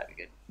Rampage. That'd be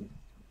good.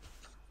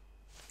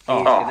 Oh,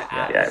 He's gonna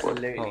yeah, it would.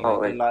 absolutely Oh,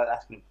 like,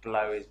 that's going to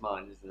blow his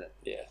mind, isn't it?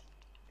 Yeah.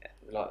 Yeah,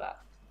 we like that.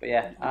 But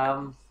yeah,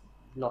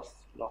 lost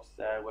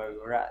where we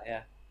were at.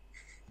 Yeah.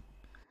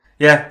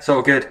 Yeah, it's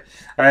all good.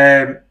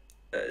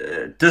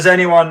 Does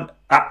anyone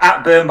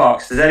at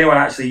Burnbox? Does anyone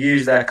actually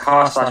use their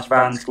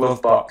car/van's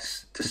glove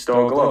box to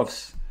store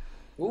gloves?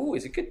 Ooh,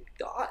 it's a good.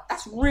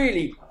 That's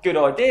really good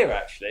idea,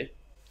 actually.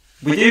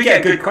 We do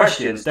get good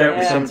questions, don't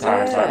we? Yeah,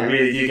 Sometimes, yeah. like we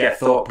really do get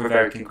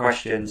thought-provoking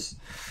questions.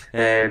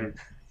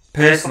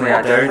 Personally,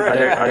 I don't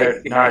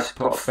know how to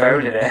put a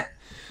phone in it.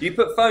 You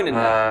put phone in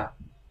there.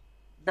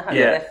 No,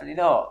 Yeah. definitely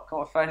not. Got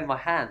my phone in my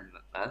hand,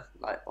 man.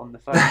 Like on the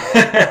phone.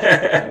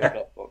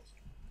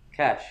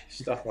 Cash.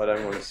 Stuff I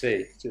don't want to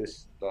see.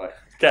 Just like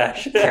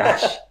Cash.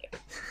 Cash.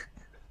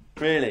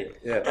 Really?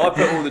 Yeah. I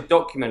put all the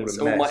documents,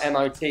 What a all my mess.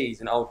 MOTs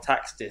and old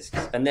tax discs,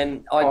 and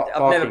then Par-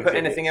 I've never parking put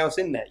anything tickets. else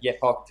in there. Yeah,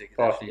 parking tickets.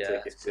 Parking actually,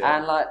 yeah. tickets. Yeah.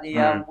 And like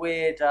the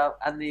weird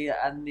and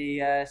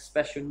the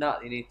special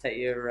nut you need to take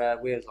your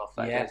wheels off.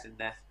 That Yeah. goes in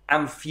there.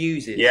 And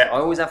fuses. Yeah. I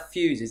always have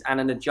fuses and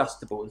an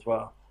adjustable as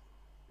well.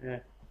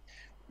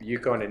 You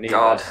kind of need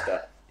God. that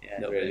stuff.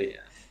 Yeah. Really.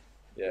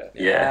 Yeah.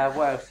 Yeah.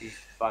 What else are you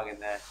bugging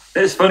there?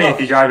 It's funny if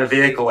you drive a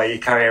vehicle where you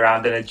carry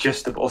around an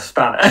adjustable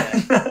spanner.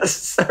 That's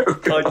so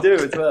good. I do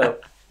as well.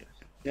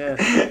 Yeah.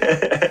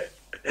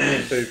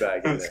 Poo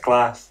bag. It's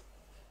class.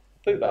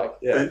 Poo bag.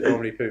 Yeah,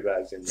 normally poo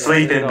bags in there.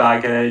 Sleeping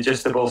bag and an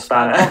adjustable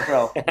spanner. Bog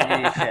roll. You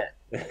need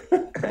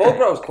shit. Bog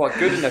roll's quite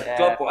good in the Yeah,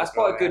 club. That's bog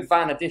quite roll, a good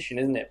van addition,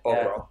 isn't it? Bog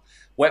Yeah. roll.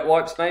 Wet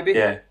wipes, maybe.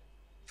 Yeah.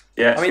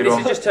 Yeah. I mean, this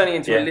is just turning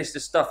into a Yeah. list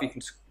of stuff you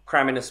can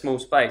cram in a small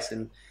space,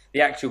 and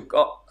the actual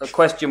the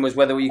question was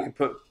whether you could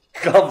put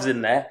gloves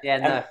in there. Yeah,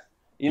 no. And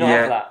you're not Yeah.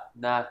 up for that.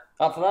 No.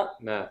 Up for that?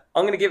 No.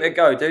 I'm going to give it a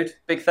go, dude.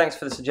 Big thanks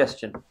for the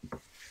suggestion.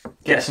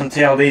 Get some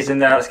TLDs in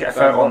there. Let's get a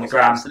photo on the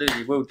gram.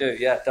 Absolutely, will do.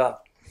 Yeah, done.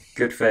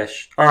 Good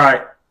fish. All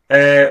right.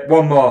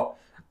 One more.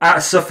 At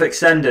Suffolk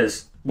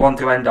Senders, one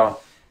to end on.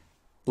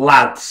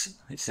 Lads.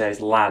 It says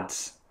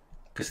lads.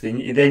 Because they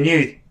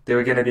knew there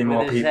were going to be more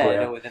With a people Z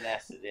here. or with an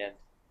S at the end.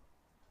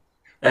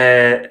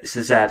 It's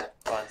a Z.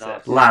 Fine,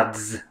 nice.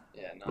 Lads.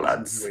 Yeah, nice.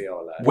 Lads. We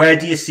are lads. Where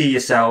do you see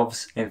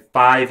yourselves in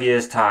 5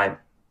 years' time?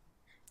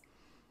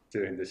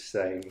 Doing the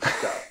same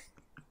stuff.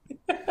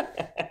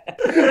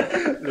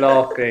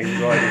 Laughing,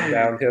 riding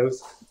down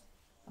hills.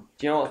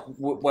 Do you know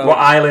what? Well, What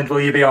island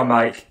will you be on,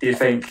 Mike, do you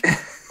think?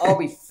 I'll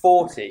be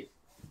 40.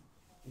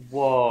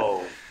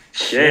 Whoa.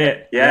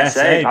 Shit. Yeah,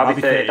 same. I'll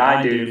be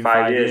 39, dude, in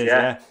 5 years,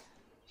 yeah.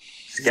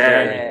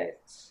 Scary. Yeah.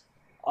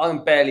 I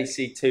can barely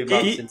see 2 Do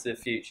you- months into the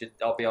future,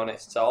 I'll be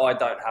honest. So I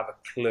don't have a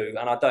clue,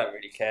 and I don't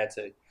really care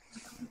to.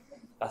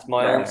 That's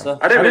my No. answer.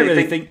 I don't I don't really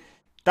really think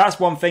that's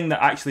one thing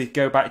that actually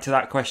go back to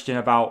that question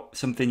about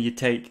something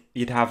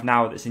you'd have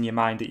now that's in your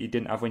mind that you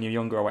didn't have when you were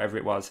younger or whatever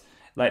it was.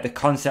 Like the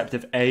concept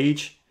of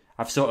age,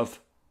 I've sort of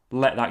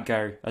let that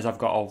go as I've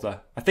got older.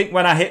 I think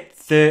when I hit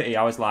 30,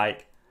 I was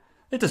like,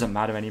 it doesn't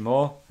matter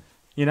anymore,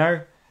 you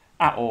know,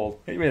 at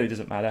all. It really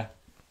doesn't matter.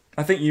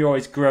 I think you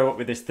always grow up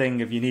with this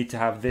thing of you need to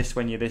have this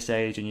when you're this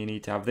age and you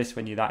need to have this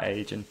when you're that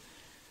age, and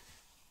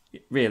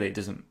it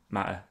doesn't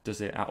matter,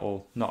 does it, at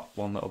all? Not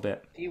one little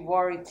bit. If you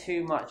worry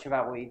too much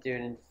about what you're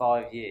doing in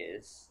 5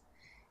 years,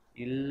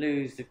 you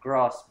lose the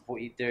grasp of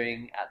what you're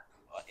doing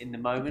in the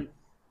moment.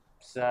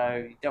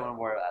 So you don't want to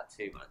worry about that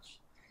too much.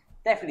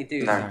 Definitely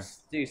do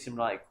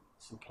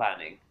some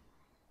planning,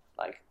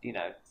 like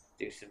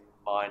do some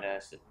minor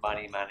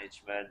money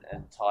management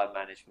and time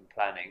management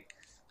planning.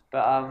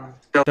 But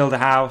Build a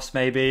house,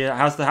 maybe.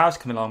 How's the house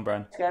coming along,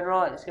 Bren? it's going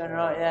right. It's going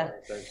right. Yeah.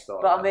 Don't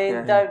start. But I mean,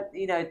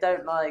 Yeah.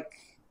 don't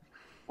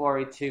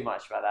worry too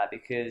much about that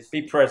because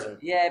Be present.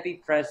 yeah, be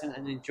present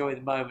and enjoy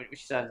the moment.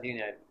 Which sounds,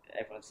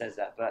 everyone says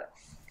that, but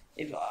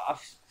if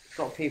I've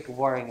got people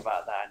worrying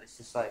about that, and it's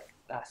just like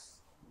that's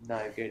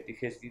no good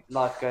because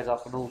life goes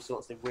off on all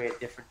sorts of weird,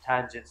 different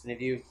tangents, and if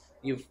you've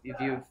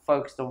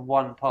focused on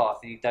one path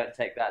and you don't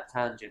take that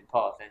tangent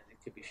path, then it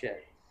could be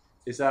shit.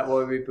 Is that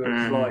why we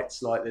booked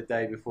flights like the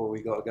day before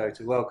we got to go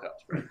to World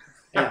Cups, bro?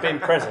 You've been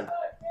present.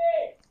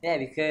 Yeah,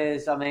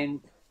 because I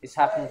mean, it's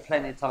happened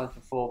plenty of times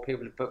before.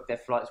 People have booked their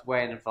flights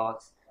way in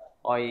advance,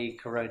 i.e.,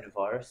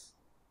 coronavirus.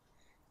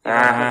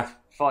 I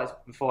booked flights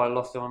before I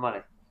lost all my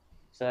money.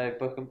 So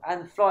book them,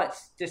 and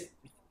flights. Just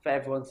for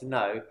everyone to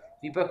know, if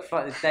you book a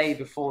flight the day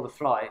before the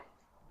flight,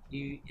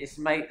 it's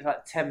made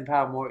like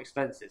 £10 more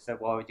expensive. So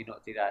why would you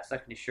not do that? It's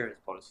like an insurance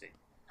policy.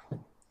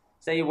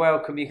 So you're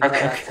welcome. You can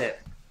take that tip.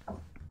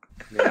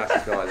 Yeah,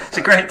 that's the guy that- It's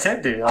a great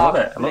tip, dude. I love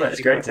it. It's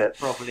a great tip.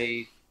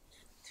 Probably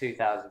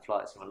 2,000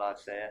 flights in my life.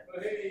 So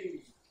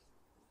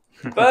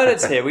yeah.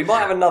 Bernard's here. We might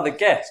have another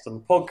guest on the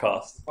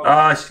podcast. Oh,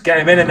 let's get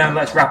him in and then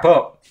let's wrap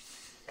up.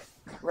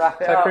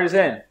 Wrap it up. Tucker's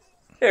in.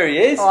 Here he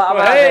is. All right, I'm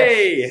out of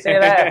Hey! here. See you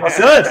later. What's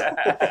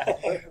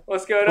good?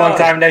 What's going Long on?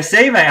 time no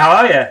see, mate. How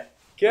are you?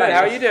 Good.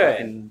 How are you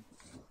doing?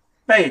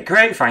 Mate,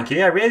 great, thank you.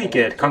 Yeah, really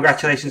good.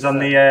 Congratulations on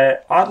the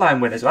hardline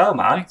win as well,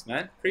 man. Thanks,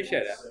 man.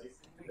 Appreciate it.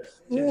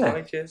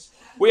 Yeah. Cheers.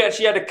 We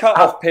actually had a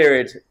cut-off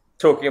period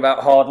talking about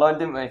hardline,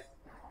 didn't we?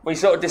 We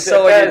sort of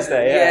decided.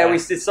 Thursday, yeah. we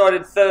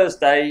decided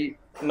Thursday.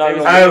 No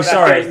longer. Oh,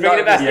 sorry.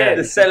 Yeah, Yeah.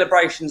 the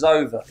celebration's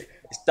over.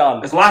 It's done.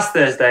 It was last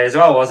Thursday as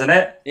well, wasn't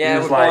it? Yeah, It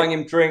we're was buying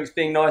him drinks,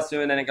 being nice to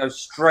him, and then it goes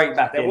straight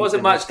back There in. wasn't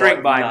And much it's drink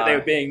like, buying, no. but they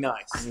were being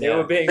nice. They Yeah.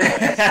 were being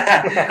nice.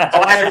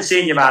 Oh, I haven't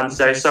seen you, man,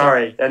 so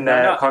sorry. And No,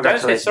 don't say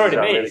congratulations. sorry to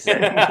as well, me. really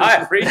good. I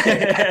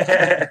appreciate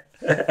it.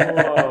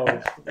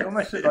 Whoa. You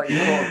almost look like you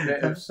bought a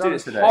bit of sun Dude,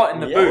 it's today. hot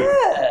in the booth.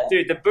 Yeah.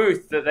 Dude, the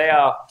booth that they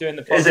are doing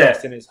the Is it?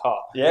 podcast in is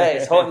hot. Yeah,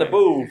 it's hot in the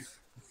booth.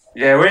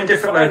 Yeah, we're in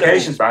different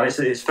locations, man.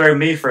 It's thrown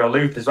me for a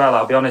loop as well,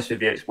 I'll be honest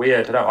with you. It's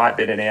weird. I don't like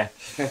being in here.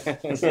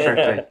 It's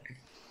tricky.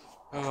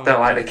 Don't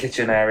like the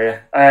kitchen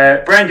area.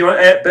 Bernard, do you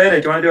want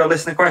to do a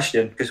listener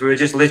question? Because we were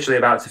just literally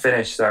about to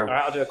finish. So, All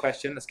right, I'll do a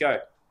question. Let's go.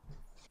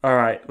 all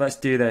right, let's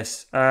do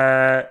this.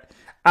 At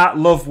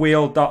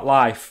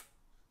lovewheel.life,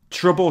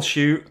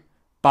 troubleshoot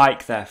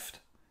bike theft.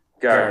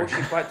 Go.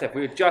 Bike theft.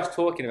 We were just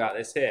talking about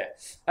this here.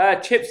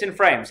 Chips in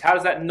frames. How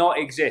does that not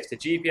exist? A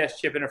GPS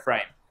chip in a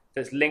frame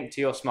that's linked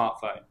to your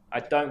smartphone. I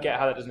don't get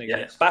how that doesn't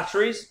exist.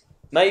 Batteries?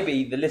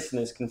 Maybe the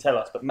listeners can tell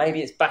us, but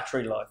maybe it's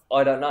battery life.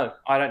 I don't know.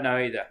 I don't know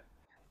either.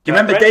 Do you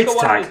remember data got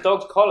one tag? of his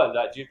dog's collar.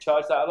 Like, do you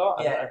charge that a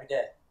lot? Yeah, every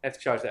day. They have to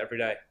charge that every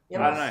day.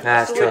 Yeah, I don't know.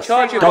 Nah, it's So tough.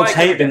 charge your Dogs bike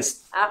hate every being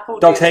day.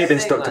 dogs hate being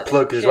stuck to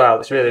plug as well.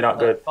 It's really not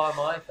good. Find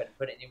my iPhone and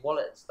put it in your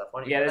wallet and stuff.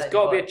 Why don't you Yeah, put there's that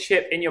in got to your be a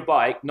chip in your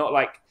bike. Not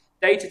like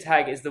data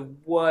tag is the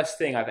worst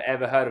thing I've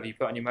ever heard of. You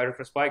put on your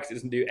motocross bike 'cause it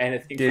doesn't do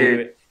anything for Dude,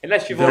 you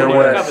unless you've the already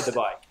worst. recovered the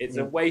bike. It's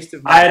a waste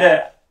of money.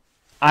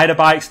 I had a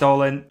bike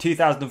stolen,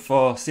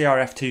 2004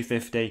 CRF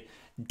 250.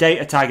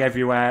 Data tag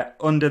everywhere,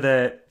 under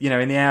the,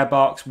 in the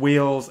airbox,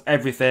 wheels,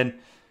 everything.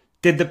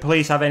 Did the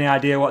police have any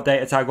idea what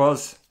data tag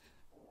was?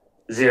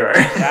 Zero.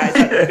 That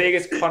is like the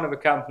biggest con of a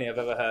company I've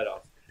ever heard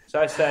of. So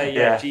I say,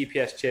 Yeah.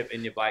 GPS chip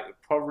in your bike would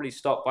probably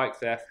stop bike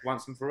theft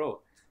once and for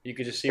all. You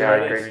could just see Yeah,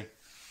 where I it is. agree.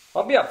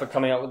 I'll be up for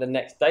coming up with the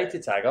next data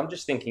tag. I'm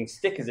just thinking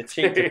stickers are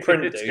cheap to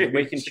print, dude.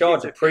 We can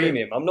charge a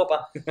premium. I'm not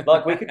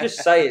like we could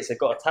just say it's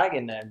got a tag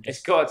in there.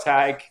 It's got a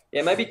tag.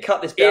 Yeah, maybe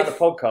cut this bit out of the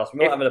podcast. We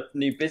might have a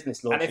new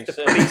business And launching if the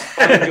soon. police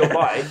find your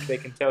bike, they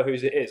can tell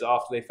whose it is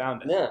after they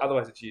found it. Yeah.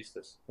 Otherwise, it's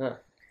useless. There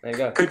you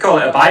go. Could call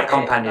it a bike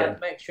companion.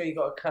 Make sure you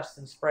got a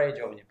custom spray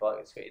job on your bike.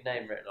 It's got your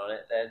name written on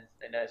it. Then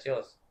they know it's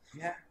yours.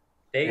 Yeah.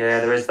 Yeah,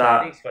 there is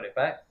that. Deke's got it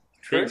back.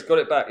 Deke's got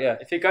it back, yeah.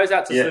 If it goes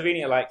out to Yeah.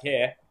 Slovenia like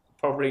here,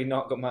 probably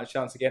not got much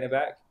chance of getting it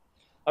back.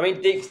 I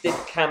mean, Deeks did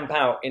camp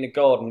out in a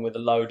garden with a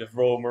load of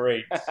Royal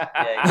Marines.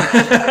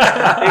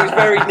 Yeah, It was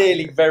very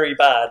nearly very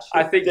bad.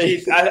 I think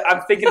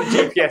I'm thinking the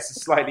GPS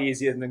is slightly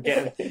easier than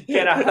getting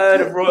a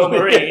herd of Royal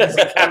Marines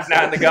and camping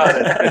out in the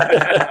garden.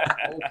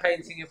 all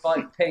painting your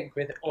bike pink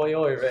with oi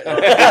oi written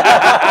on it.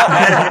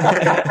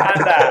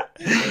 And that.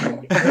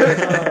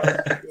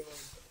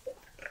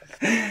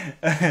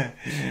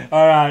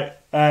 All right,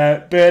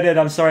 Bernard,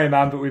 I'm sorry,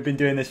 man, but we've been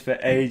doing this for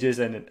ages,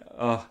 and Man,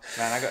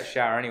 I got a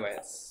shower anyway.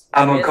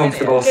 I'm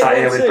uncomfortable sat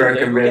here with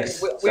broken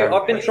ribs.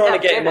 I've been trying to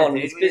get him on.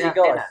 He's a busy guy.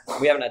 dinner.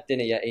 We haven't had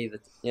dinner yet either.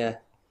 Yeah.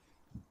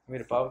 We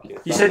had a barbecue.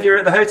 You said you were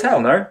at the hotel,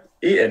 no?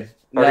 Eating?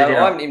 No, I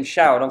haven't even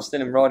showered. I'm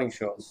still in riding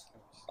shorts.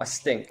 I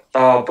stink.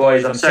 Oh,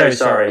 boys, I'm so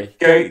sorry.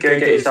 Go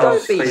get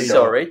yourselves Don't be cleaned up.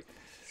 sorry.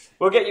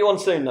 We'll get you on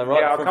soon, though, right?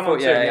 Yeah, I'll For a come full- on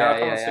soon. Yeah, I'll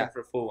come on soon for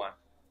a full one.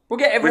 We'll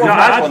get everyone not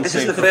back had- on this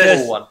soon is the for the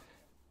first- full one.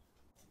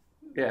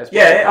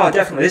 Yeah, oh,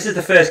 definitely. This is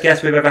the first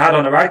guest we've ever had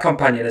on a ride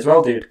companion as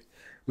well, dude.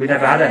 We've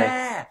never had any.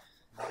 Yeah.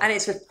 And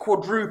it's a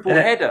quadruple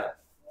Yeah. header.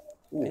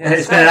 Ooh, And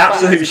it's been an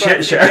absolute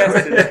shit show.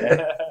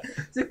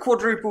 It's a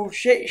quadruple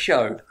shit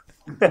show.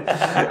 All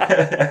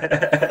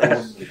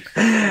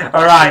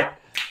right.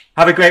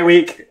 Have a great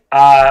week.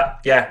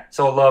 Yeah, it's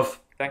all love.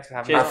 Thanks for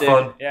having Cheers, me. dude.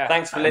 fun. Yeah.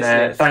 Thanks for And,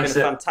 listening. It's been thanks a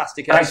to-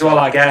 fantastic Thanks to all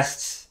our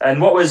guests.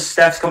 And what was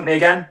Steph's company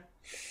again?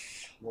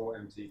 Raw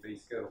MTB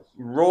skills.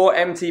 Raw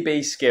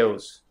MTB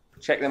Skills.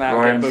 Check them out.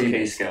 Raw Get MTB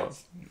bookings.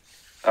 Skills.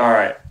 All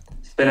right.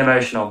 It's been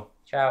emotional.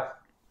 Ciao.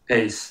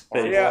 Peace.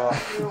 Yeah.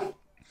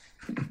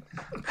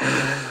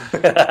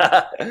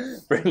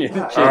 Brilliant.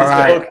 Cheers, All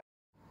right. dog.